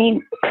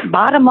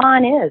 Bottom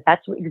line is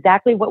that's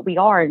exactly what we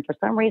are. And for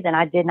some reason,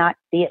 I did not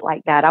see it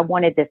like that. I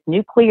wanted this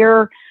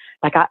nuclear,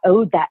 like I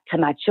owed that to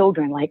my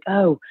children. Like,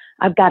 oh,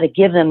 I've got to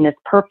give them this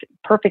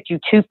perfect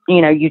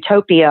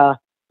utopia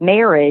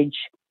marriage.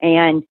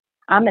 And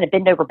I'm going to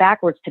bend over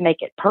backwards to make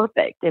it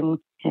perfect. And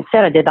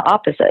instead I did the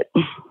opposite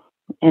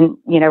and,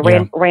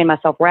 ran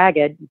myself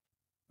ragged.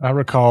 I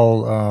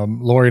recall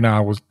Lori and I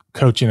was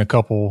coaching a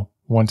couple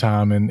one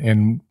time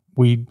and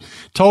we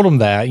told them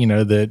that,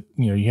 that,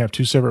 you have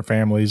two separate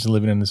families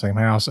living in the same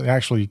house.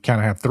 Actually, you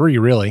kind of have three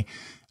really.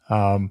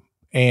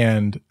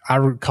 And I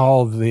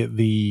recall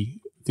the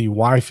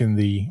wife or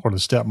the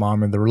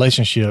stepmom in the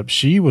relationship,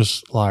 she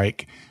was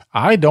like,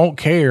 I don't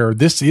care.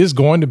 This is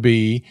going to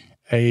be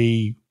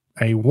a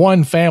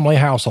one family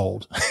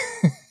household.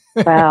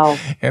 Wow.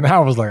 And I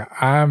was like,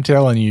 I'm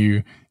telling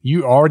you,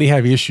 you already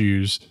have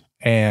issues.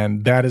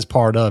 And that is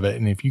part of it.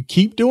 And if you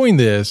keep doing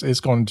this, it's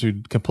going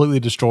to completely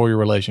destroy your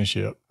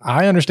relationship.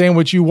 I understand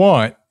what you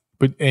want,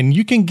 and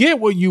you can get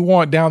what you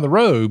want down the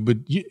road, but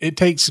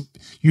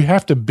you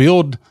have to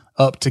build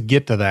up to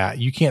get to that.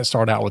 You can't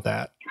start out with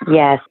that.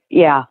 Yes.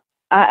 Yeah.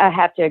 I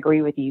have to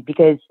agree with you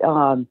because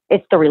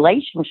it's the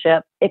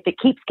relationship. If it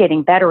keeps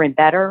getting better and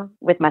better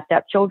with my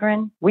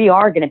stepchildren, we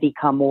are going to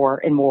become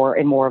more and more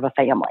and more of a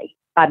family.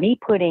 By me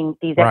putting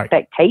these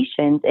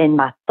expectations and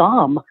my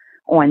thumb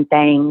on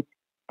things,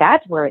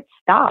 that's where it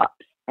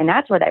stops. And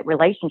that's where that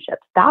relationship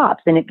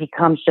stops. And it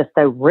becomes just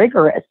so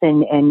rigorous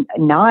and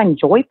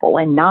non-joyful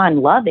and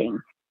non-loving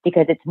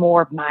because it's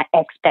more of my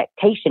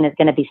expectation is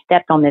going to be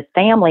stepped on this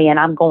family and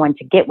I'm going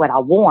to get what I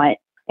want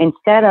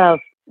instead of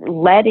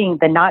letting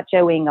the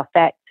nachoing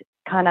effect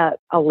kind of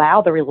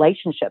allow the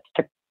relationships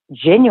to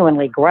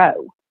genuinely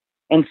grow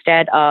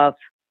instead of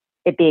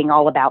it being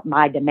all about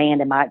my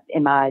demand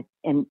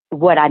and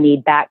what I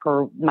need back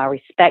or my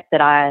respect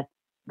that I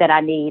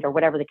need or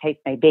whatever the case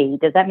may be.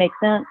 Does that make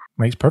sense?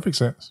 Makes perfect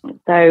sense.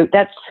 So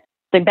that's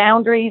the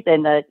boundaries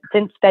and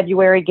since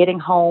February getting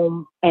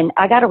home. And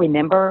I got to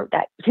remember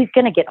that he's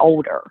going to get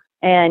older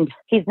and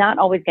he's not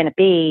always going to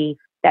be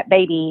that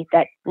baby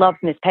that loves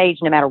Miss Page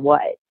no matter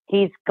what.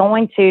 He's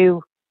going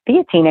to be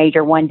a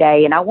teenager one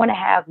day. And I want to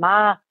have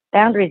my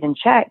boundaries in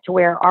check to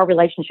where our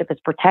relationship is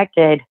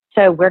protected.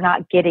 So we're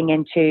not getting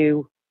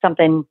into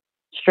something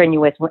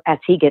strenuous as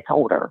he gets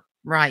older.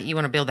 Right. You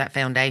want to build that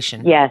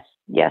foundation. Yes.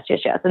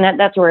 And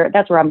that's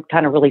where I'm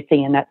kind of really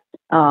seeing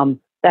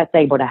that's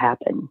able to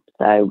happen.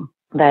 So,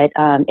 but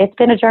it's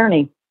been a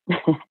journey.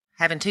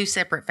 Having two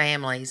separate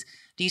families,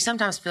 do you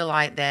sometimes feel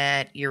like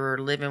that you're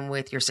living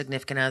with your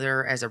significant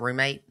other as a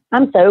roommate?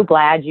 I'm so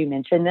glad you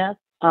mentioned this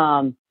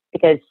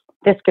because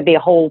this could be a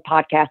whole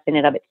podcast in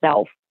and of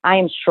itself. I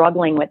am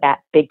struggling with that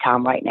big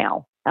time right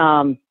now.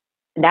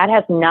 That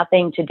has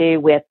nothing to do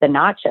with the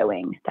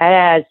nachoing.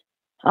 That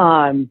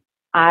has,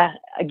 I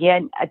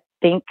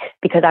think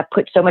because I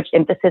put so much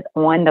emphasis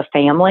on the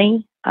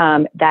family,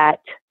 and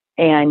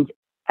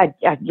I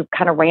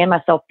kind of ran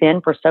myself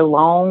thin for so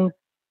long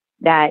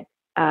that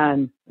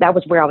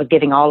was where I was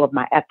giving all of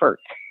my effort.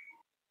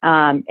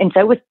 And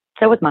so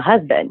was my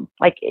husband.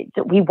 Like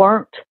we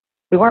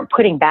weren't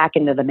putting back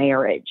into the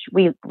marriage.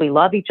 We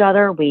love each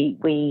other.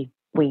 We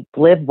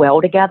live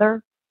well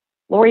together,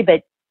 Lori.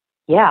 But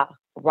yeah,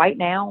 right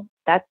now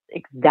that's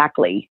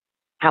exactly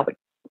how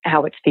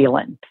it's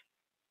feeling.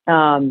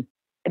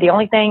 The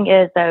only thing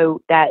is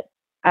though that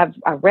I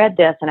read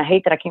this, and I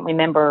hate that I can't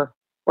remember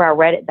where I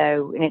read it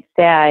though, and it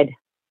said,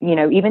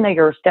 even though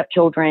your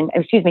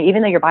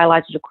even though your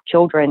biological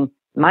children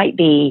might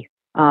be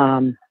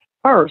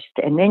first,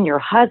 and then your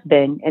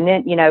husband, and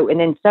then and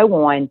then so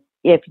on,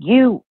 if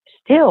you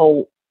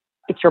still,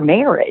 it's your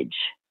marriage,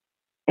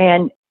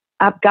 and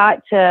I've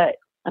got to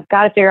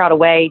figure out a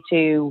way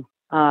to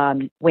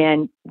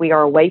when we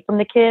are away from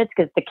the kids,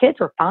 because the kids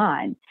are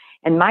fine,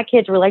 and my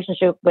kids'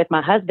 relationship with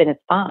my husband is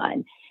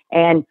fine,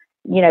 and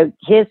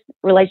his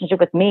relationship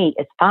with me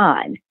is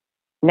fine.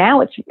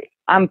 Now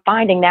I'm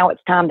finding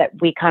it's time that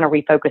we kind of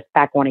refocus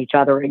back on each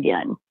other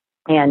again,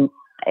 and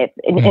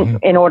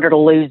in order to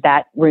lose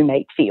that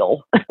roommate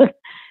feel.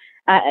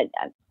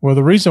 Well,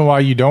 the reason why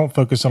you don't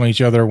focus on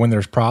each other when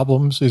there's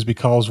problems is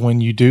because when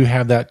you do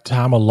have that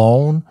time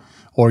alone,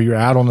 or you're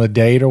out on a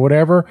date or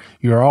whatever,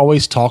 you're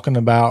always talking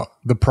about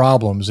the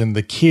problems and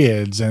the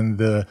kids and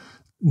the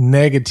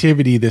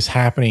negativity that's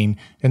happening.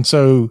 And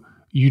so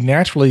you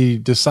naturally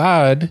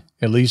decide,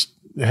 at least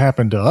it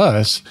happened to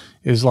us,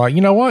 is like,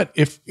 you know what,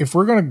 if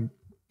we're going to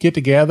get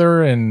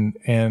together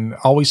and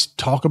always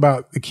talk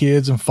about the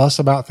kids and fuss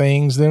about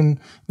things, then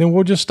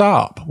we'll just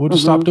stop. We'll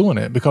just stop doing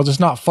it, because it's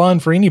not fun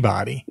for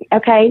anybody.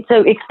 Okay.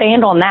 So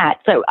expand on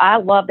that. So I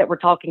love that we're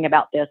talking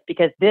about this,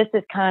 because this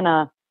is kind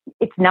of,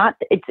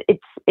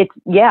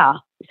 yeah.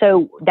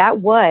 So that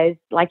was,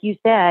 like you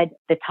said,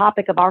 the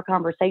topic of our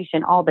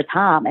conversation all the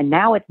time. And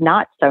now it's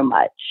not so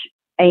much.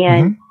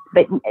 And,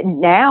 but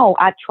now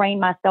I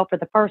trained myself for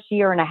the first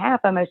year and a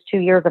half, almost 2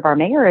 years of our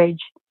marriage.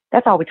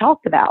 That's all we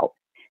talked about.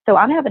 So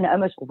I'm having to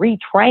almost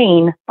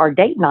retrain our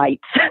date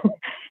nights,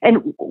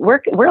 and we're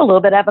a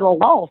little bit at a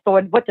loss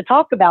on what to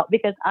talk about,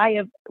 because I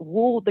have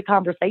ruled the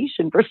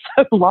conversation for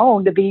so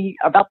long to be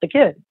about the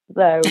kids.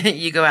 So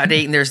you go out to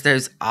eat and there's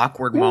those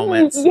awkward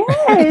moments.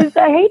 Yes,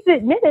 I hate to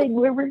admit it.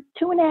 We're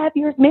 2.5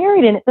 years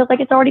married, and it feels like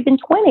it's already been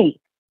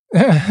 20.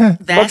 That's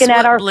looking what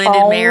at our blended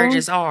phone.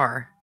 Marriages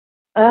are.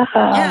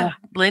 Yeah,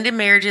 blended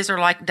marriages are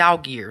like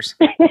dog years.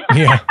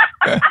 Yeah.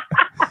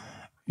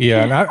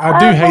 Yeah, and I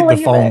do hate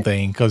the phone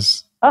thing,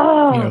 because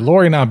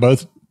Lori and I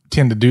both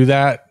tend to do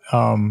that.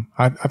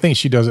 I think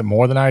she does it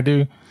more than I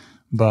do,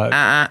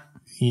 but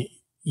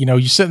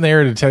you're sitting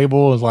there at a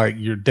table, it's like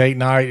your date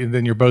night, and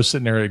then you're both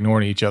sitting there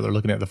ignoring each other,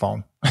 looking at the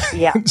phone.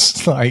 Yeah.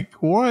 It's like,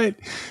 what?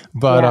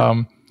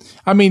 But,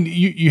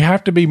 you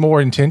have to be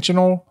more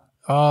intentional,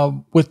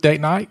 with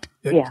date night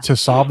to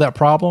solve that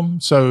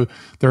problem. So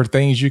there are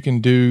things you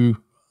can do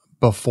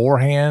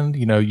beforehand.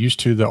 Used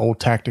to, the old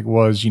tactic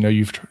was,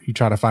 you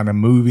try to find a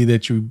movie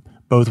that you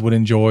both would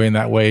enjoy, and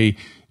that way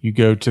you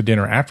go to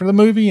dinner after the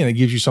movie, and it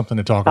gives you something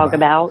to talk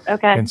about.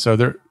 Okay. And so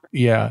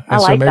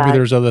maybe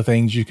there's other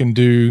things you can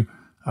do.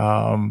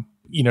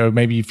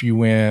 Maybe if you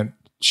went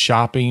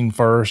shopping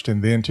first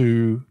and then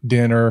to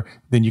dinner,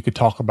 then you could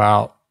talk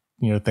about,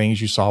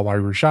 things you saw while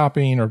you were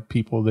shopping, or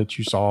people that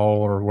you saw,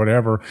 or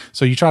whatever.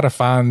 So you try to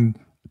find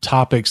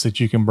topics that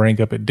you can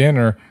bring up at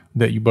dinner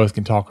that you both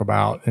can talk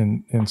about.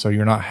 And so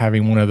you're not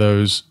having one of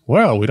those,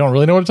 well, we don't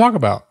really know what to talk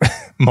about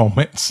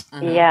moments.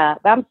 Yeah.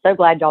 I'm so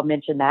glad y'all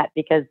mentioned that,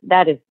 because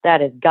that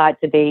has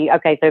got to be,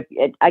 okay. So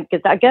I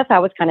guess I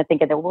was kind of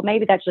thinking that, well,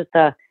 maybe that's just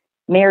a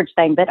marriage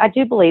thing, but I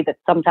do believe that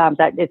sometimes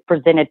that is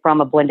presented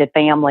from a blended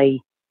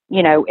family,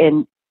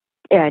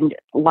 and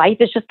life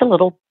is just a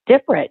little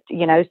different,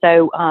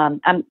 so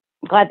I'm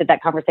glad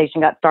that conversation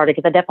got started,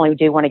 because I definitely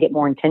do want to get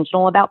more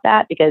intentional about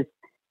that, because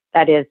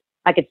that is,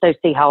 I could so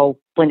see how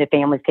blended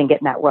families can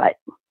get in that rut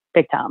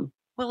big time.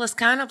 Well, it's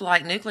kind of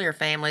like nuclear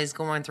families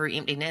going through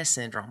empty nest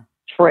syndrome.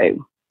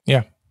 True.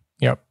 Yeah.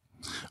 Yep.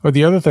 But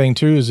the other thing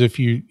too is if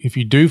you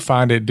do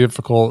find it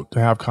difficult to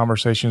have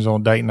conversations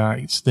on date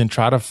nights, then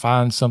try to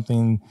find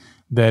something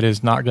that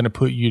is not going to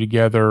put you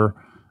together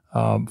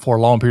for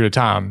a long period of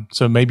time.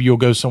 So maybe you'll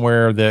go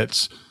somewhere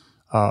that's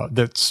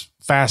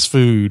fast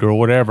food or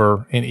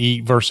whatever and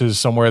eat, versus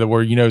somewhere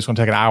where it's going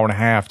to take an hour and a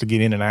half to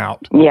get in and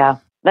out. Yeah.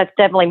 That's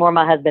definitely more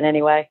my husband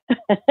anyway.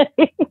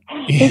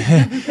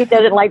 He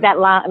doesn't like that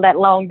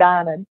long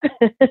dining.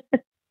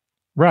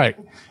 Right.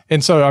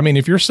 And so,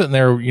 if you're sitting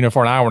there,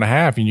 for an hour and a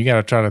half, and you got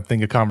to try to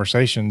think of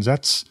conversations,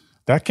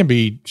 that can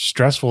be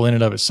stressful in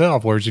and of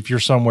itself. Whereas if you're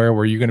somewhere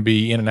where you're going to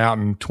be in and out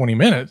in 20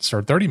 minutes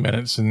or 30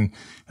 minutes, and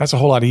that's a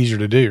whole lot easier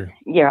to do.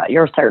 Yeah,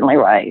 you're certainly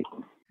right.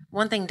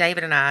 One thing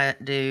David and I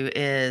do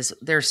is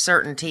there's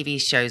certain TV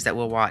shows that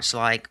we'll watch,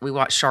 like we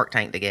watch Shark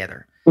Tank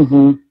together.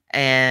 Mm-hmm.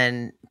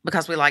 And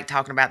because we like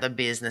talking about the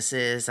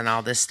businesses and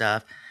all this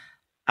stuff.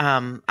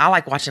 I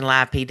like watching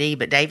Live PD,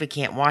 but David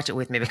can't watch it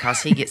with me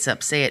because he gets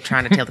upset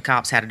trying to tell the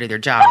cops how to do their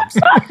jobs.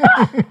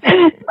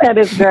 That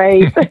is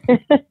great.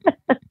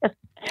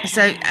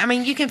 So, I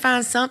mean, you can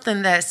find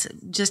something that's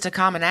just a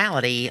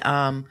commonality.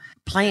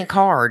 Playing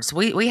cards.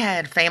 We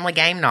had family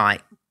game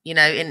night, you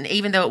know, and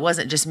even though it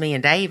wasn't just me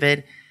and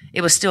David,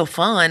 it was still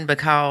fun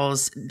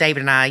because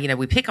David and I, you know,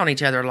 we pick on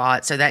each other a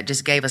lot. So that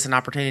just gave us an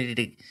opportunity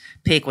to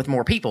pick with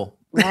more people.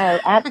 No,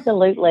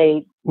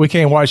 absolutely. We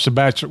can't watch The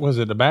Bachelor. Was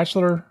it The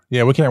Bachelor?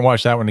 Yeah, we can't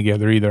watch that one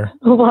together either.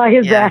 Why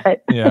is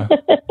that? Yeah.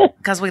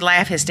 Because we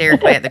laugh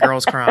hysterically at the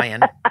girls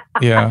crying.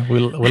 Yeah, we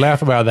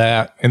laugh about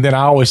that. And then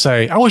I always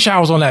say, I wish I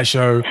was on that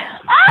show.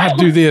 I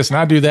do this and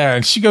I do that.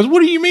 And she goes,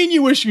 what do you mean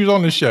you wish you was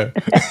on the show?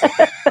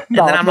 And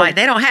then I'm like,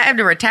 they don't have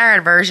the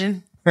retired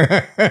version.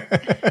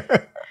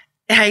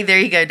 Hey, there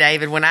you go,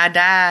 David. When I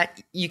die,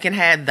 you can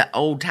have the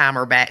old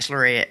timer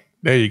bachelorette.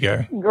 There you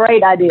go.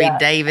 Great idea. Be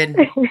David.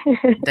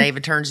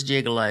 David turns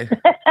gigolo.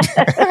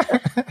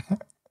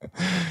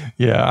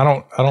 Yeah, I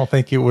don't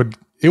think it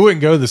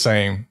wouldn't go the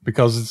same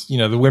because it's, you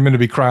know, the women to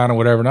be crying or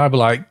whatever. And I'd be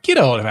like, get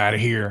all out of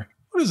here.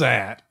 What is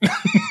that?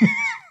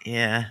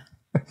 Yeah.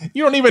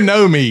 You don't even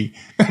know me.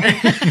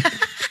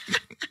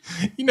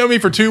 You know me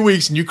for 2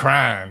 weeks and you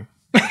crying.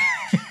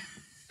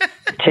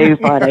 Too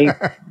funny.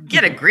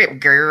 Get a grip,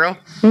 girl.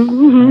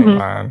 Ain't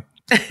fine.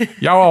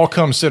 Y'all all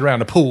come sit around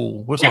the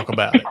pool. We'll talk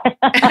about it.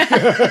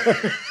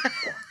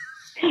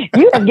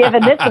 You have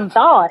given this some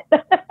thought.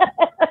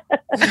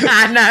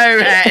 I know,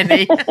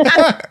 Andy.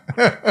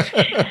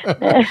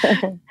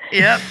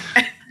 Yep.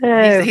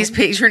 He's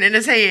picturing it in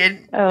his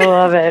head. I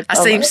love it. I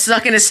see him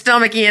sucking his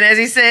stomach in as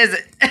he says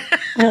it.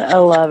 I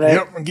love it.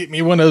 Yep, get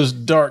me one of those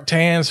dark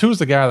tans. Who's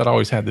the guy that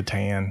always had the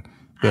tan?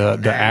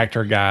 The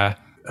actor guy.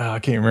 I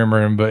can't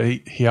remember him, but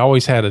he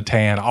always had a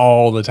tan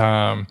all the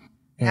time.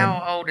 And,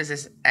 how old is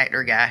this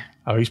actor guy?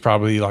 Oh, he's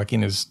probably like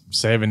in his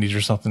 70s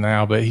or something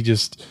now. But he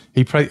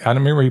played. I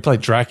remember he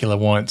played Dracula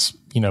once.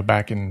 You know,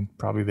 back in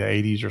probably the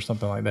 80s or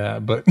something like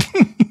that. But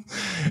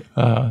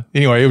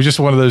anyway, it was just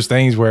one of those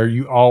things where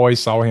you always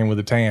saw him with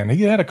a tan.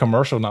 He had a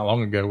commercial not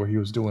long ago where he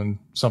was doing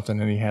something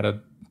and he had a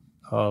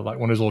like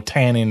one of those little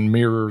tanning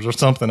mirrors or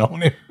something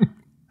on him.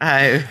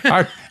 Oh,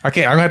 I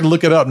can't. I'm gonna have to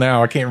look it up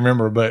now. I can't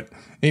remember. But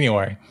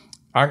anyway,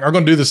 I'm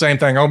gonna do the same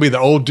thing. I'll be the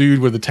old dude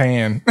with the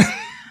tan.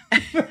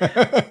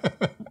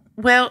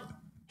 Well,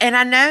 and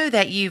I know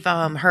that you've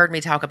heard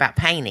me talk about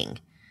painting.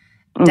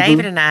 Mm-hmm.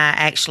 David and I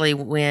actually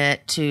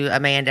went to a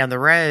man down the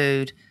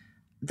road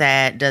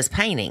that does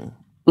painting.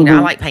 You know,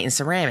 I like painting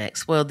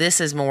ceramics. Well, this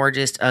is more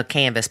just a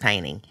canvas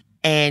painting.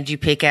 And you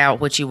pick out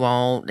what you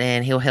want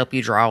and he'll help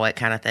you draw it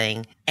kind of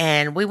thing.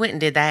 And we went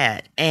and did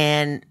that.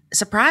 And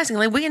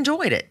surprisingly, we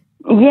enjoyed it.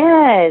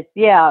 Yes.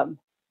 Yeah.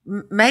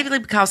 Maybe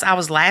because I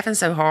was laughing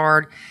so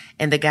hard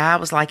and the guy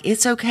was like,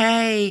 it's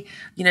okay.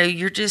 You know,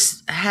 you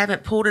just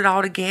haven't pulled it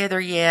all together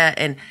yet.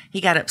 And he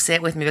got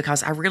upset with me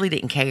because I really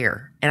didn't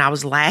care. And I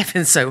was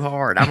laughing so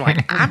hard. I'm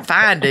like, I'm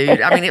fine,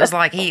 dude. I mean, it was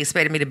like he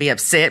expected me to be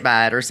upset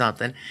by it or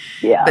something.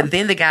 Yeah. But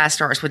then the guy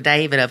starts with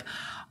David of,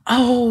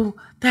 oh,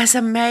 that's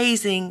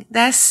amazing.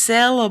 That's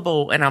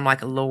sellable. And I'm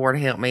like, Lord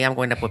help me. I'm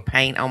going to put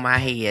paint on my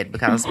head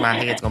because my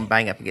head's going to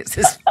bang up against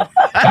this.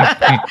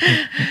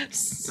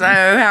 So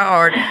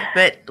hard.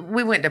 But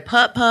we went to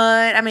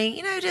putt-putt. I mean,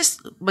 you know,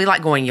 just we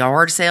like going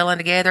yard selling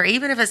together,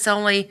 even if it's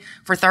only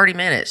for 30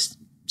 minutes,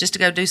 just to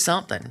go do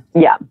something.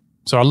 Yeah.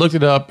 So I looked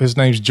it up. His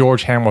name's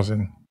George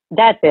Hamilton.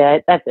 That's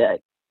it. That's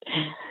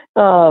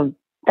going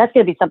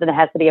to be something that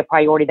has to be a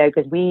priority, though,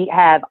 because we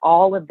have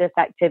all of this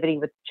activity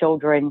with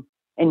children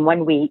in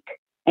 1 week.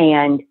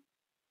 And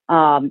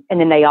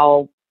then they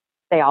all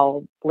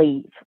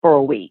leave for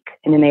a week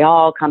and then they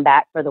all come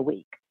back for the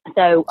week.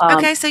 So,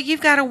 okay. So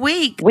you've got a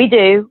week. We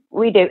do.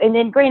 And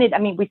then granted, I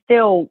mean, we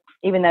still,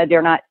 even though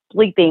they're not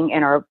sleeping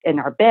in our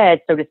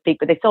bed, so to speak,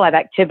 but they still have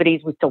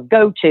activities we still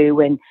go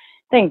to and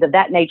things of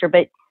that nature.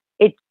 But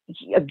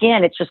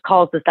it's just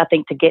caused us, I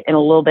think, to get in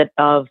a little bit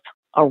of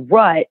a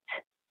rut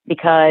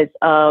because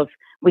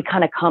we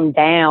kind of come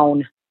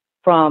down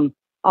from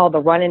all the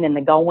running and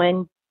the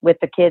going with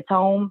the kids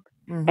home.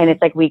 Mm-hmm. And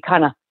it's like we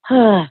kind of,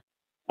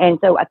 and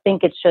so I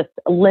think it's just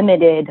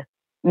limited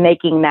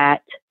making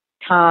that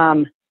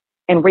time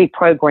and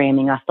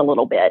reprogramming us a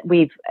little bit.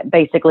 We've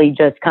basically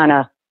just kind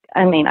of,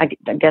 I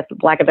guess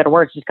lack of better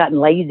words, just gotten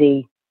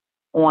lazy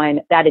on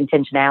that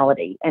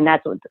intentionality. And I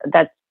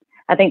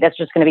think that's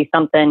just going to be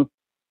something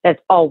that's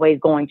always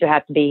going to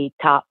have to be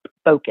top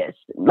focus.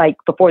 Like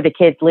before the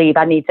kids leave,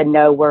 I need to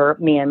know where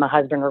me and my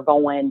husband are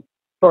going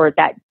for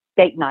that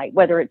date night,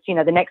 whether it's, you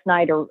know, the next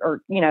night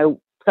or you know,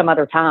 some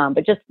other time,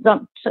 but just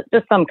some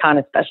kind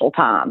of special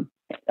time.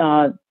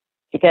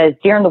 Because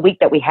during the week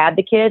that we have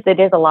the kids, it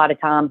is a lot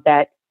of times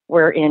that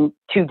we're in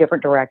two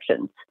different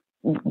directions,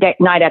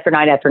 night after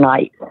night after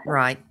night.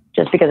 Right.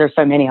 Just because there's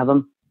so many of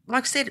them.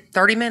 Like I said,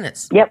 30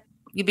 minutes. Yep.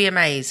 You'd be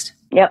amazed.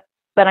 Yep.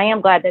 but I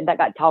am glad that that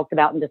got talked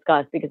about and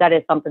discussed, because that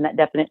is something that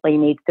definitely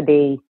needs to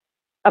be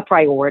a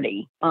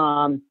priority.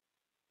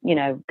 You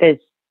know, because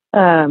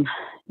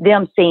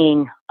them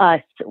seeing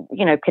us,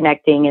 you know,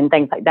 connecting and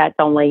things like that's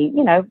only,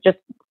 you know, just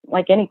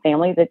like any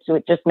family, it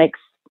just makes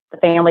the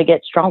family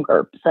get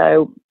stronger.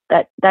 So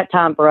that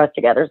time for us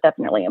together is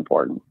definitely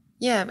important.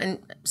 Yeah, and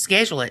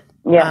schedule it.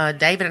 Yeah.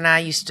 David and I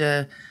used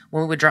to,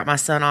 when we would drop my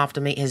son off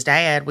to meet his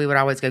dad, we would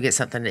always go get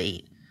something to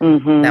eat.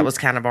 Mm-hmm. That was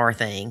kind of our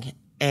thing.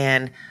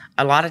 And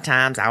a lot of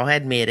times, I'll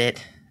admit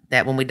it,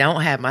 that when we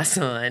don't have my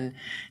son,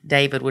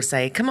 David would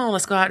say, come on,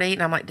 let's go out to eat.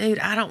 And I'm like, dude,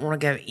 I don't want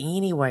to go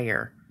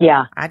anywhere.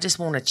 Yeah. I just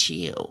want to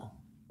chill.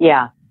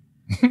 Yeah.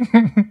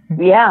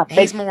 Yeah.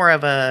 He's more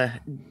of a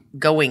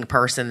going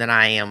person than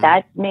I am.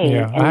 That's me.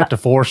 Yeah, And I have to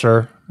force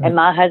her. And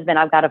my husband,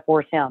 I've got to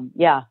force him.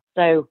 Yeah.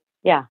 So,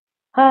 yeah.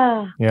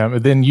 Yeah,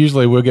 but then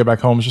usually we'll get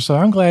back home and she'll say,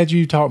 I'm glad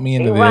you talked me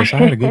into this. I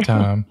had a good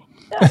time.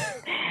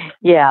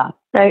 Yeah.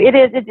 So it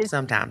is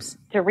sometimes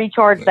to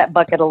recharge that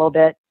bucket a little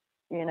bit,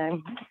 you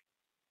know.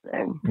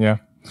 So. Yeah.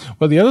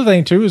 Well, the other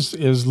thing too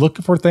is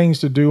looking for things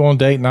to do on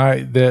date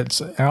night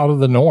that's out of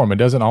the norm. It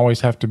doesn't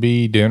always have to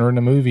be dinner and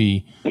a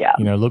movie. Yeah.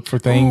 You know, look for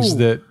things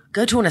that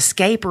go to an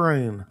escape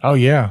room. Oh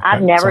yeah.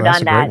 I've never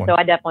done that, so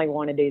I definitely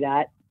want to do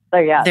that. So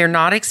yeah. They're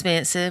not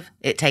expensive.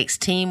 It takes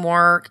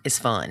teamwork. It's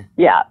fun.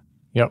 Yeah.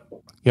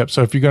 Yep.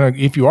 So if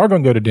you are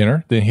going to go to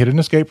dinner, then hit an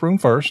escape room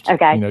first.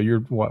 Okay. You know,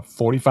 you're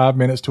 45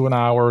 minutes to an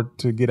hour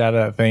to get out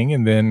of that thing,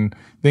 and then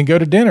go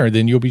to dinner.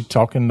 Then you'll be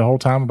talking the whole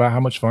time about how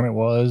much fun it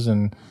was,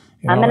 and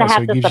I'm going to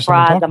have to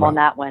surprise them on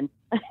that one.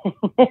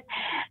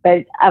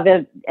 but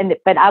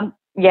I'm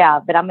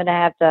going to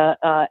have to.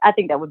 I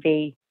think that would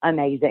be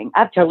amazing.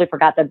 I've totally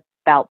forgotten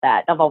about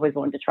that. I've always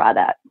wanted to try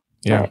that.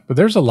 Yeah, but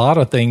there's a lot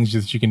of things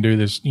that you can do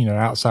this, you know,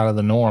 outside of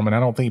the norm, and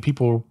I don't think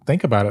people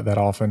think about it that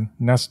often.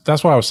 And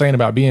that's why I was saying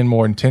about being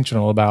more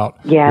intentional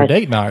about your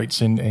date nights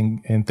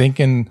and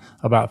thinking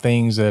about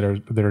things that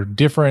are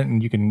different,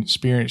 and you can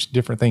experience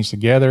different things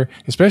together,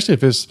 especially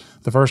if it's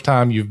the first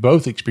time you've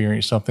both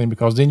experienced something,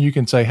 because then you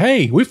can say,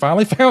 "Hey, we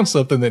finally found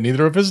something that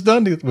neither of us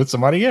done with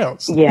somebody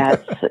else."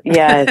 Yes.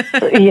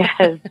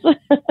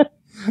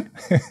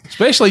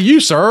 Especially you,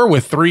 sir,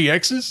 with 3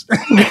 X's.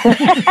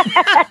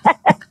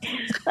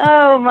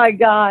 Oh my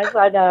gosh,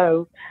 I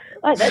know.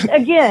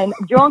 Again,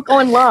 drunk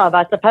on love,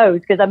 I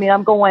suppose, because I mean,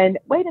 I'm going,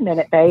 wait a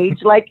minute,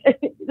 Paige. Like,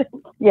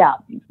 yeah,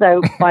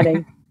 so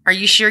funny. Are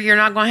you sure you're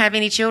not going to have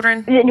any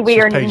children? We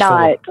are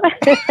not.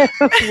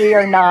 We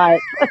are not.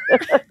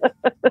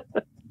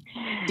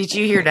 Did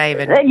you hear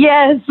David?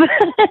 Yes.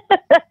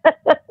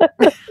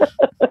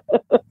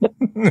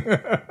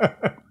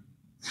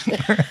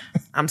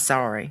 I'm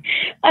sorry.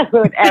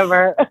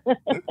 Whatever.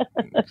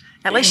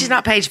 At least she's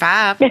not page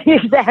 5.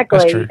 Exactly.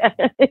 That's true.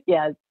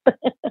 Yes.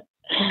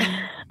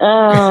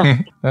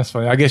 That's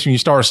funny. I guess when you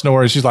start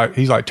snoring, he's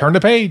like, turn the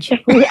page.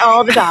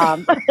 All the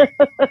time.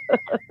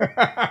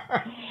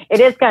 It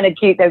is kind of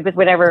cute though, because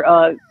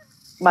whenever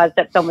my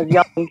stepson was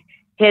young,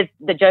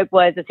 the joke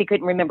was he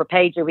couldn't remember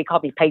page, or he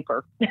called me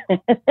paper.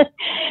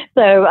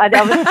 So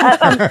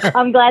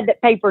I'm glad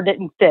that paper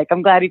didn't stick.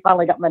 I'm glad he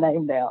finally got my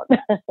name down.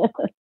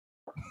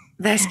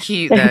 That's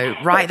cute, though.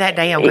 Write that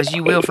down, because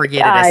you will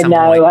forget it at some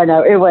point. I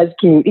know. It was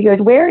cute. He goes,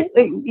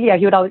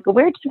 he would always go,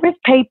 where's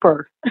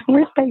paper?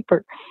 Where's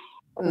paper?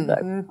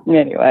 Mm-hmm. So,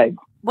 anyway.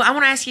 Well, I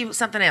want to ask you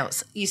something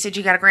else. You said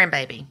you got a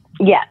grandbaby.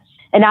 Yes.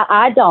 And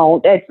I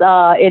don't.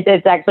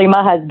 It's actually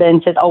my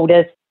husband's, his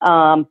oldest,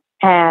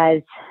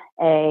 has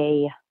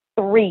a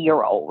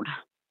 3-year-old.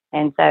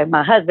 And so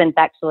my husband's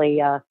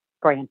actually a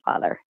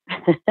grandfather.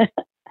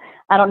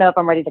 I don't know if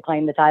I'm ready to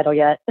claim the title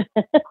yet.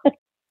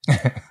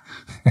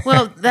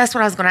 Well, that's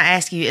what I was going to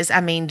ask you is, I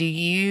mean, do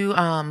you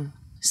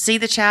see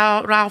the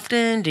child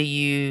often? Do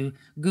you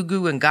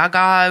goo and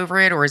gaga over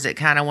it? Or is it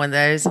kind of one of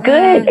those?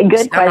 Good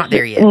question. I'm not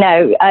there yet.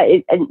 No,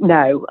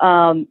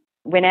 no.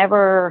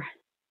 Whenever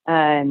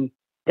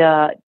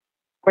the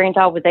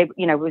grandchild was able,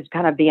 was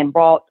kind of being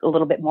brought a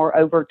little bit more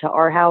over to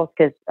our house,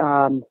 because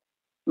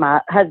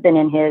my husband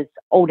and his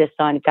oldest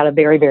son have got a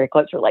very, very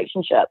close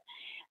relationship.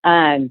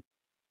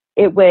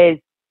 It was,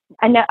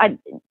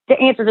 to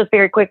answer just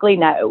very quickly,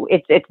 no,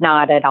 it's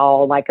not at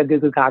all like a goo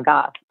goo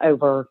gaga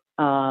over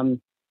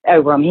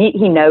him.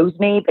 He knows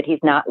me, but he's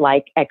not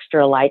like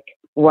extra like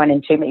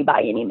running to me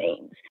by any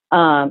means.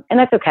 And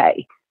that's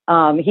okay.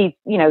 He's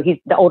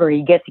the older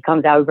he gets, he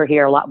comes over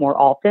here a lot more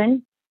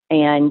often,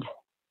 and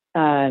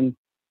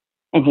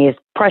he is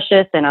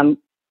precious, and I'm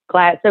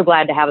so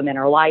glad to have him in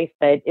our life.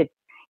 But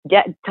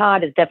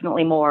Todd is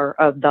definitely more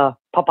of the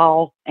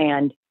papa,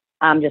 and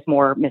I'm just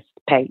more Miss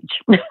Page.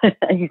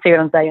 You see what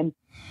I'm saying?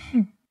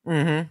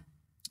 Mm-hmm.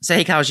 So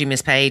he calls you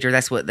Miss Page, or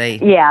that's what they...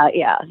 Yeah.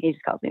 He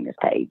just calls me Miss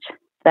Page.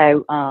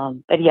 So,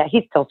 but yeah,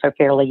 he's still so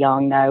fairly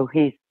young, though.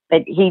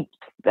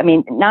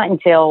 Not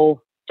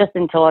until, I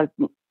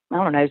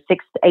don't know,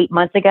 6 to 8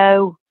 months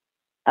ago,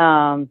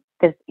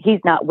 because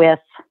he's not with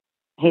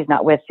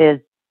his,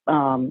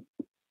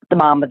 the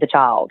mom of the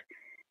child.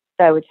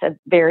 So it's a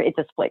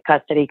split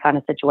custody kind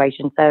of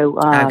situation. So,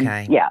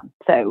 okay. Yeah.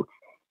 So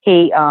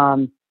he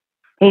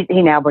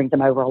he now brings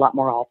them over a lot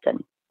more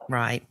often.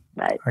 Right.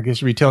 But I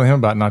guess you'll be telling him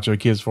about Nacho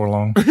Kids for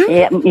long.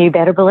 yeah, you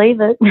better believe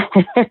it.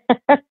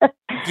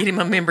 Get him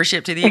a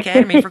membership to the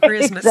academy for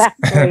Christmas.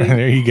 Exactly.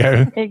 There you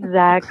go.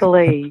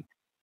 Exactly.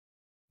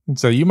 And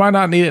so you might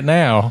not need it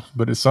now,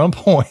 but at some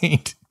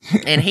point.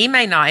 And he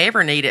may not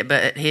ever need it,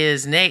 but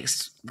his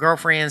next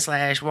girlfriend /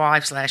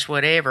 wife /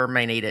 whatever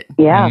may need it.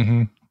 Yeah.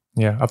 Mm-hmm.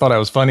 Yeah. I thought that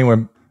was funny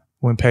when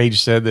Paige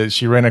said that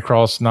she ran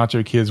across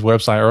Nacho Kids'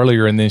 website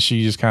earlier and then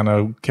she just kind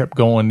of kept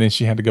going. Then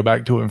she had to go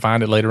back to it and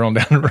find it later on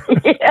down the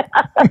road. Yeah.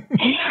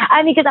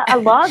 I mean, because I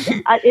loved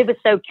it was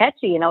so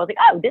catchy, and I was like,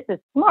 oh, this is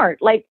smart.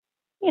 Like,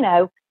 you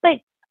know, but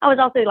I was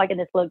also like in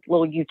this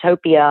little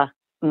utopia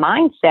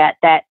mindset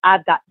that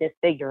I've got this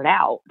figured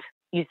out.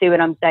 You see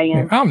what I'm saying?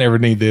 Yeah, I'll never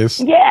need this.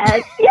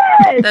 Yes,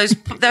 yes.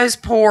 Those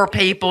poor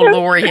people,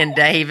 Lori and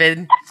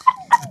David.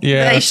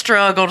 Yeah. They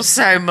struggled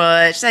so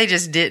much. They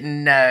just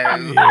didn't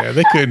know. Yeah,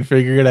 they couldn't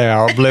figure it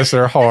out. Bless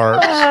their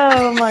hearts.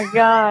 Oh my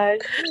gosh.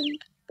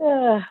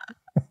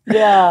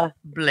 Yeah.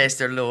 Bless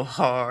their little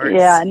hearts.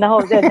 Yeah.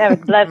 No,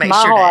 bless Make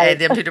my sure heart. to add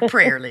them to the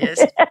prayer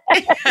list.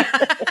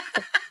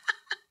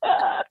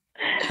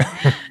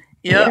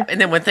 Yep. And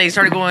then when things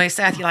started going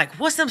south, you're like,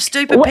 what's them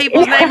stupid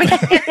people's name again?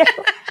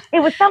 It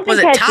was something Was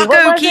it catchy.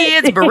 Taco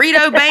Kids,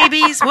 Burrito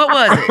Babies? What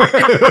was it?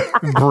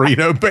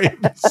 Burrito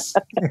Babies.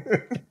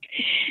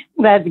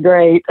 That's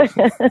great.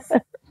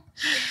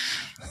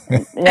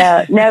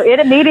 Yeah. No,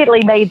 it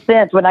immediately made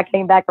sense when I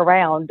came back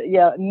around.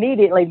 Yeah,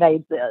 immediately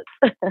made sense.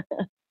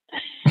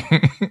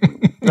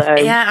 So.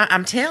 Yeah,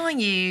 I'm telling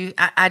you,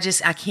 I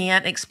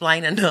can't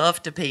explain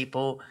enough to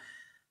people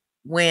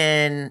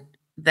when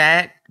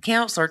that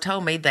counselor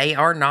told me they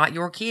are not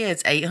your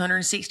kids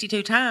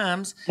 862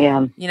 times.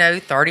 Yeah.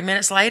 30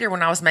 minutes later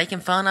when I was making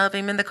fun of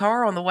him in the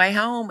car on the way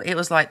home, it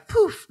was like,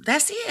 poof,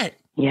 that's it.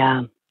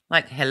 Yeah.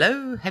 Like,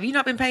 hello, have you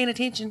not been paying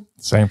attention?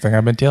 Same thing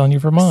I've been telling you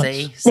for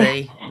months.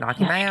 See, knock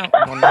him out.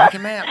 I'm going to knock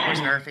him out. Where's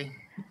Nerfy?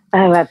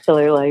 Oh,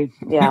 absolutely.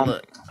 Yeah.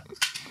 Look,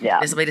 yeah.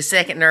 this will be the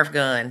second Nerf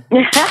gun.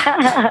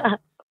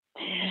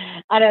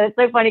 I know, it's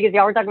so funny because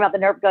y'all were talking about the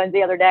Nerf guns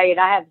the other day, and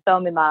I have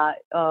some in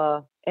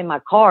my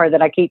car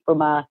that I keep for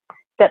my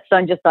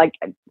stepson. Just like,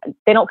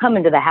 they don't come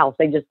into the house.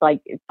 They just like,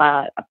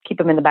 I keep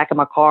them in the back of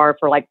my car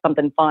for like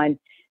something fun.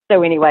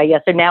 So anyway, yeah.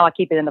 So now I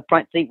keep it in the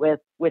front seat with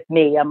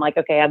me. I'm like,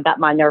 okay, I've got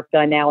my Nerf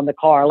gun now in the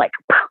car. Like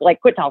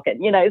quit talking,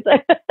 So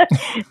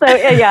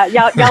yeah,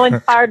 y'all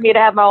inspired me to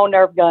have my own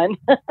Nerf gun.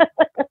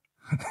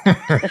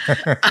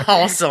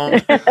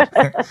 Awesome.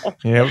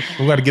 Yeah,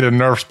 we got to get a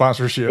Nerf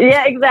sponsorship.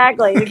 Yeah,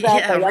 exactly.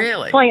 Yeah,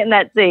 really. I'm planting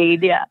that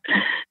seed. Yeah.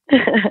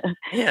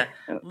 Yeah.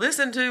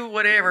 Listen to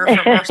whatever from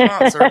our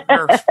sponsor,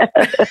 Nerf.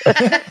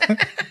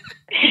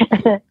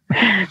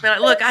 Like,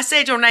 look, I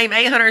said your name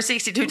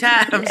 862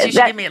 times. You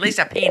should give me at least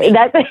a penny.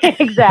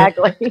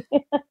 Exactly.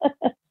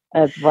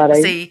 That's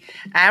funny. See,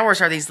 ours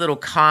are these little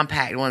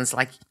compact ones,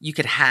 like you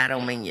could hide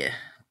them in your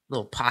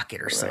little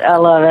pocket or something. I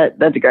love it.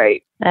 That's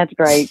great.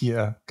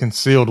 Yeah,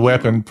 concealed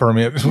weapon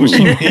permit is what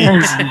she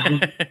needs.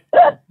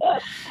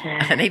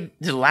 I need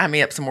to line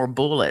me up some more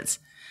bullets.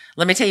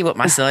 Let me tell you what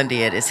my son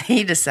did is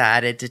he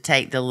decided to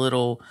take the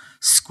little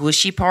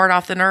squishy part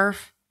off the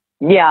Nerf.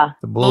 Yeah.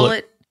 The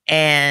bullet.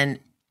 And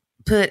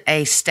put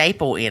a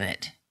staple in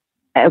it.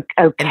 Okay.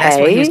 And that's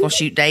what he was going to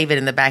shoot David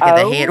in the back of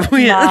the head with.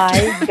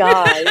 Oh, my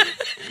God.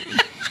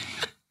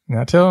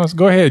 Now tell us,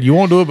 go ahead. You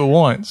won't do it but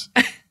once.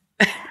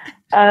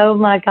 Oh,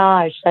 my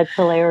gosh. That's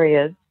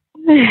hilarious.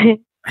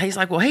 He's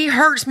like, well, he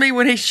hurts me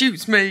when he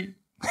shoots me.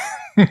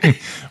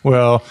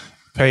 Well,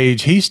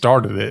 Paige, he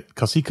started it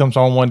because he comes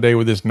on one day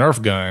with this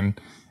Nerf gun,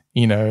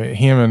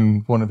 him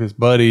and one of his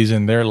buddies,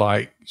 and they're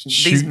like,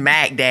 these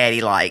Mac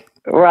Daddy, like,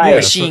 right.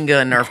 machine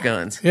gun Nerf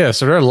guns. Yeah,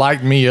 so they're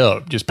lighting me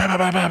up, just pow, pow,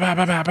 pow, pow, pow,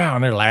 pow, pow, pow,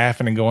 and they're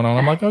laughing and going on.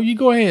 I'm like, oh, you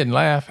go ahead and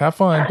laugh, have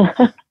fun.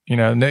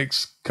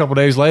 Next couple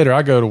days later,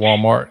 I go to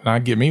Walmart and I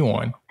get me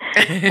one.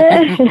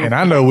 And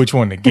I know which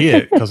one to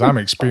get because I'm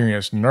an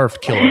experienced Nerf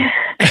killer.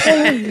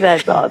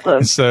 That's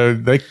awesome. So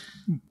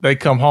they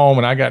come home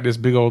and I got this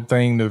big old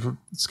thing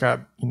that's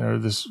got,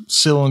 this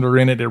cylinder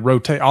in it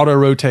that auto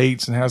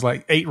rotates and has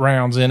like 8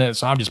 rounds in it.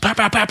 So I'm just pow,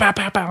 pow, pow, pow,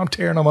 pow, pow, I'm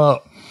tearing them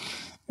up.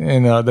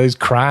 And they's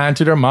crying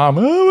to their mom,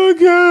 oh my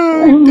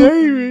God,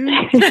 David.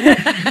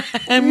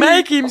 And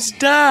make him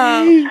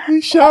stop.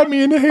 He shot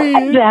me in the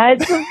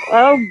head.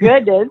 Oh,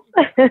 goodness.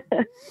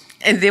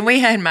 And then we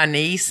had my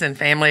niece and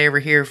family over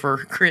here for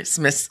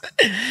Christmas.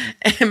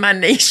 And my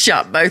niece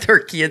shot both her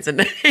kids in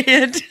the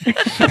head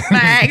by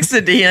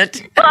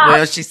accident.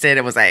 Well, she said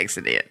it was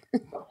accident.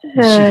 She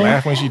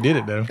laughed when she did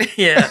it, though.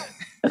 Yeah.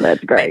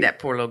 That's great. Made that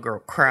poor little girl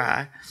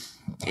cry.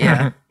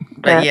 Yeah.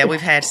 But yeah, we've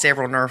had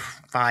several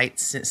Nerf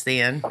fights since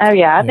then. Oh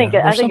yeah, I think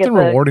there's it's something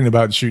rewarding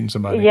about shooting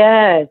somebody.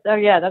 Yes. Oh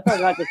yeah, that's what I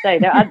was about to say.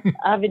 No,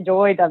 I've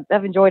enjoyed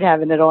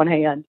having it on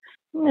hand.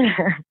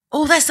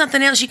 Oh, that's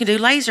something else you can do.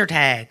 Laser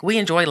tag. We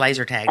enjoy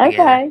laser tag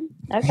together.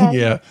 Okay.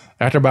 Yeah.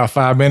 After about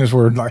 5 minutes,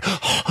 we're like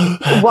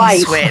white,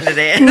 sweating to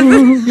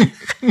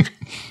death.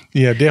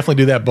 Yeah, definitely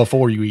do that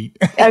before you eat.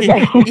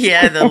 Okay.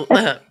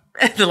 Yeah.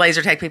 The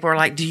laser tag people are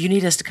like, do you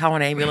need us to call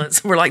an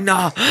ambulance? We're like,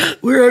 nah,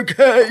 we're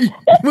okay.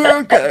 We're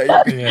okay.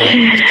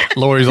 Yeah.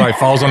 Lori's like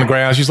falls on the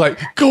ground. She's like,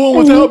 go on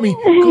without me.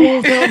 Go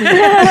on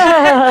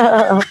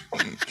without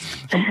me.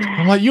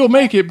 I'm like, you'll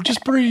make it.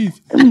 Just breathe.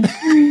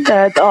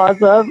 That's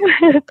awesome.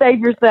 Save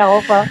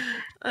yourself.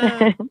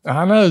 I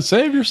know.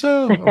 Save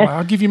yourself.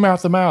 I'll give you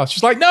mouth to mouth.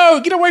 She's like, no,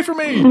 get away from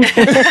me.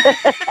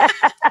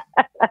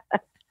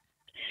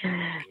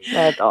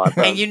 That's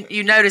awesome. And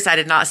you notice I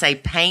did not say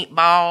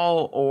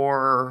paintball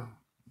or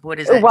what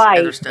is that Right.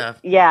 other stuff?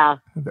 Yeah.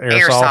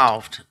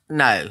 Airsoft.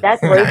 No.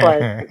 That's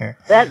ruthless.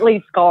 That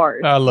leaves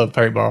scars. I love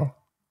paintball.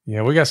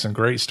 Yeah, we got some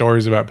great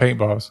stories about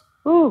paintballs.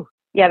 Ooh.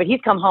 Yeah, but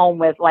he's come home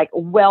with like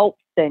welts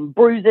and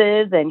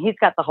bruises, and he's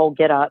got the whole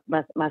get up.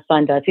 My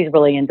son does. He's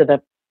really into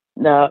the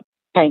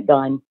paint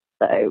gun.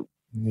 So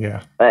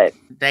Yeah. but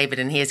David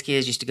and his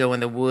kids used to go in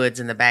the woods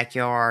in the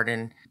backyard,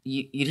 and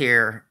you'd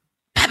hear,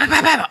 pow, pow,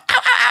 pow, pow, ow,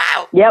 ow,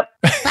 ow, yep.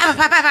 pow, pow,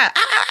 pow, pow, ow,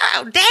 ow,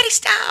 ow, Daddy,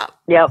 stop.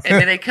 Yep.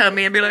 And then they come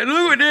in and be like,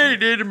 look what Daddy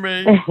did to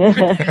me.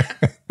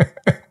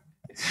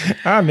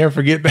 I'll never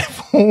forget that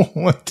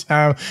one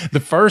time. The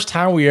first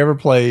time we ever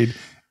played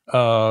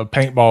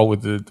paintball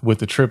with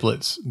the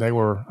triplets, they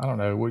were, I don't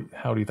know,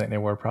 how do you think they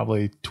were?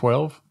 Probably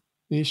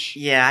 12-ish.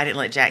 Yeah, I didn't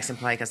let Jackson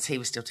play because he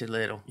was still too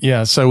little.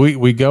 Yeah, so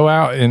we go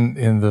out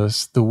in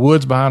the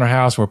woods behind our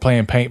house. We're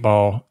playing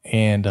paintball,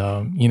 and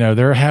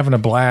they're having a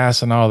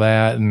blast and all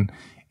that, and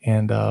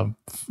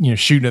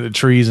shooting at the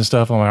trees and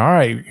stuff. I'm like, all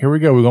right, here we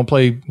go. We're gonna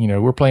play.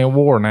 We're playing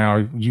war now.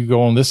 You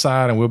go on this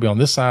side, and we'll be on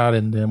this side,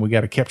 and then we got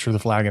to capture the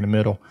flag in the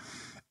middle.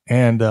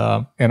 And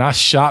I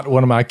shot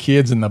one of my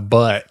kids in the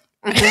butt.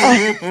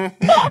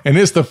 And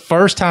it's the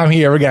first time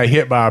he ever got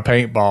hit by a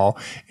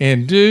paintball.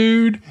 And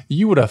dude,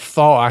 you would have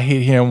thought I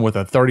hit him with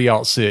a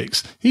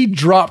 30-06. He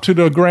dropped to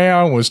the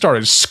ground and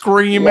started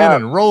screaming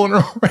and rolling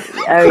around.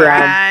 Oh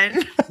yeah.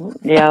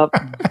 Yep.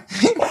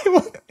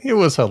 It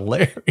was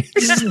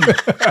hilarious.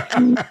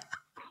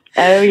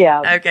 Oh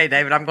yeah. Okay,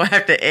 David, I'm going to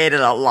have to edit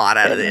a lot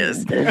out of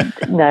this.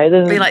 No,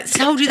 this Be is like,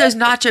 told you those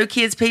Nacho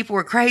Kids people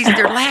were crazy.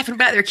 They're laughing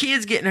about their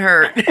kids getting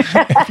hurt.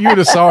 If you would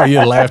have saw it,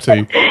 you'd laugh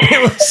too.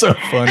 It was so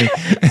funny.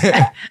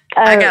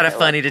 I got a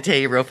funny to tell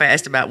you real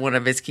fast about one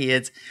of his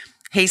kids.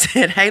 He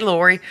said, hey,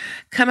 Lori,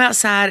 come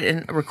outside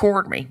and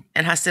record me.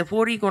 And I said,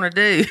 what are you going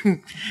to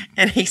do?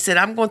 And he said,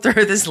 I'm going to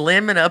throw this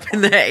lemon up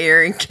in the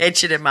air and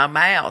catch it in my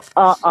mouth.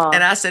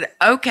 And I said,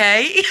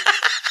 okay.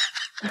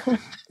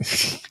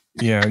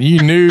 Yeah,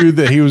 you knew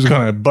that he was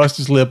going to bust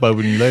his lip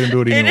open and you let him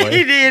do it anyway. And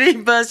he did.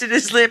 He busted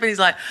his lip and he's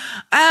like,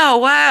 oh,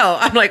 wow.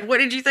 I'm like, what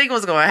did you think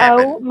was going to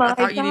happen? Oh, my I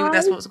thought you knew God.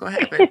 that's what was going to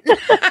happen.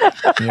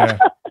 Yeah.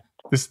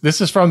 This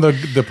is from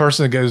the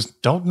person that goes,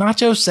 don't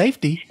nacho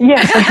safety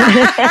yeah.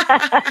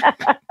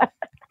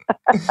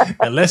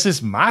 unless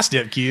it's my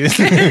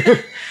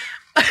stepkid.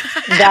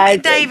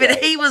 David,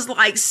 he was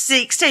like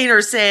 16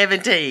 or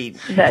 17.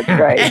 That's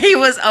great. He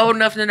was old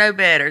enough to know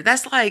better.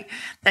 That's like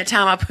that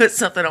time I put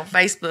something on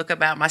Facebook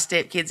about my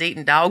stepkids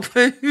eating dog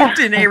food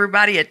and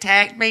everybody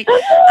attacked me.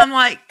 I'm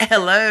like,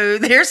 hello,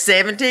 they're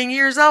 17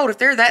 years old. If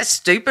they're that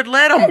stupid,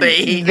 let them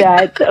be.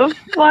 That's so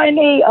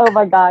funny. Oh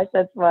my gosh,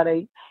 that's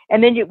funny.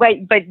 And then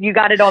but you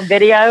got it on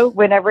video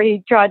whenever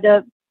he tried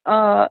to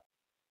catch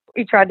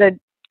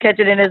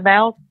it in his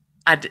mouth.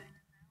 I do.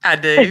 I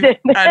do.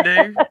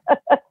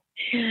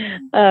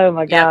 Oh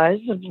my gosh,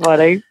 that's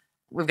funny.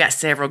 We've got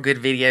several good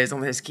videos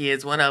on those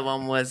kids. One of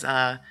them was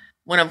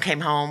one of them came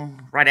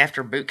home right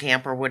after boot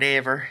camp or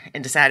whatever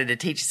and decided to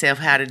teach himself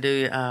how to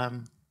do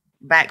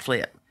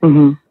backflip.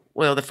 Mm-hmm.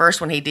 Well, the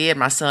first one he did,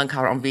 my son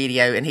caught it on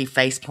video and he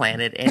face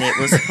planted and it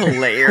was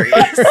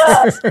hilarious.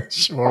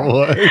 Sure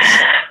was.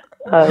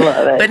 I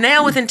love it. But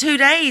now within 2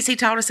 days, he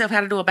taught himself how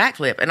to do a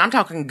backflip. And I'm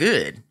talking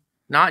good,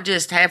 not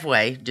just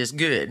halfway, just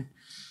good.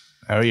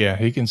 Oh, yeah.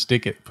 He can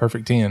stick it.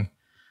 Perfect 10.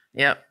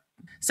 Yep.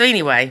 So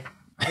anyway,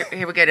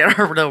 here we go down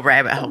our little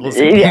rabbit holes.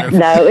 Yeah,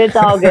 no, it's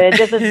all good.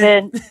 This has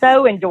been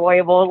so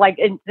enjoyable. Like,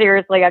 and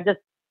seriously, I've just,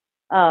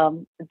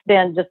 it's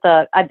been just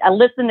I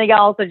listen to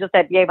y'all, so just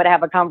to be able to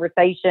have a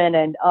conversation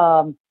and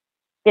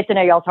get to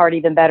know y'all's heart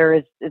even better.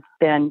 It's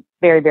been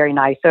very, very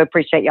nice. So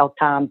appreciate y'all's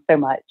time so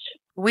much.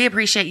 We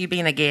appreciate you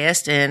being a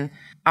guest and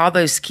all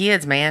those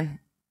kids, man.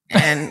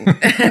 And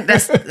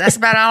that's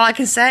about all I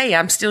can say.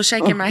 I'm still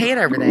shaking my head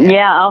over that.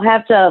 Yeah, I'll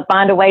have to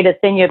find a way to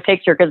send you a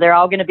picture because they're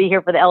all going to be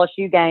here for the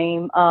LSU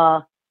game,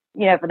 for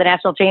the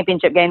national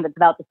championship game that's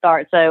about to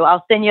start. So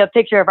I'll send you a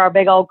picture of our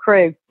big old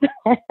crew.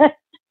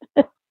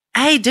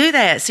 Hey, do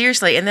that.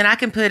 Seriously. And then I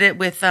can put it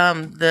with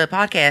the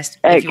podcast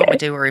if you want me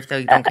to or if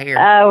they don't care.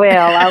 I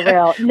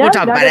will. No, We'll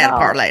talk about that all.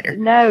 part later.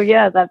 No,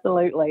 yes,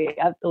 absolutely.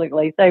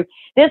 Absolutely. So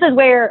this is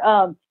where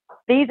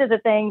these are the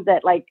things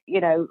that like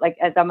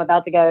as I'm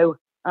about to go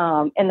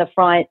in the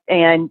front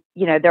and,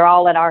 they're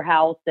all at our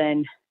house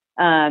and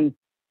these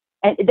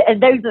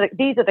are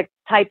the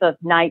type of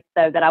nights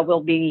though that I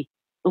will be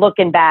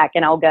looking back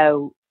and I'll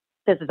go,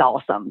 this is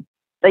awesome.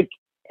 Like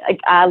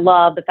I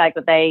love the fact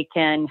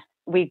that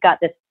we've got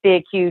this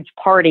big, huge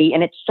party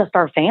and it's just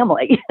our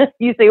family.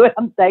 You see what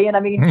I'm saying? I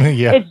mean,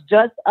 Yeah. It's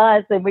just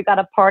us and we've got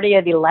a party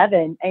of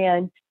 11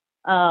 and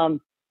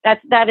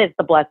that is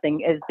the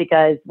blessing, is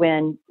because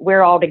when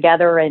we're all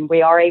together and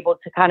we are able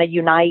to kind of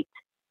unite,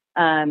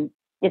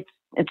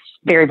 it's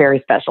very, very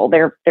special.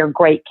 They're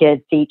great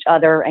kids to each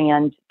other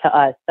and to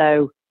us.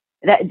 So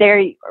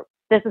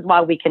this is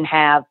why we can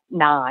have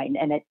 9,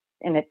 and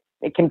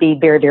it can be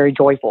very, very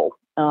joyful.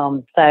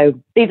 So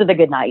these are the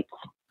good nights.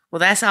 Well,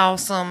 that's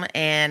awesome.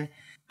 And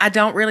I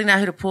don't really know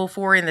who to pull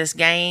for in this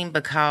game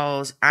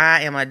because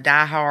I am a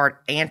diehard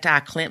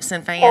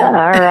anti-Clemson fan. All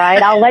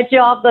right. I'll let you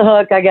off the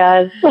hook, I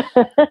guess.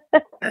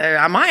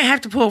 I might have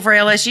to pull for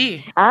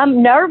LSU.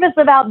 I'm nervous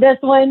about this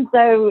one.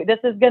 So this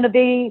is going to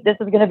be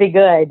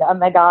good. Oh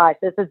my gosh.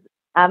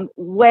 I'm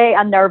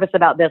nervous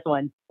about this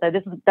one. So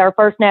this is their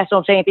first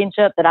national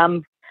championship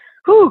that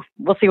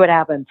we'll see what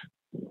happens.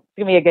 It's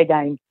going to be a good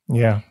game.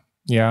 Yeah.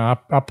 Yeah.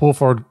 I pull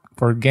for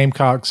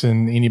Gamecocks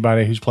and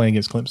anybody who's playing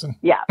against Clemson.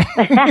 Yeah.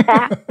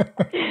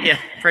 Yeah,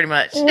 pretty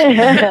much.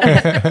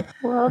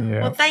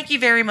 Well, thank you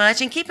very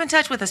much. And keep in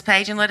touch with us,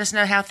 Paige, and let us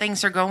know how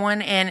things are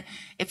going. And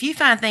if you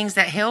find things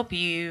that help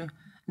you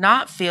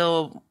not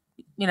feel,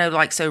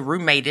 like so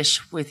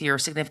roommate-ish with your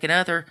significant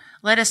other,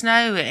 let us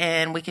know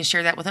and we can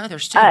share that with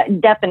others too.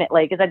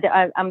 Definitely. Because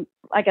I'm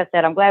like I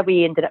said, I'm glad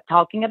we ended up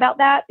talking about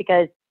that,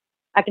 because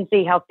I can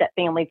see how step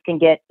families can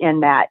get in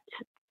that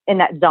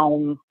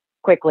zone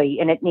quickly,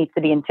 and it needs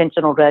to be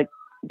intentional to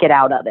get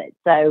out of it.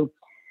 So,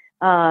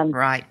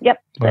 right. Yep.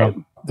 Well,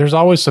 there's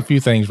always a few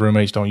things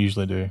roommates don't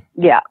usually do.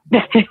 Yeah.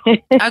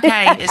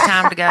 Okay, it's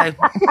time to go.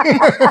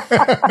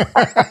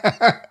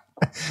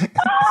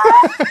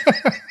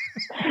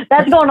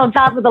 That's going on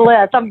top of the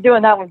list. I'm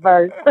doing that one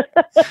first.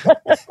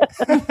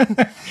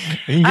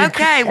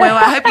 Okay, well,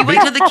 I hope you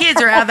wait till the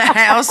kids are out of the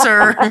house,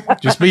 or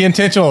just be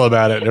intentional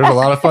about it. There's a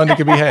lot of fun that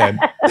can be had.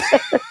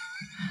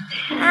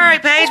 All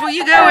right, Paige, will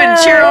you go and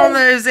cheer on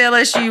those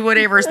LSU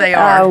whatevers they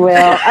are? I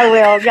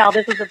will. Y'all,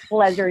 this was a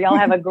pleasure. Y'all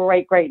have a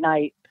great, great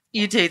night.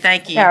 You too.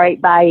 Thank you. All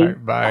right, bye. All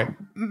right, bye.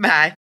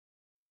 Bye.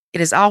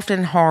 It is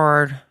often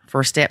hard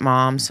for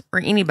stepmoms or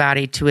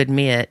anybody to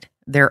admit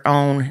their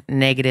own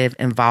negative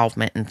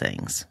involvement in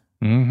things.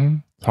 Mm-hmm.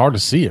 It's hard to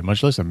see it,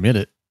 much less admit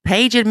it.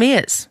 Paige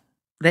admits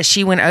that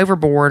she went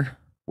overboard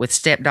with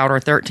stepdaughter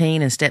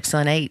 13 and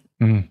stepson 8.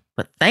 Mm.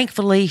 But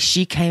thankfully,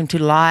 she came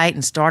to light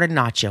and started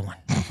nachoing.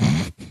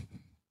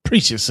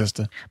 Preach it,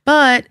 sister.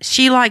 But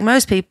she, like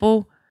most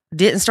people,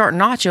 didn't start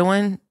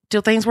nachoing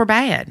till things were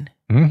bad.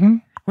 Mm-hmm.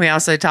 We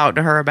also talked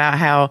to her about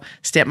how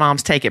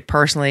stepmoms take it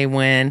personally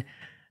when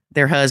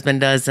their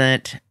husband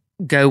doesn't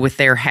go with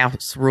their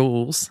house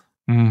rules.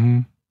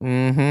 Mm-hmm.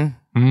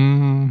 Mm-hmm.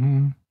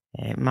 Mm-hmm.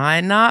 It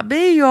might not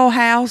be your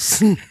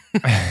house.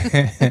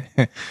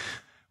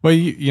 Well,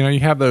 you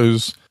have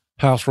those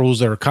house rules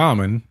that are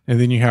common, and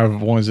then you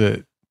have ones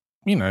that,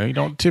 you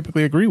don't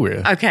typically agree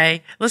with.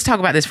 Okay, let's talk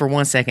about this for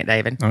 1 second,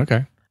 David.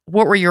 Okay.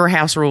 What were your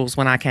house rules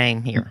when I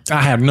came here?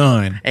 I have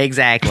none.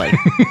 Exactly.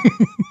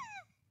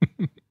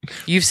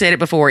 You've said it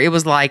before. It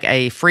was like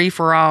a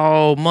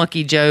free-for-all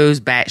Monkey Joe's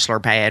bachelor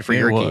pad for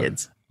your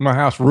kids. My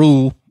house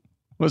rule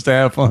was to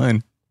have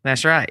fun.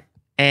 That's right.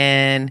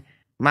 And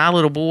my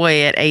little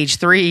boy at age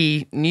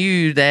 3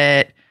 knew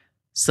that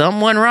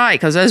something wasn't right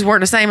because those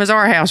weren't the same as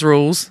our house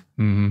rules.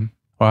 Mm-hmm.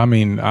 Well, I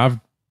mean, I've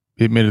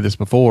admitted this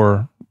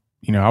before.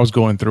 I was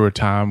going through a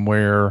time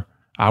where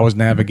I was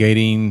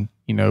navigating,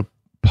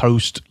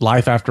 post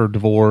life after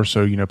divorce.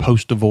 So,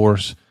 post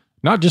divorce,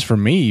 not just for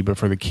me, but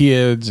for the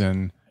kids.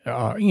 And,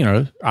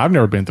 I've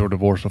never been through a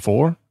divorce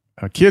before.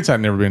 Kids had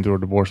never been through a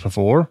divorce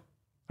before.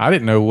 I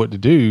didn't know what to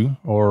do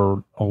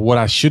or what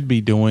I should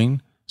be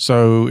doing.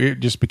 So it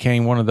just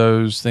became one of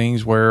those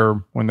things where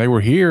when they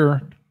were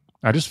here,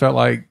 I just felt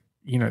like,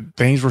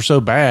 things were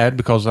so bad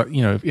because,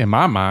 in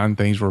my mind,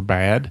 things were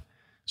bad.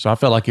 So I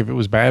felt like if it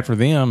was bad for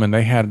them and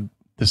they had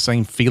the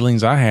same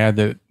feelings I had,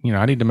 that,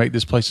 I need to make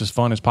this place as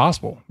fun as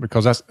possible,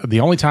 because that's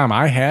the only time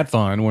I had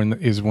fun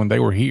when they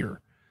were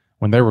here.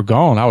 When they were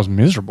gone, I was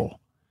miserable.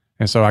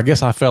 And so I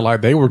guess I felt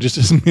like they were just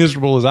as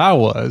miserable as I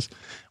was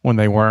when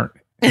they weren't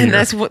here. And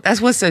that's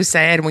what's so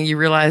sad when you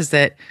realize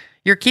that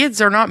your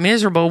kids are not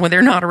miserable when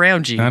they're not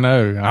around you. I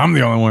know. I'm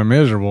the only one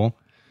miserable.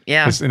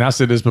 Yeah. And I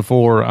said this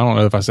before. I don't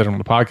know if I said it on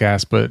the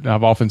podcast, but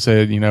I've often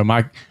said,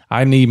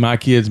 I need my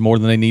kids more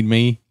than they need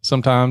me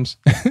sometimes.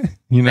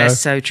 That's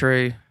so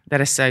true. That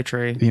is so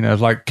true.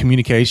 It's like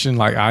communication.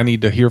 Like I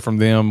need to hear from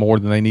them more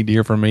than they need to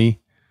hear from me.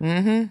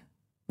 Mm-hmm.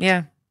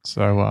 Yeah.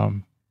 So,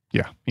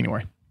 yeah.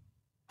 Anyway.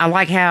 I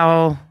like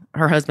how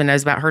her husband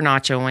knows about her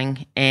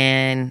nachoing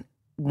and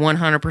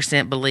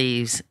 100%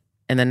 believes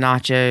in the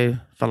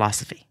nacho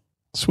philosophy.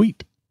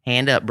 Sweet.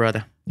 Hand up,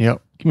 brother.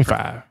 Yep. Give me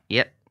 5.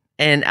 Yep.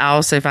 And I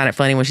also find it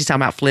funny when she's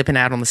talking about flipping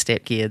out on the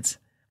stepkids.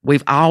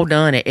 We've all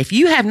done it. If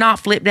you have not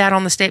flipped out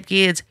on the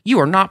stepkids, you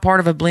are not part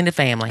of a blended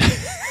family.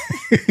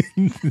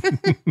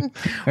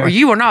 Or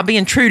you are not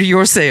being true to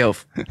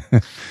yourself.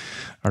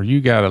 Or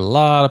you got a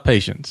lot of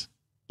patience.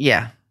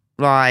 Yeah.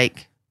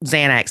 Like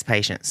Xanax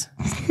patience.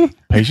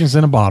 Patience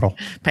in a bottle.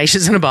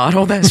 Patience in a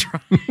bottle. That's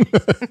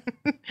right.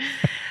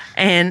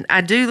 And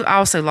I do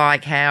also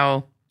like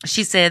how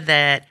She said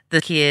that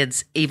the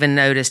kids even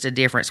noticed a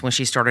difference when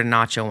she started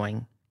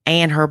nachoing,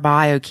 and her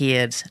bio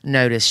kids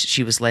noticed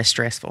she was less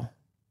stressful.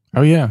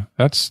 Oh yeah,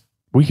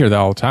 we hear that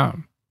all the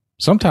time.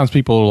 Sometimes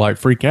people like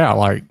freak out,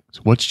 like,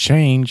 what's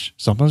changed?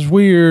 Something's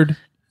weird.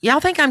 Y'all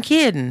think I'm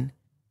kidding?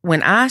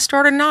 When I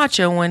started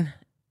nachoing,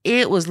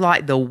 it was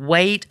like the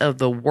weight of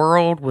the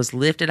world was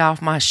lifted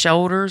off my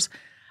shoulders.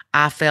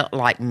 I felt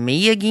like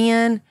me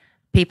again.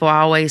 People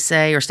always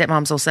say, or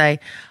stepmoms will say,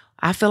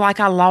 I feel like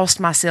I lost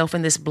myself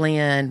in this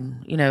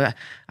blend. You know,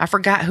 I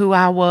forgot who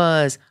I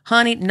was.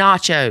 Honey,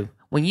 nacho.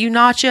 When you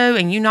nacho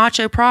and you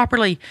nacho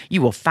properly,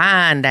 you will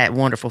find that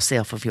wonderful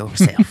self of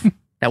yourself.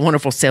 That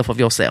wonderful self of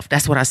yourself.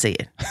 That's what I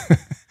said.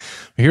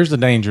 Here's the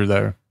danger,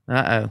 though.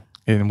 Uh-oh.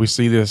 And we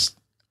see this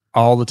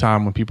all the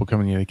time when people come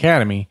into the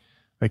academy.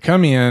 They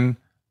come in,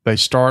 they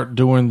start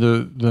doing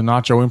the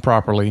nachoing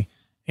properly,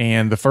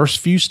 and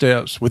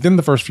within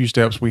the first few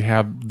steps, we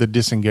have the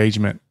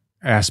disengagement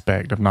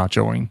aspect of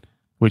nachoing,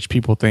 which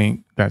people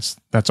think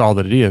that's all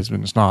that it is, but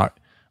it's not.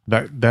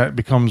 That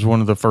becomes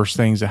one of the first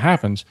things that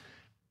happens.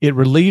 It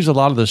relieves a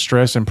lot of the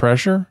stress and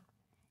pressure,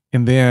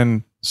 and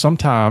then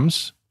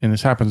sometimes, and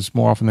this happens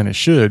more often than it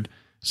should,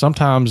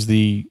 sometimes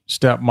the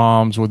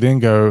stepmoms will then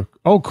go,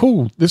 oh,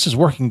 cool, this is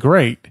working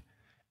great.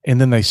 And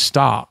then they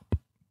stop.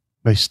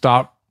 They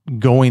stop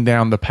going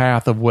down the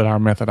path of what our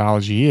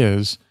methodology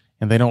is,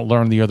 and they don't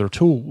learn the other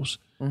tools.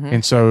 Mm-hmm.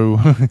 And so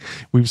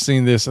we've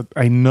seen this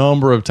a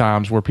number of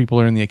times where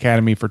people are in the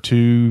academy for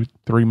 2-3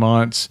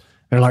 months.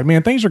 They're like,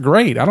 man, things are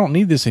great. I don't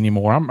need this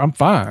anymore. I'm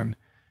fine.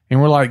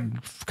 And we're like,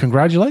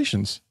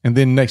 congratulations. And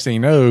then next thing you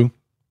know,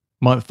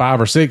 month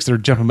 5 or 6, they're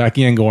jumping back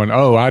in going,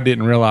 oh, I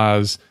didn't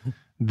realize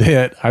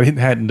that I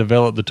hadn't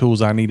developed the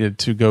tools I needed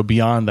to go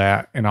beyond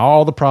that. And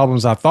all the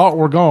problems I thought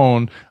were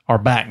gone are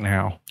back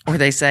now. Or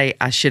they say,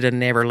 I should have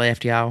never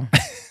left y'all.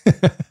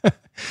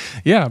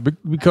 Yeah,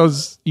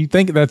 because you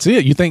think that's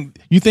it. You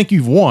think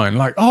you've won.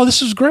 Like, oh,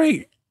 this is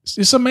great.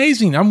 It's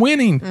amazing. I'm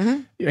winning.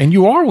 Mm-hmm. And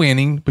you are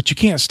winning, but you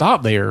can't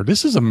stop there.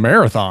 This is a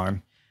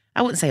marathon.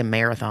 I wouldn't say a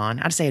marathon.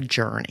 I'd say a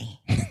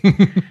journey.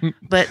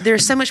 But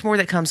there's so much more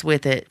that comes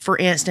with it. For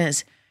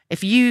instance,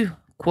 if you,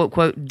 quote,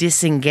 quote,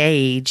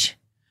 disengage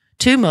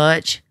too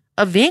much,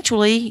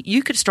 eventually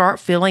you could start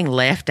feeling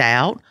left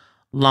out,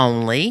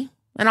 lonely,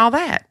 and all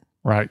that.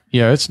 Right.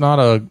 Yeah, it's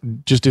not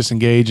just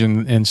disengage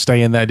and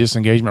stay in that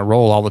disengagement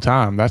role all the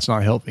time. That's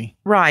not healthy.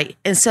 Right.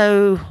 And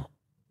so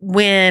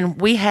when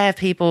we have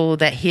people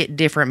that hit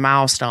different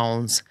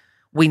milestones,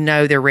 we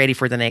know they're ready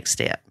for the next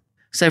step.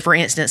 So for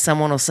instance,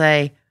 someone will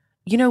say,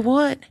 you know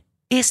what?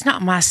 It's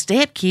not my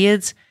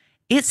stepkids.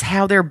 It's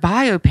how their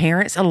bio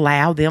parents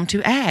allow them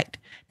to act.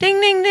 Ding,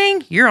 ding,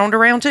 ding. You're on to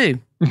round 2.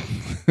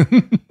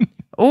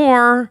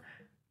 Or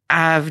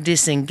I've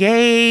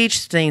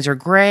disengaged. Things are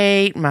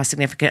great. My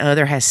significant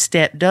other has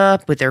stepped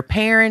up with their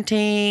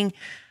parenting,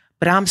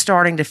 but I'm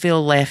starting to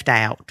feel left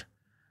out,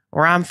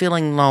 or I'm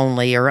feeling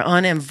lonely or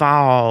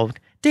uninvolved.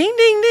 Ding,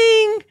 ding,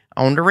 ding.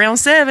 On to round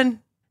 7.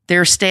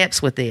 There are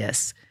steps with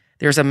this.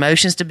 There's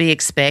emotions to be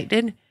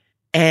expected.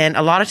 And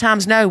a lot of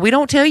times, no, we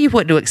don't tell you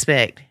what to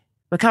expect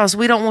because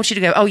we don't want you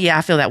to go, oh, yeah,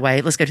 I feel that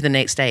way. Let's go to the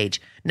next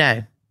stage.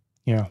 No.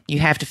 Yeah. You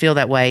have to feel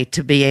that way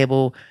to be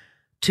able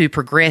to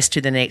progress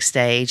to the next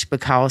stage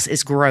because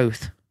it's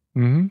growth.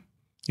 Mm-hmm.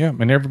 Yeah.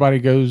 And everybody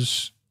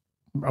goes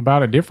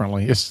about it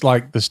differently. It's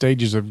like the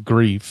stages of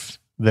grief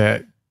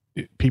that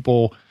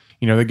people,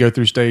 they go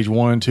through stage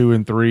 1, 2,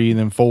 and 3, and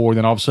then 4.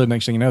 Then all of a sudden,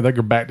 next thing you know, they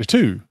go back to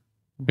 2.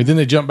 And then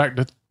they jump back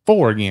to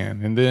 4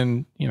 again. And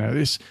then,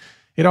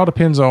 it all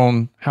depends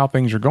on how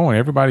things are going.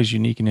 Everybody's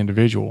unique and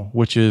individual,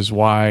 which is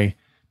why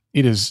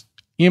it is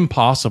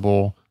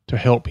impossible to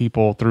help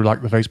people through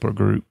like the Facebook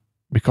group,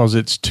 because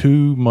it's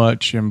too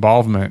much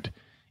involvement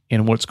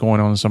in what's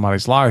going on in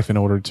somebody's life in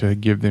order to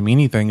give them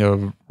anything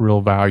of real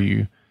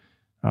value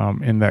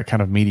in that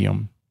kind of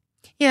medium.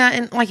 Yeah,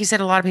 and like you said,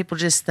 a lot of people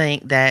just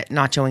think that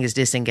nachoing is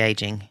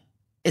disengaging.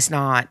 It's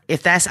not.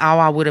 If that's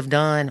all I would have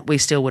done, we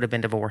still would have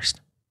been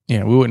divorced.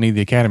 Yeah, we wouldn't need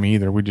the academy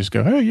either. We'd just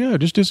go, hey, yeah,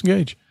 just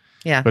disengage.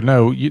 Yeah. But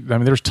no,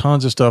 there's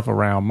tons of stuff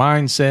around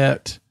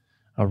mindset,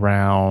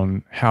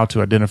 around how to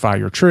identify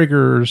your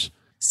triggers.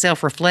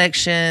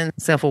 Self-reflection,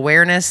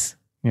 self-awareness.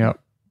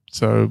 Yep.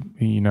 So,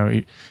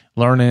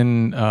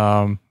 learning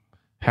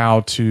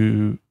how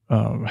to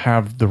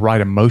have the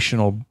right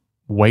emotional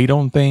weight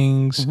on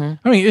things.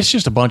 Mm-hmm. I mean, it's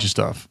just a bunch of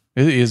stuff.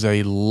 It is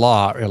a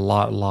lot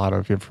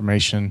of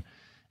information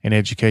and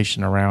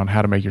education around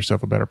how to make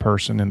yourself a better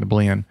person in the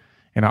blend.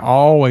 And I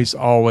always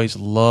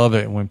love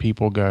it when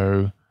people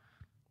go,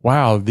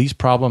 wow, these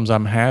problems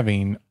I'm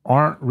having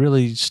aren't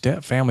really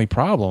step family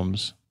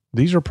problems.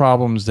 These are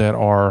problems that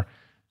are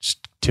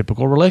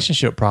typical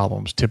relationship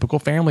problems, typical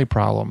family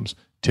problems,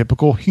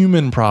 typical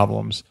human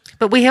problems.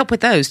 But we help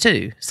with those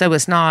too. So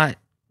it's not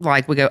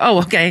like we go, oh,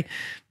 okay,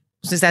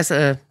 since that's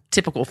a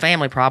typical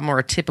family problem or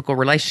a typical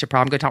relationship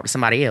problem, go talk to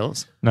somebody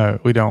else. No,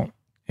 we don't.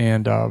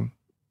 And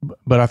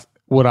but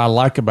what I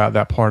like about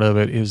that part of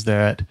it is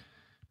that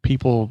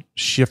people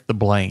shift the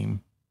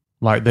blame.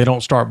 Like they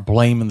don't start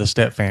blaming the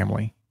step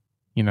family.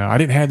 I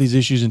didn't have these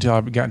issues until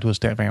I got into a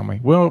step family.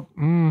 Well,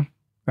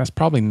 that's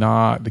probably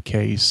not the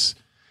case.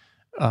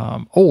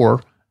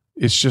 Or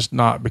it's just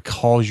not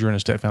because you're in a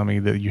step family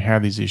that you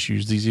have these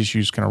issues. These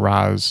issues can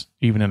arise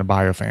even in a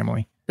bio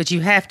family. But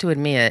you have to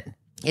admit,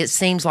 it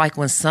seems like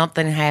when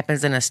something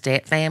happens in a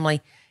step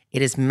family,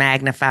 it is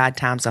magnified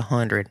times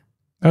 100.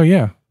 Oh,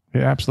 yeah.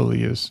 It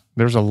absolutely is.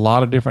 There's a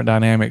lot of different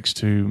dynamics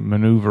to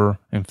maneuver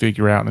and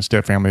figure out in a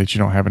step family that you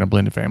don't have in a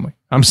blended family.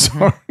 I'm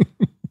sorry.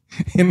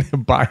 In the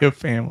bio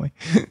family.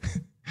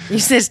 You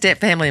said step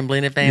family and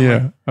blended family.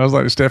 Yeah. I was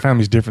like, the step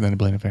family is different than the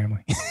blended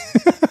family.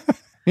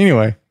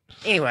 Anyway.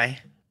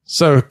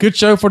 So good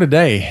show for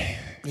today.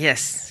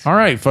 Yes. All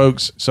right,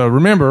 folks. So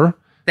remember.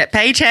 That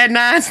Paige had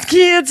 9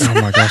 kids. Oh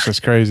my gosh,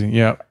 that's crazy.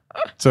 Yep.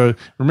 So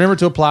remember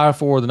to apply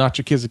for the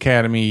Nacho Kids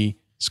Academy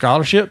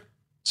scholarship.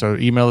 So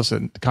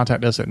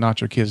contact us at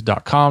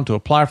nachokids.com to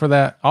apply for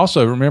that.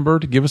 Also, remember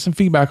to give us some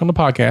feedback on the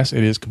podcast.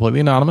 It is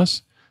completely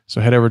anonymous. So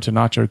head over to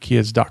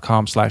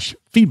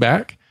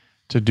nachokids.com/feedback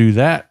to do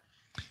that.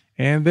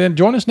 And then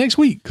join us next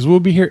week because we'll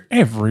be here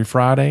every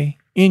Friday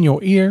in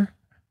your ear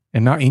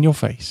and not in your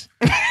face.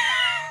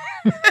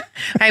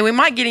 Hey, we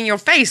might get in your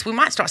face. We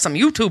might start some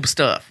YouTube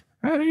stuff.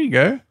 Oh, there you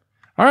go.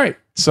 All right.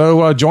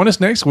 So join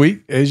us next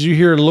week as you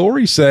hear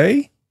Lori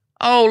say,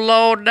 "Oh,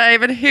 Lord,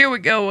 David, here we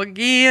go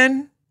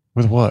again."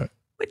 With what?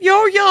 With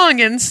your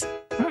youngins.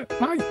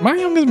 My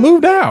youngins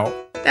moved out.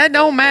 That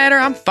don't matter.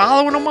 I'm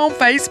following them on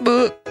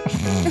Facebook.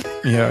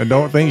 Yeah, I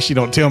don't think she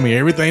don't tell me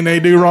everything they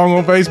do wrong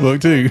on Facebook,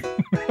 too.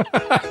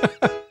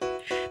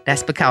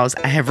 That's because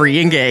I have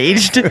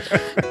re-engaged.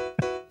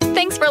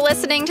 Thanks for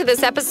listening to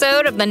this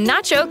episode of the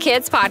Nacho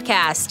Kids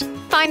Podcast.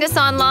 Find us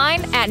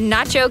online at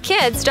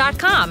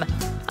nachokids.com.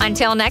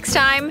 Until next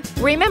time,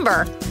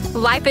 remember,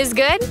 life is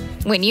good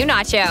when you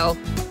nacho.